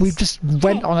hour, we've just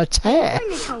went on a tear. I'm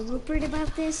gonna tell Rupert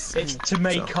about this. It's to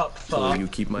make up for you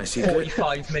keep my secret?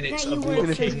 45 minutes That of you were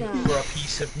looking forgot. for a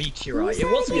piece of meteorite. It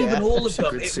Who's wasn't that? even all of them.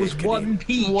 Secret It safe, was kitty. one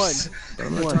piece. One. But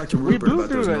I'm gonna One. talk to We Rupert blew about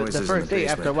those through noises the in first the 8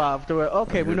 after a basement. while. After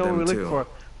okay, we heard know what them we're looking too. for.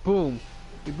 Boom.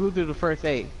 We blew through the first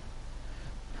 8.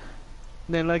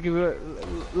 And then luckily,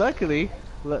 lucky.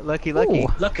 Ooh.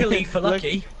 Luckily for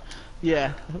Lucky.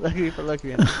 Yeah, luckily for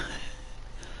lucky.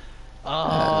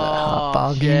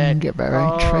 Bargaining, get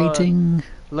better trading.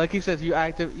 Lucky says you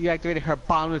activated her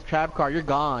bottomless trap card. You're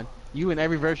gone. You in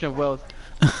every version of Wells.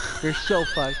 You're so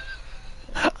fucked.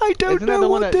 I don't Isn't that know the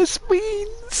one what that- this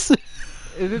means.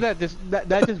 Isn't that just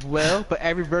that's just Will? But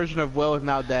every version of Will is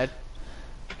now dead.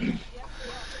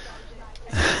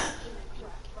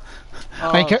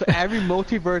 I So every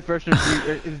multiverse version of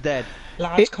you is dead.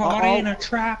 Lads caught in a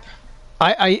trap.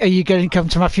 Are you going to come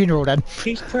to my funeral then?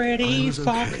 He's I pretty was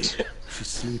okay. fucked. She's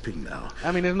sleeping now.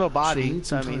 I mean, there's no She'll body. need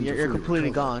So, I some mean, time to you're fully completely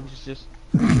recover. gone. It's just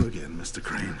Thank you again, Mr.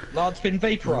 Crane. Lad's been Miss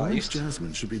vaporized.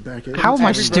 Jasmine should be back. How am I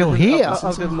every still version here?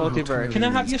 of the multiverse. Can I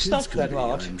have your stuff then,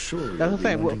 Lard? I'm sure That's you'll the be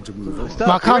thing. wanting to move on. Stuff-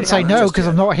 Well, I can't say no Just because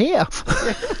I'm yet. not here.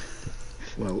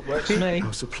 Well, Works for me.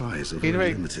 our supplies are He's very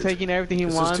already limited. taking everything he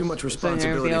This wants. is too much selling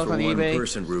everything responsibility else for on one eBay.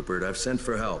 person, Rupert. I've sent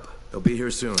for help. They'll be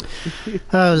here soon.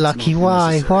 Oh, Lucky,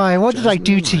 why? What did I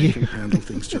do to Jasmine and I can you? handle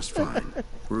things just fine.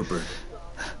 Rupert,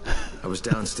 I was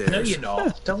downstairs. No, you're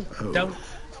not. Don't.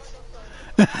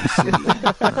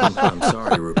 I'm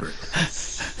sorry, Rupert.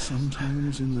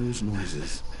 Sometimes in those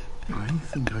noises, I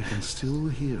think I can still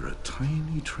hear a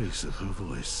tiny trace of her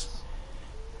voice.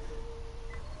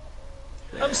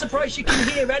 I'm surprised you can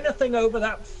hear anything over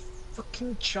that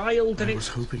fucking child. And I was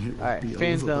it's. hoping it would Alright, be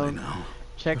fan over by zone. now.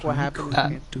 Check but what I happened.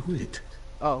 couldn't do it.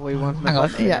 Oh, wait, one. Hang on,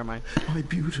 yeah. Never mind. My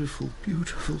beautiful,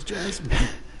 beautiful Jasmine.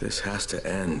 This has to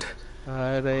end.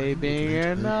 Are they being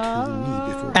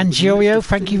enough? And Giorgio,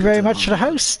 thank you very much for the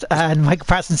host. And Michael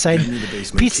Patson saying, the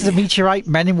basement pieces of key. meteorite,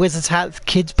 men in wizards hats,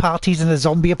 kids parties and a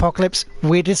zombie apocalypse.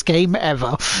 Weirdest game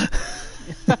ever.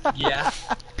 Yeah.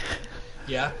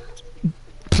 Yeah.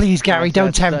 Please, Gary, Oh,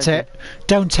 don't that's tempt it.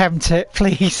 Don't tempt it,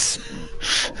 please.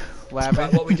 What Right,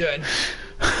 happened? what are we doing?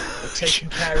 We're taking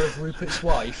care of Rupert's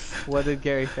wife. What did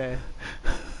Gary say?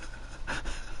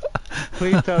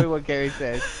 Please tell me what Gary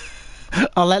said.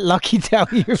 I'll let Lucky tell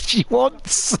you if she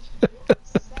wants.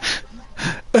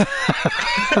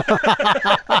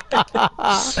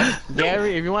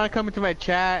 Gary, if you want to come into my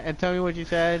chat and tell me what you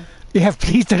said. Yeah,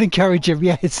 please don't encourage him.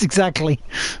 Yes, exactly.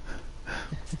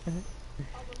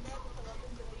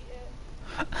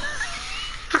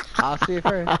 I'll see you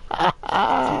first.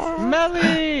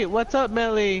 Melly! What's up,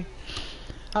 Melly?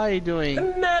 How you doing?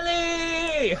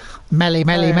 Melly! Melly,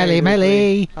 Melly, Hey, Melly,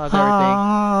 Melly. how's everything?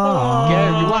 Ah.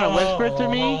 Gary, you want to whisper to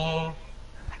me?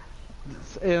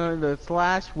 In the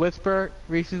slash whisper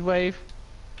Reeseswave?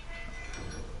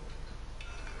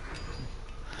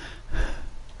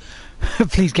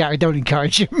 Please, Gary, don't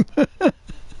encourage him.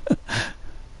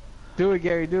 Do it,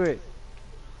 Gary, do it.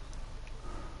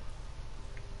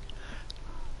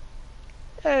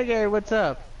 Hey, Gary, what's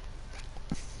up?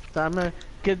 So I'm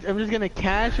just gonna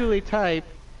casually type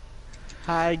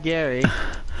 "Hi, Gary"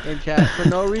 in chat for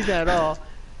no reason at all,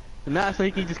 and not so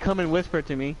he can just come and whisper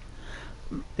to me.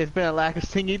 There's been a lack of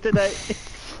singing tonight.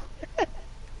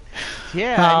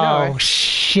 Yeah, I know. Oh,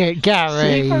 shit, See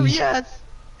Gary. from yes.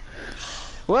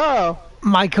 Whoa.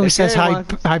 Michael If says Gary hi,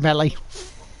 wants- hi, Melly.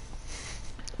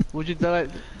 Would you donate?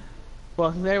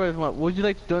 Well, since everyone's one, would you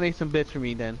like to donate some bits for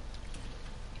me then?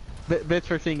 Bits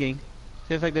for singing.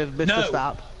 Just like there's bits No. to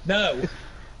stop. No.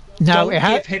 No, Don't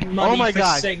it, give him money Oh my for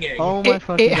god. singing. Oh my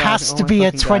fucking it god. has Oh to my be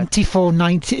a fucking god.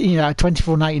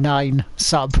 $24.99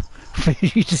 sub for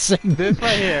you to sing. This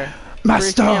right here. Master!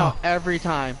 freaks me out every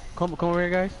time. Come over here,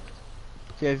 guys.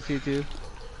 See, I see you too.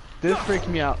 This freaks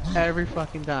me out every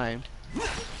fucking time.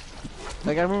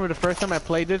 Like, I remember the first time I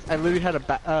played this, I literally had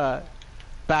to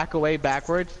back away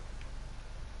backwards.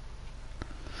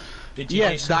 Did you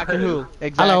Yes, Doctor Who.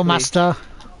 Exactly. Hello, Master.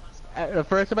 The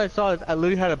first time I saw this, I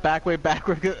literally had to back way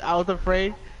backwards because I was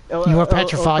afraid. You were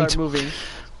petrified. Start moving.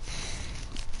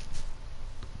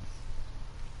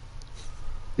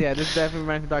 Yeah, this definitely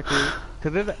reminds me of Doctor Who.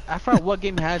 Because I forgot what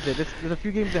game has it. There's a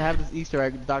few games that have this Easter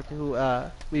egg, Doctor Who,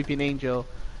 Weeping Angel.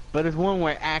 But there's one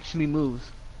where it actually moves.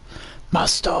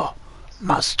 Master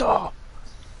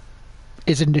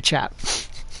is in the chat.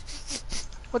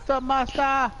 What's up,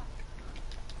 Master?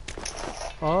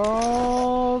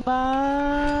 Oh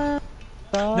my.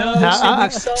 No,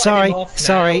 sorry.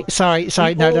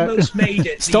 No. Almost made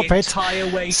it. Stop the it. Entire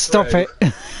way Stop through.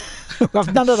 it.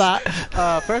 I've none of that.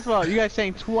 First of all, you guys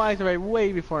saying twice already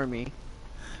way before me.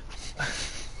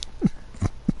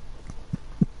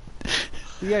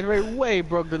 You guys already way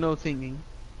broke the no singing.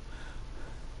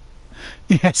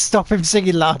 Yeah, stop him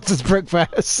singing loud as Brooke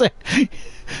Bears.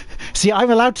 See,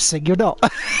 I'm allowed to sing, you're not.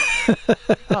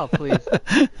 Oh, please.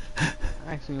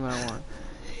 Actually, you might want.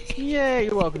 Yeah,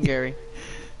 you're welcome, Gary.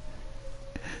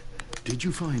 Did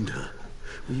you find her?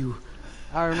 Were you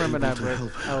I remember able that, to Brooke.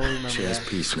 help her? I will remember She has that.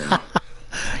 peace now.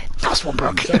 That's one,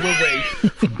 Brooke. So will we.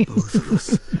 From both of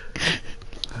us.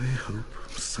 I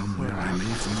hope somewhere I may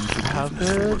find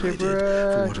forgiveness for what I did,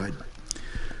 for what I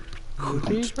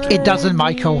couldn't. It doesn't,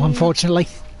 Michael, unfortunately.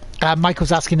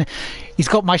 Michael's asking, he's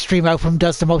got my stream open,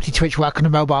 does the multi-Twitch work on the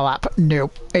mobile app?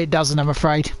 Nope, it doesn't, I'm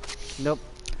afraid. Nope.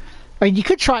 I mean, you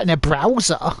could try it in a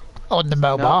browser on the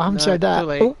mobile. I haven't tried that. too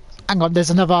late. Oh, hang on, there's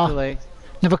Too another late.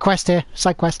 quest here,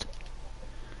 side quest.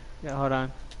 Yeah, hold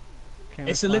on.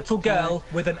 It's a little girl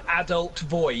with an adult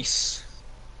voice.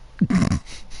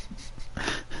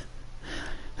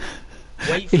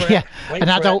 Wait for Yeah, it. Wait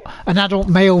an adult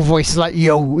male voice is like,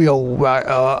 yo,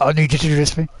 I need you to do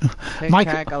this for me.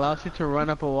 Michael, Tic-tac allows you to run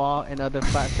up a wall and other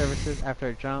flat surfaces after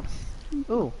a jump.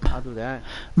 Ooh, I'll do that.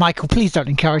 Michael, please don't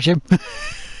encourage him.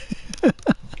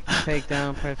 Take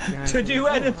down, press behind. to do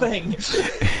anything.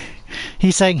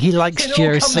 He's saying he likes It all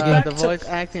Gio comes singing. back The voice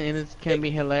acting in it can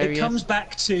be hilarious. It comes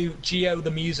back to Geo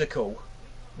the musical.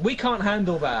 We can't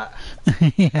handle that.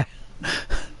 Yeah.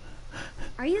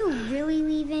 Are you really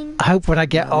leaving? I hope when I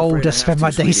get I'm afraid old, I I have spend to, my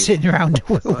days sweetie. sitting around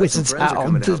with a Some wizard's friends hat are on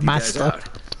coming to to help you guys master.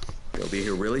 out. They'll be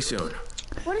here really soon.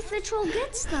 What if the troll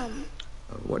gets them?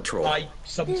 What troll? I There's a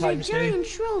sometimes do. giant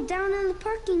troll down in the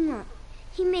parking lot.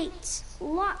 He makes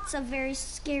lots of very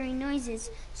scary noises,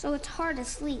 so it's hard to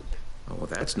sleep. Oh, well,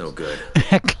 that's no good.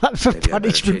 Clap for Maybe I better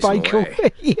punishment, chase him Michael.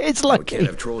 away. It's We lucky. can't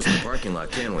have trolls in the parking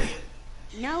lot, can we?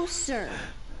 No, sir.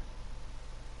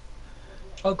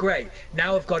 Oh great,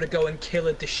 now I've got to go and kill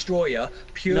a destroyer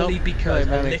purely Nope. because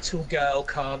Sorry, a Manny. little girl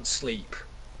can't sleep.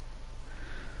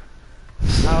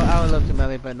 I would love to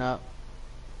melee, but no.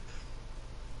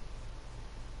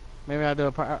 Maybe I'll do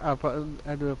a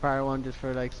prior one just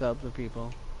for like subs of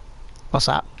people. What's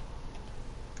that?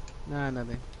 Nah,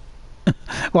 nothing.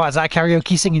 What, is that a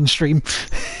karaoke singing stream?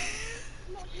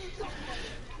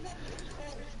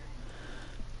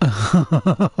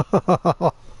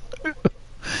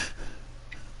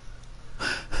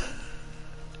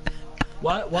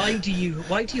 Why do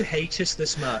you hate us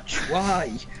this much? Why?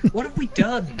 What have we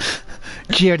done?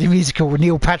 Gio the musical with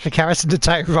Neil Patrick Harris in the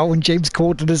title role and James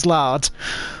Corden as Lard.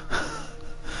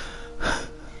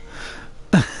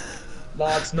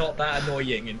 Lard's not that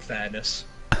annoying, in fairness.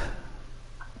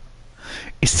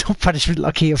 It's not punishment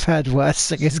lucky. I've heard worse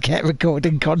singers get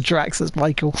recording contracts as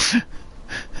Michael.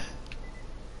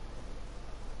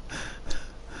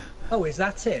 Oh, is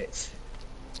that it?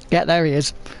 Yeah, there he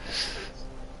is.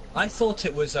 I thought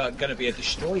it was going to be a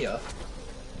destroyer.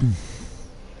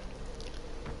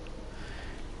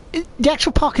 The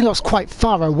actual parking lot's quite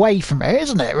far away from it,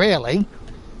 isn't it, really?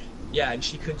 Yeah, and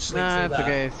she couldn't sleep Nah, through it's that.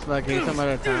 okay. It's lucky. Some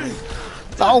other time.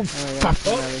 Oh,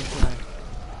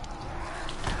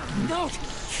 No.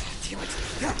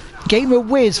 Gamer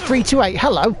Wiz 328,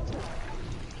 hello.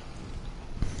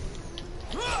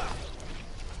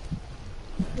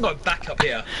 No, back up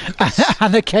here.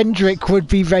 Anna Kendrick would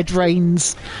be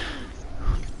Redraynes.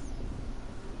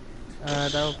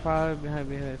 That will probably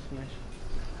be her smash.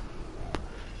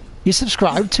 You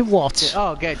subscribed to what?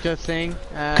 Oh, get just saying.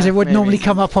 Because it would normally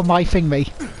come up on my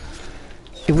thingy.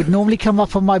 It would normally come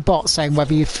up on my bot saying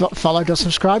whether you followed or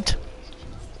subscribed.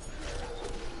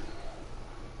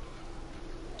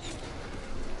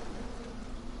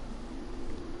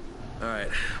 Alright,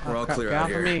 we're all clear out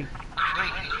here. Me.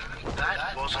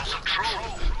 That wasn't a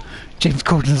troll. James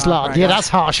Corden's Lard. right, Yeah, yeah. that's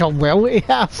harsh on Will. Yeah,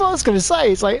 that's what I was going to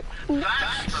say. It's like,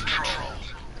 That's the troll.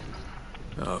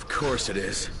 Oh, of course it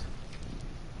is.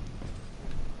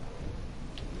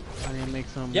 I need to make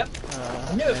some. Yep.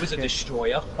 I knew it was a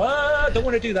destroyer. Don't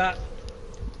want to do that.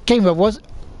 Gamer, was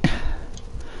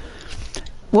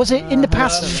it in the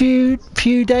past few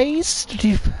days?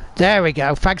 There we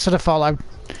go. Thanks for the follow.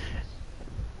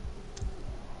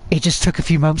 It just took a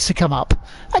few moments to come up.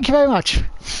 Thank you very much.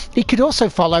 You could also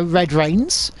follow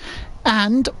Redraynes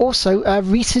and also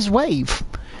Reeseswave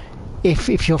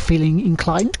if you're feeling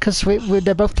inclined, because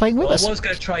they're both playing with us. I was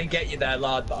going to try and get you there,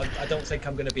 lad, but I don't think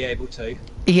I'm going to be able to.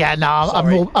 Yeah,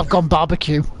 no, I've gone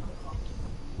barbecue.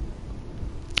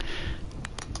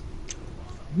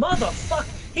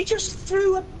 Motherfucker! He just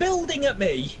threw a building at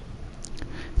me.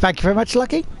 Thank you very much,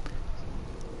 Lucky.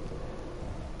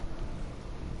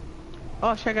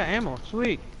 Oh, shit, I got ammo.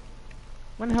 Sweet.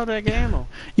 When the hell did I get ammo?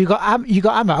 You got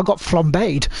ammo. I got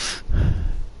flambéed.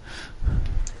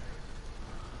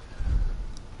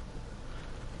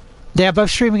 They are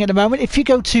both streaming at the moment. If you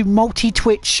go to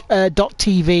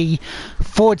multitwitch.tv /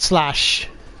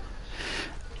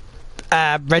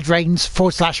 Redraynes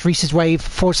 /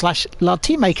 Reeseswave / Lard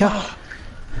Teammaker.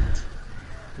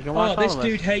 Oh, this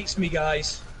dude hates me,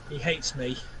 guys. He hates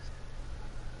me.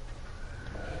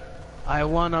 I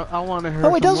wanna hear.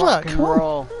 Oh, it does some rock work. and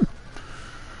roll.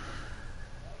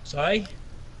 Sorry?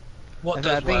 What I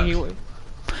does think work?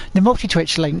 The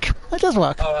multi-Twitch link. It does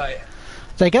work. Alright.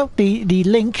 There you go. The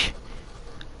link.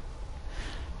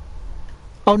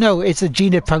 Oh no, it's a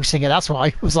Gina posting it. That's why.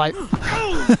 It was like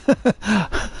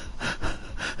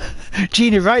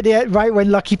Gina right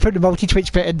when Lucky put the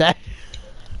multi-Twitch bit in there.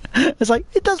 It's like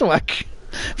it does work.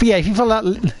 But yeah, if you follow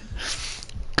that,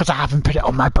 because I haven't put it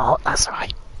on my bot. That's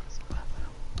right.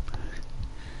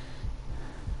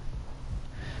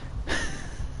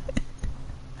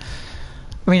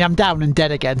 I mean, I'm down and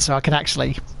dead again, so I can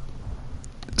actually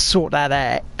sort that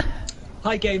out.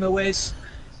 Hi, Gamer Wiz.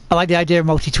 I like the idea of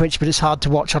multi-Twitch, but it's hard to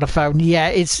watch on a phone. Yeah,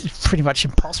 it's pretty much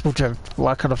impossible to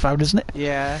work on a phone, isn't it?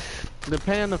 Yeah.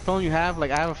 Depending on the phone you have,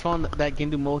 like I have a phone that can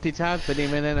do multitask, but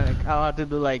even then like, I'll have to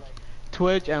do like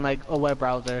Twitch and like a web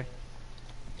browser.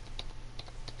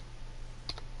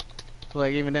 So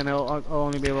like even then I'll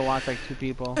only be able to watch like 2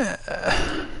 people.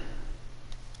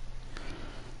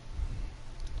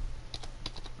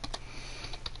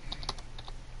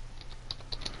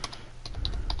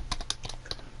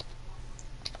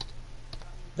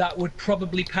 That would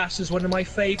probably pass as one of my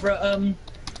favourite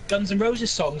Guns N'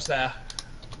 Roses songs there.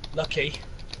 Lucky.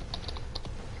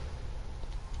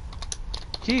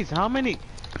 Jeez, how many?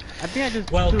 I think I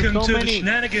just Welcome threw so to many. the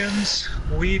shenanigans.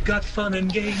 We've got fun and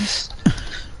games.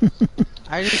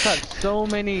 I just got so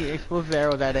many explosive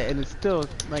arrows at it, and it's still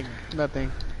like nothing.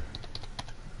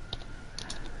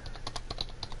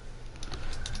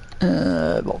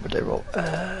 What would they roll?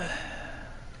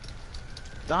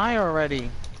 Die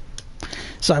already.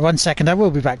 Sorry, 1 second. I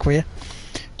will be back for you.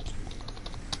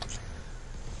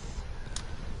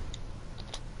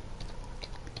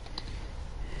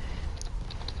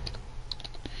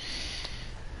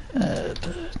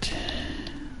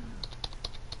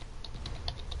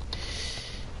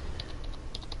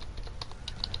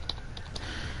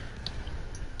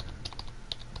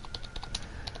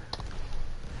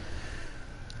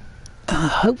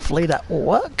 Hopefully that will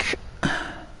work.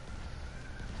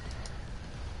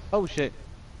 Oh shit.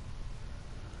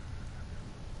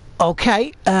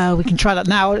 Okay, we can try that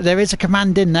now. There is a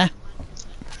command in there.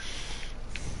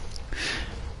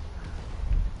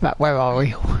 Right, where are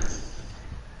we?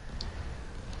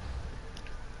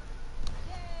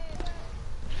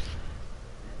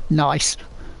 Nice.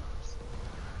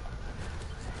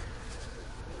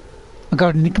 I'm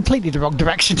going in completely the wrong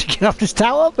direction to get off this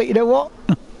tower, but you know what?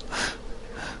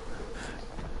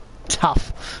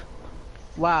 Tough.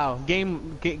 Wow,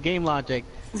 game logic.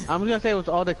 I'm just gonna say it was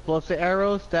all the explosive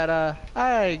arrows that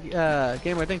hi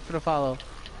gamer, thanks for the follow.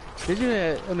 Did you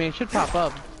I mean it should pop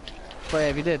up. But yeah,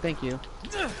 if you did, thank you.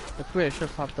 That's weird, it should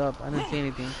have popped up. I didn't see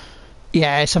anything.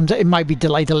 Yeah, it might be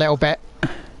delayed a little bit.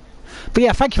 But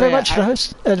yeah, thank you very much for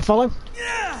the follow.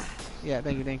 Yeah,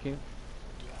 thank you.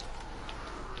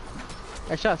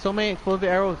 I shot so many explosive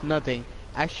arrows, nothing.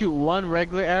 I shoot one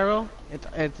regular arrow,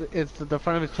 it's the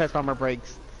front of his chest armor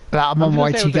breaks. Right, I'm on my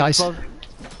way to you guys.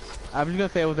 I was gonna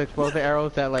say it was explosive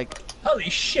arrows that like. Holy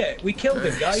shit, we killed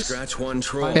him, guys. Scratch one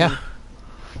troll. Yeah.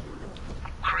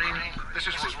 Crane, this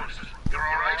is Woodward. You're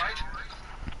alright?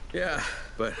 Yeah,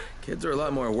 but kids are a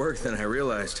lot more work than I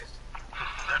realized.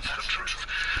 That's the truth.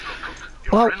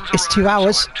 Look, Well, it's 2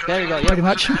 hours. There you go. Pretty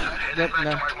much. Yep, Back no.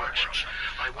 to my workshop.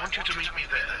 I want you to meet me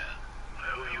there. I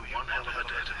owe you one hell of a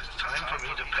debt. It's time for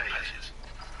me to pay it.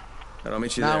 I'll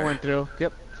meet you Now there. I went through.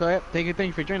 Yep. So yep, thank you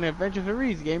for joining the Adventures of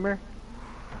Reese, gamer.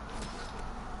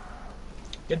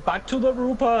 Get back to the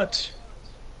Rupert.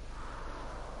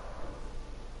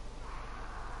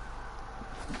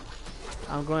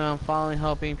 I'm going on following,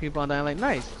 helping people on Dying Light.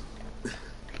 Nice.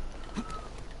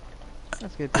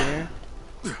 That's good to hear.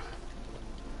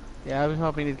 Yeah, I was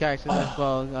helping these guys as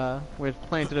well. We're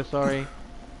playing through the story,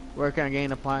 working on getting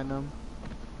the platinum.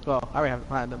 Well, I already have the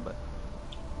platinum, but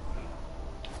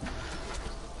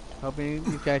helping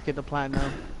these guys get the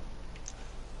platinum.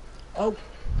 Oh.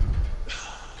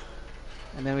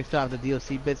 And then we still have the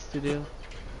DLC bits to do.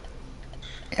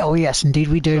 Oh yes, indeed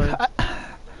we do.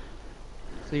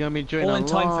 So you're gonna be doing all a in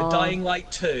time long... for Dying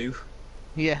Light 2.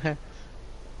 Yeah.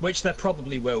 Which there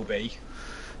probably will be.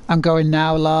 I'm going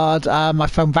now, lad. My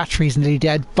phone battery's nearly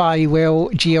dead. Bye, Will,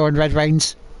 Geo, and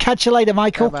Redraynes. Catch you later,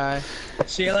 Michael. Bye.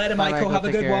 See you later, Michael. Have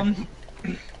a good one.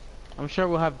 I'm sure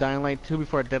we'll have Dying Light 2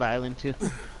 before Dead Island 2.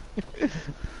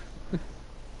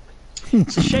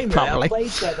 It's a shame that I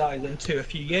played Dead Island 2 a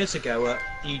few years ago at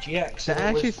EGX. That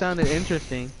actually sounded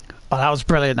interesting. Oh, that was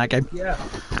brilliant, that game. Yeah.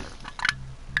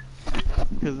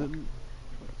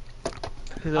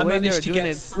 Because I managed to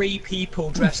get 3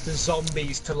 people dressed as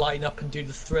zombies to line up and do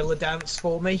the Thriller dance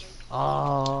for me.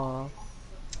 Oh.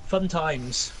 Fun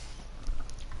times.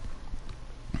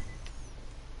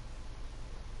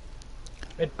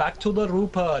 And back to the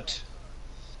Rupert.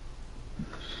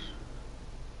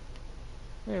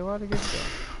 Hey, where'd it get go?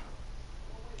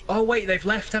 Oh wait, they've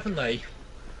left, haven't they?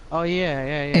 Oh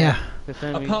yeah.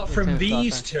 Apart from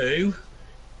these two.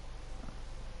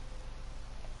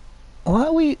 Why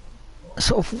are we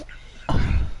sort of...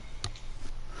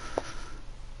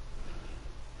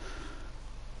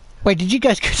 Wait, did you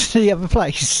guys go to the other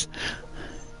place?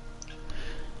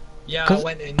 Yeah, I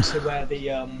went into where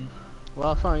the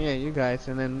Well, fine, yeah, you guys,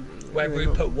 and then where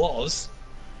Rupert was.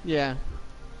 Yeah.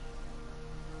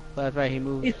 That's right, he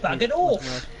moved. He's bugging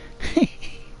off.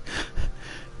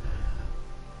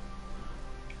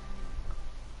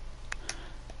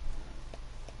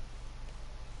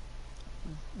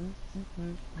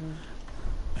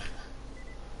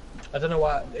 I don't know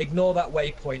why. Ignore that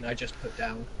waypoint I just put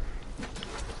down.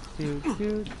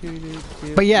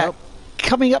 But yeah,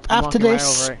 coming up after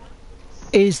this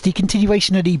is the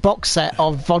continuation of the box set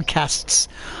of vodcasts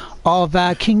of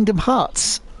Kingdom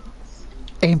Hearts,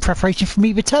 in preparation for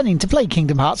me returning to play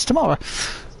Kingdom Hearts tomorrow.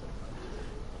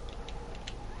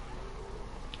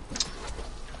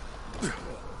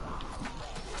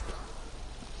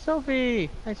 Sophie!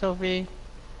 Hi, Sophie.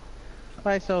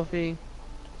 Bye, Sophie.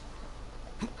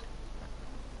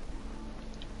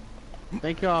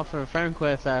 Thank you all for friend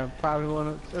requests. I probably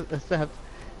won't accept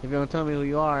if you don't tell me who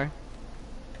you are.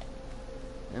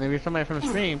 And if you're somebody from the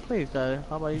stream, please, how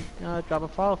about you drop a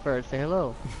follow first, say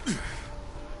hello.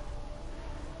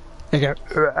 There you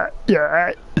go.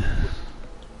 Yeah.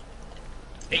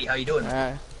 Hey, how you doing?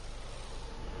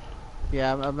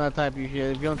 Yeah, I'm not the type you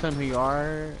should. If you don't tell me who you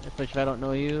are, especially if I don't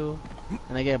know you,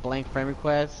 and I get a blank friend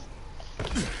request,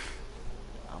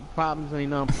 I'm probably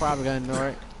gonna ignore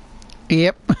it.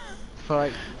 Yep.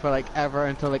 For like ever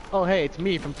until like, oh hey, it's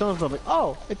me from so-and-so. Like,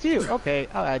 oh, it's you. Okay,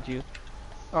 I'll add you.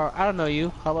 Or I don't know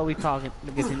you. How about we talk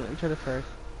and get to know each other first?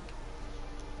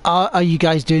 Are you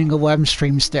guys doing a worm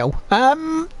stream still?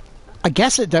 I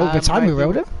guess at over time we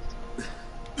wrote it.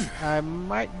 I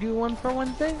might do one for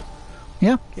Wednesday.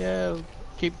 Yeah. Yeah.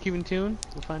 Keep in tune.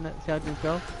 We'll find out. See how things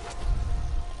go.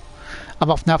 I'm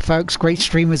off now, folks. Great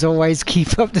stream as always.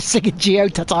 Keep up the singing Geo.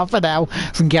 Ta-ta for now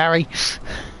from Gary.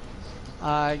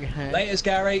 Laters,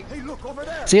 Gary. Hey, look over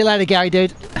there. See you later, Gary,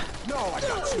 dude. No, I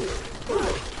got you.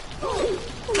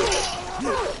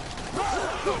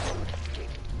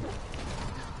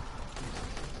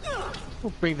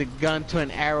 We'll bring the gun to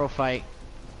an arrow fight.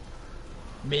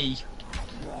 Me.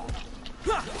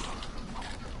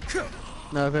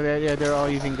 No, they're all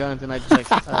using guns, and I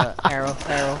just like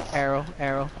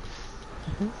arrow.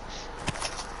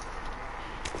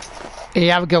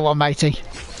 Yeah, have a good one, matey.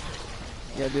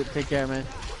 Yeah, dude, take care, man.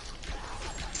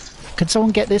 Can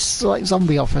someone get this like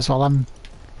zombie off as well?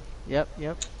 Yep.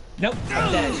 Nope,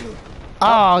 I'm dead.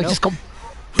 Oh, nope. Just got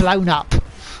blown up.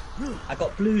 I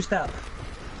got bluesed up.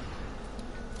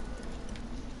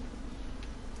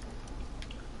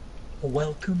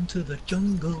 Welcome to the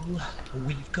jungle.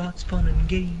 We've got fun and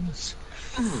games.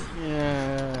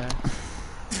 Yeah.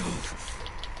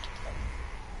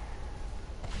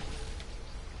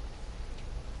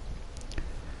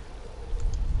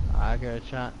 I got a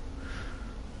shot.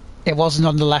 It wasn't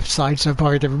on the left side, so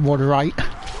probably more the right.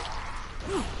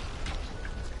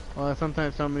 Well,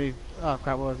 sometimes somebody... Oh,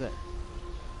 crap, what was it?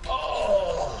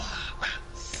 Oh,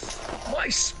 my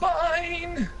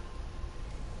spine!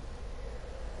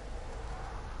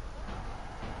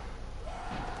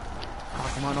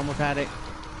 Oh, come on, almost had it.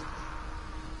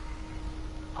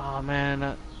 Oh,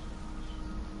 man.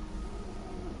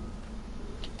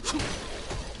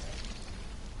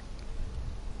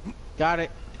 Got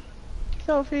it.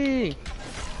 Sophie!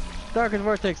 Darkest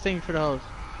Vortex, thank you for the hose.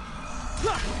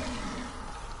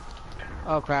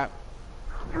 Oh crap.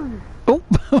 Oh,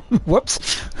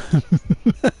 whoops.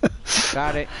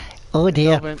 Got it. Oh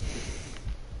dear. Open.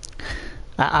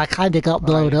 I kind of got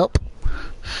blown up.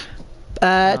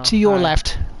 To your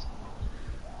left.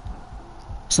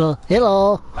 So,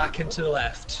 hello. Back into the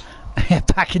left.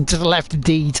 Back into the left,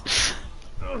 indeed.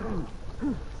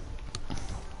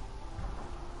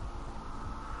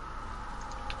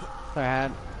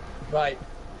 Bad. Right,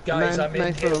 guys, I'm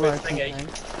in here with thingy.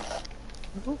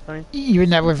 Oh, sorry. You're in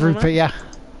there with Rupert, yeah.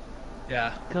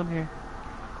 Yeah. Come here.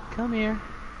 Come here.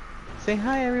 Say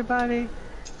hi, everybody.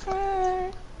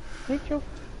 Hi. Rachel.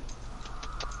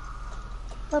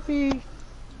 Puppy.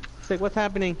 Say, what's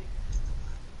happening?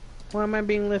 Why am I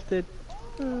being lifted?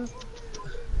 There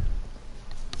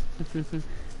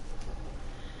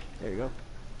you go.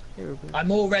 Here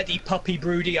I'm already puppy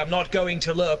broody. I'm not going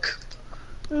to look.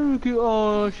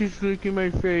 Oh, she's licking my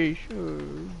face.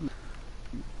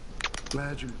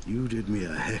 Glad you did me a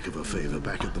heck of a favor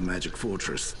back at the Magic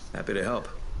Fortress. Happy to help.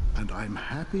 And I'm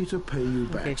happy to pay you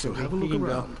back, Okay, so Sophie, have a you look can go.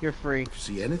 around. You're free. If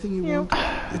you see anything you want,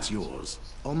 it's yours.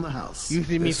 On the house. You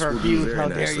see me This for will do views, very how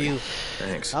dare nicely. you?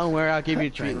 Thanks. Don't worry, I'll give you a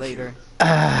treat Thank later. Good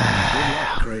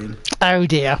luck, Crane. Oh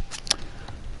dear.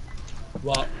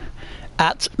 What?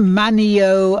 At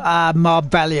Manio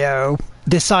Marbellio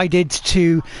decided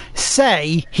to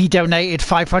say he donated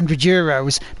 500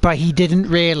 euros, but he didn't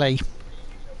really.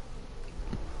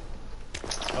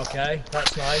 Okay,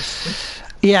 that's nice.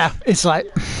 Yeah, it's like...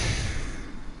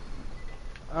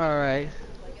 Alright.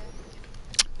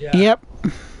 Yeah. Yep.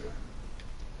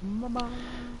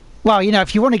 Well, you know,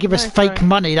 if you want to give us Nice, fake right.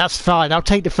 money, that's fine. I'll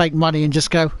take the fake money and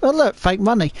just go, oh look, fake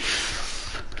money.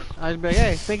 I'll be like,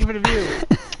 hey, thank you for the view.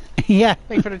 Yeah.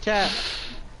 Thank you for the chat.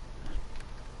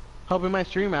 Hoping my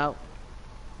stream out.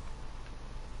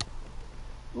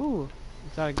 Ooh,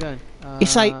 it's not a gun.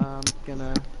 It's like- I'm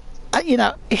gonna... You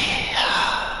know...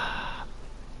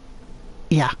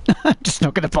 Yeah, I'm just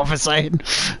not going to bother saying.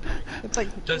 It's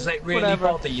like, Does it really whatever.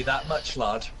 bother you that much,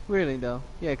 lad? Really though.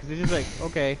 Yeah, because it's just like,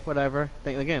 okay, whatever.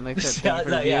 Again, like I said, Yeah, thank you for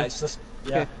the view. yeah, it's just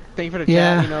yeah. Thank you for the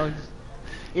Yeah. chat, you know. Just,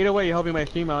 either way, you're hoping my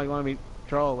stream out, you want me to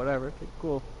troll, whatever. It's like,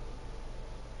 cool.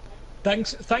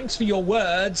 Thanks for your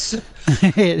words.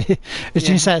 As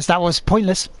Jim says, that was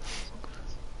pointless.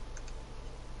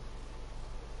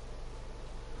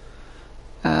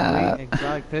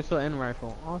 Exotic pistol and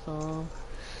rifle. Awesome.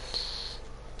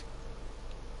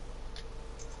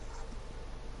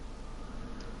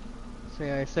 So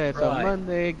yeah, I said so Right.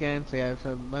 Monday again. So yeah,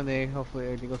 so Monday. Hopefully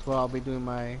everything goes well. I'll be doing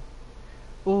my.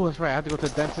 Oh, that's right. I have to go to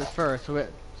the dentist first.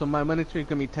 So my Monday stream is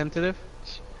gonna be tentative.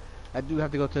 I do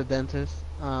have to go to the dentist.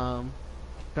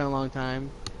 Been a long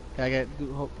time. I get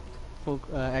full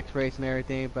X-rays and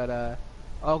everything, but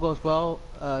all goes well.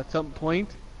 At some point,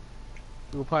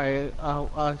 we'll probably I'll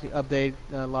update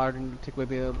Lard and Tick will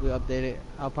be able to update it.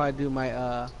 I'll probably do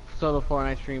my solo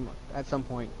Fortnite stream at some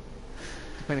point,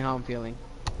 depending how I'm feeling.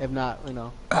 If not, you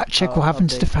know. Check what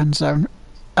happens update. to fan zone.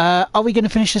 Are we going to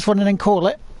finish this one and then call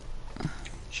it?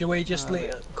 Should we just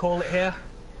call it here?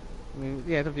 I mean,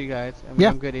 yeah, it's up to you guys. I mean, Yeah.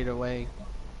 I'm good either way. You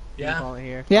can Yeah. call it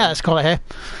here. Yeah, let's call it here.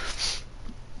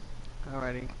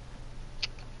 Alrighty.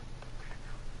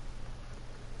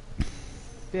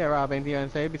 Yeah, Rob, anything you want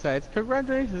to say besides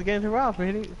congratulations again to Rob for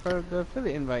the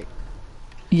affiliate invite.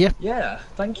 Yep, Yeah,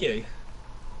 thank you.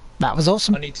 that was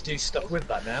awesome. I need to do stuff with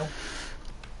that now.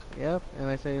 Yep, and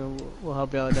I say we'll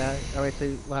help you out with that. I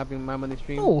say we'll have my money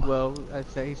stream. Oh. Well,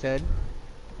 he said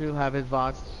he'll have his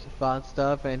VOD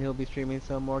stuff, and he'll be streaming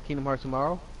some more Kingdom Hearts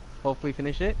tomorrow. Hopefully,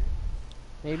 finish it.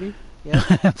 Maybe. Yeah.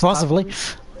 Possibly.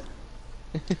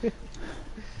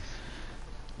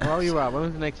 Well, you Rob.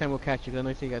 When's the next time we'll catch you? 'Cause I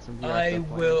know you got some VR I stuff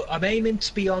planned. will. I'm aiming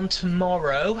to be on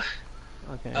tomorrow.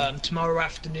 Okay. Tomorrow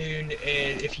afternoon,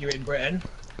 if you're in Britain,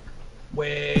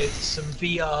 with some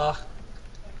VR.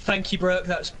 Thank you, Brooke.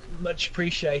 That's much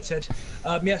appreciated.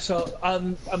 Yeah, so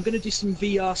I'm going to do some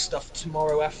VR stuff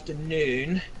tomorrow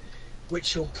afternoon,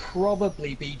 which will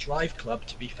probably be Drive Club,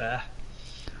 to be fair.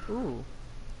 Ooh.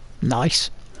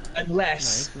 Nice.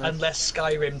 Unless Nice.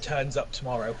 Skyrim turns up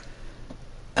tomorrow.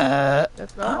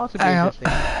 That's also be hang on.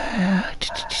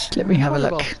 interesting. Let me have a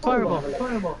look. Fireball.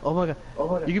 Oh my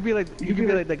god. You could be like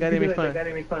the guy that made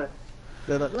fun.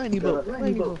 The lightning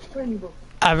bolt.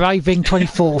 Arriving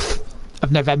 24th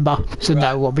of November, so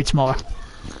no, it won't be tomorrow.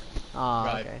 Ah,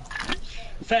 Right. okay.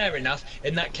 Fair enough.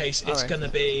 In that case, it's Alright. going to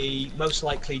be most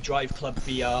likely Drive Club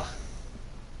VR.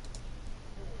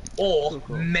 Or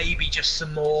Cool. maybe just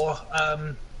some more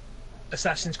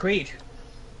Assassin's Creed.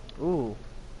 Ooh.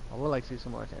 I would like to see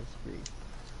some more Assassin's Creed.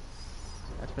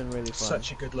 That's been really fun.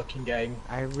 Such a good looking game.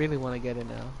 I really want to get it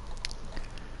now.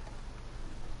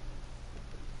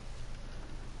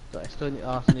 So I still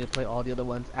also need to play all the other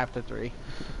ones after 3.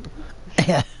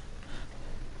 Yeah.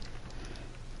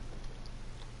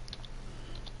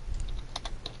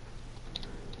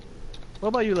 What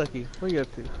about you, Lucky? What are you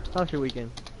up to? How's your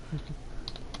weekend?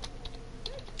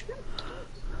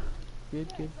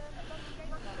 Good, good.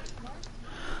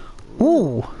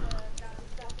 Ooh.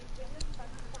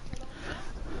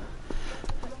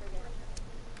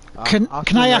 Can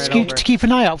I ask you to keep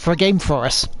an eye out for a game for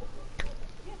us?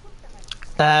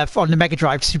 On the Mega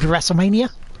Drive, Super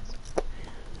WrestleMania.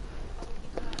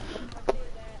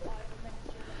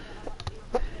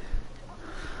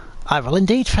 I will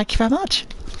indeed. Thank you very much.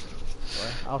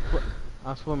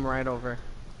 I'll swim right over.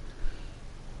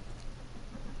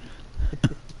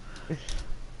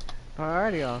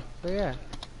 Alrighty, y'all. So yeah,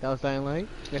 that was Dying Light.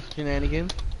 Guess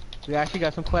shenanigans. We actually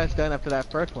got some quests done after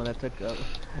that first one that took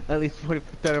at least 40%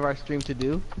 of our stream to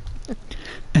do.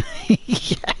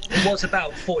 Yeah. It was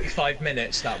about 45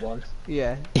 minutes, that one.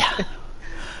 Yeah. Yeah.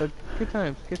 But good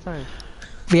times, good times.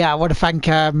 Yeah, I want to thank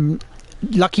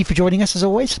Lucky for joining us as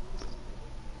always.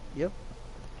 Yep.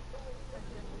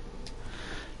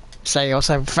 So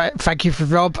also thank you for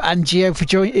Rob and Gio for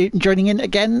joining in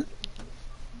again,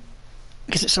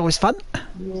 because it's always fun.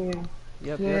 Yay.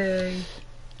 Yep. Yay. Yep.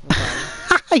 No problem.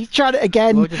 He tried it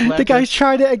again. The guy's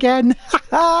tried it again.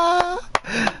 Yeah,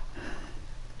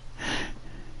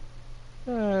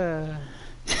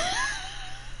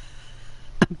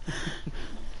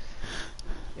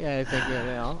 thank you.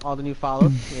 Yeah, all the new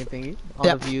follows. Yeah, thank you. All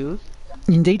the views.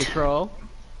 Indeed. The troll.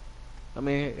 I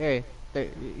mean, hey,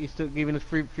 you're still giving us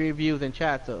free views in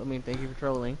chat, so I mean, thank you for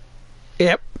trolling.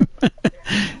 Yep.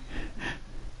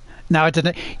 No, I don't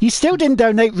know. You still didn't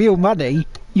donate real money.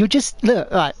 You just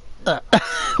look like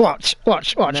watch.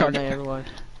 Night, everyone.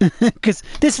 Because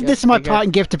this is my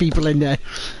parting gift to people in there.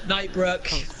 Night, Brooke.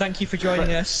 Thank you for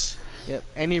joining us. Yep.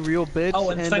 Any real bids?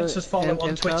 Oh, and thanks for following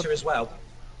on Twitter as well.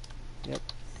 Yep.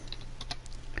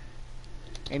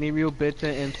 Any real bits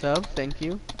and subs? Thank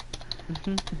you.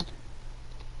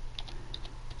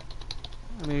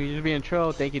 I mean, you're just being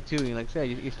trolled. Thank you too. Like I said,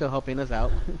 you're still helping us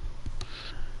out.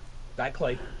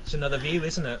 Exactly. It's another view,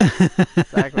 isn't it?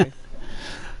 Exactly.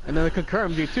 Another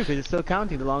concurrent view too, because it's still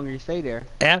counting the longer you stay there.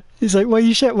 Yeah. He's like, why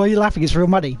are you laughing? It's real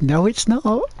money. No, it's not.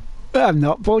 I'm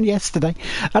not born yesterday.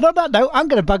 And on that note, I'm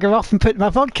going to bugger off and put my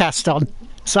podcast on.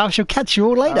 So I shall catch you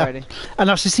all later. Alrighty.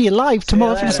 And I shall see you live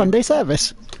tomorrow for the Sunday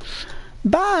service.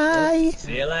 Bye.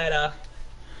 See you later.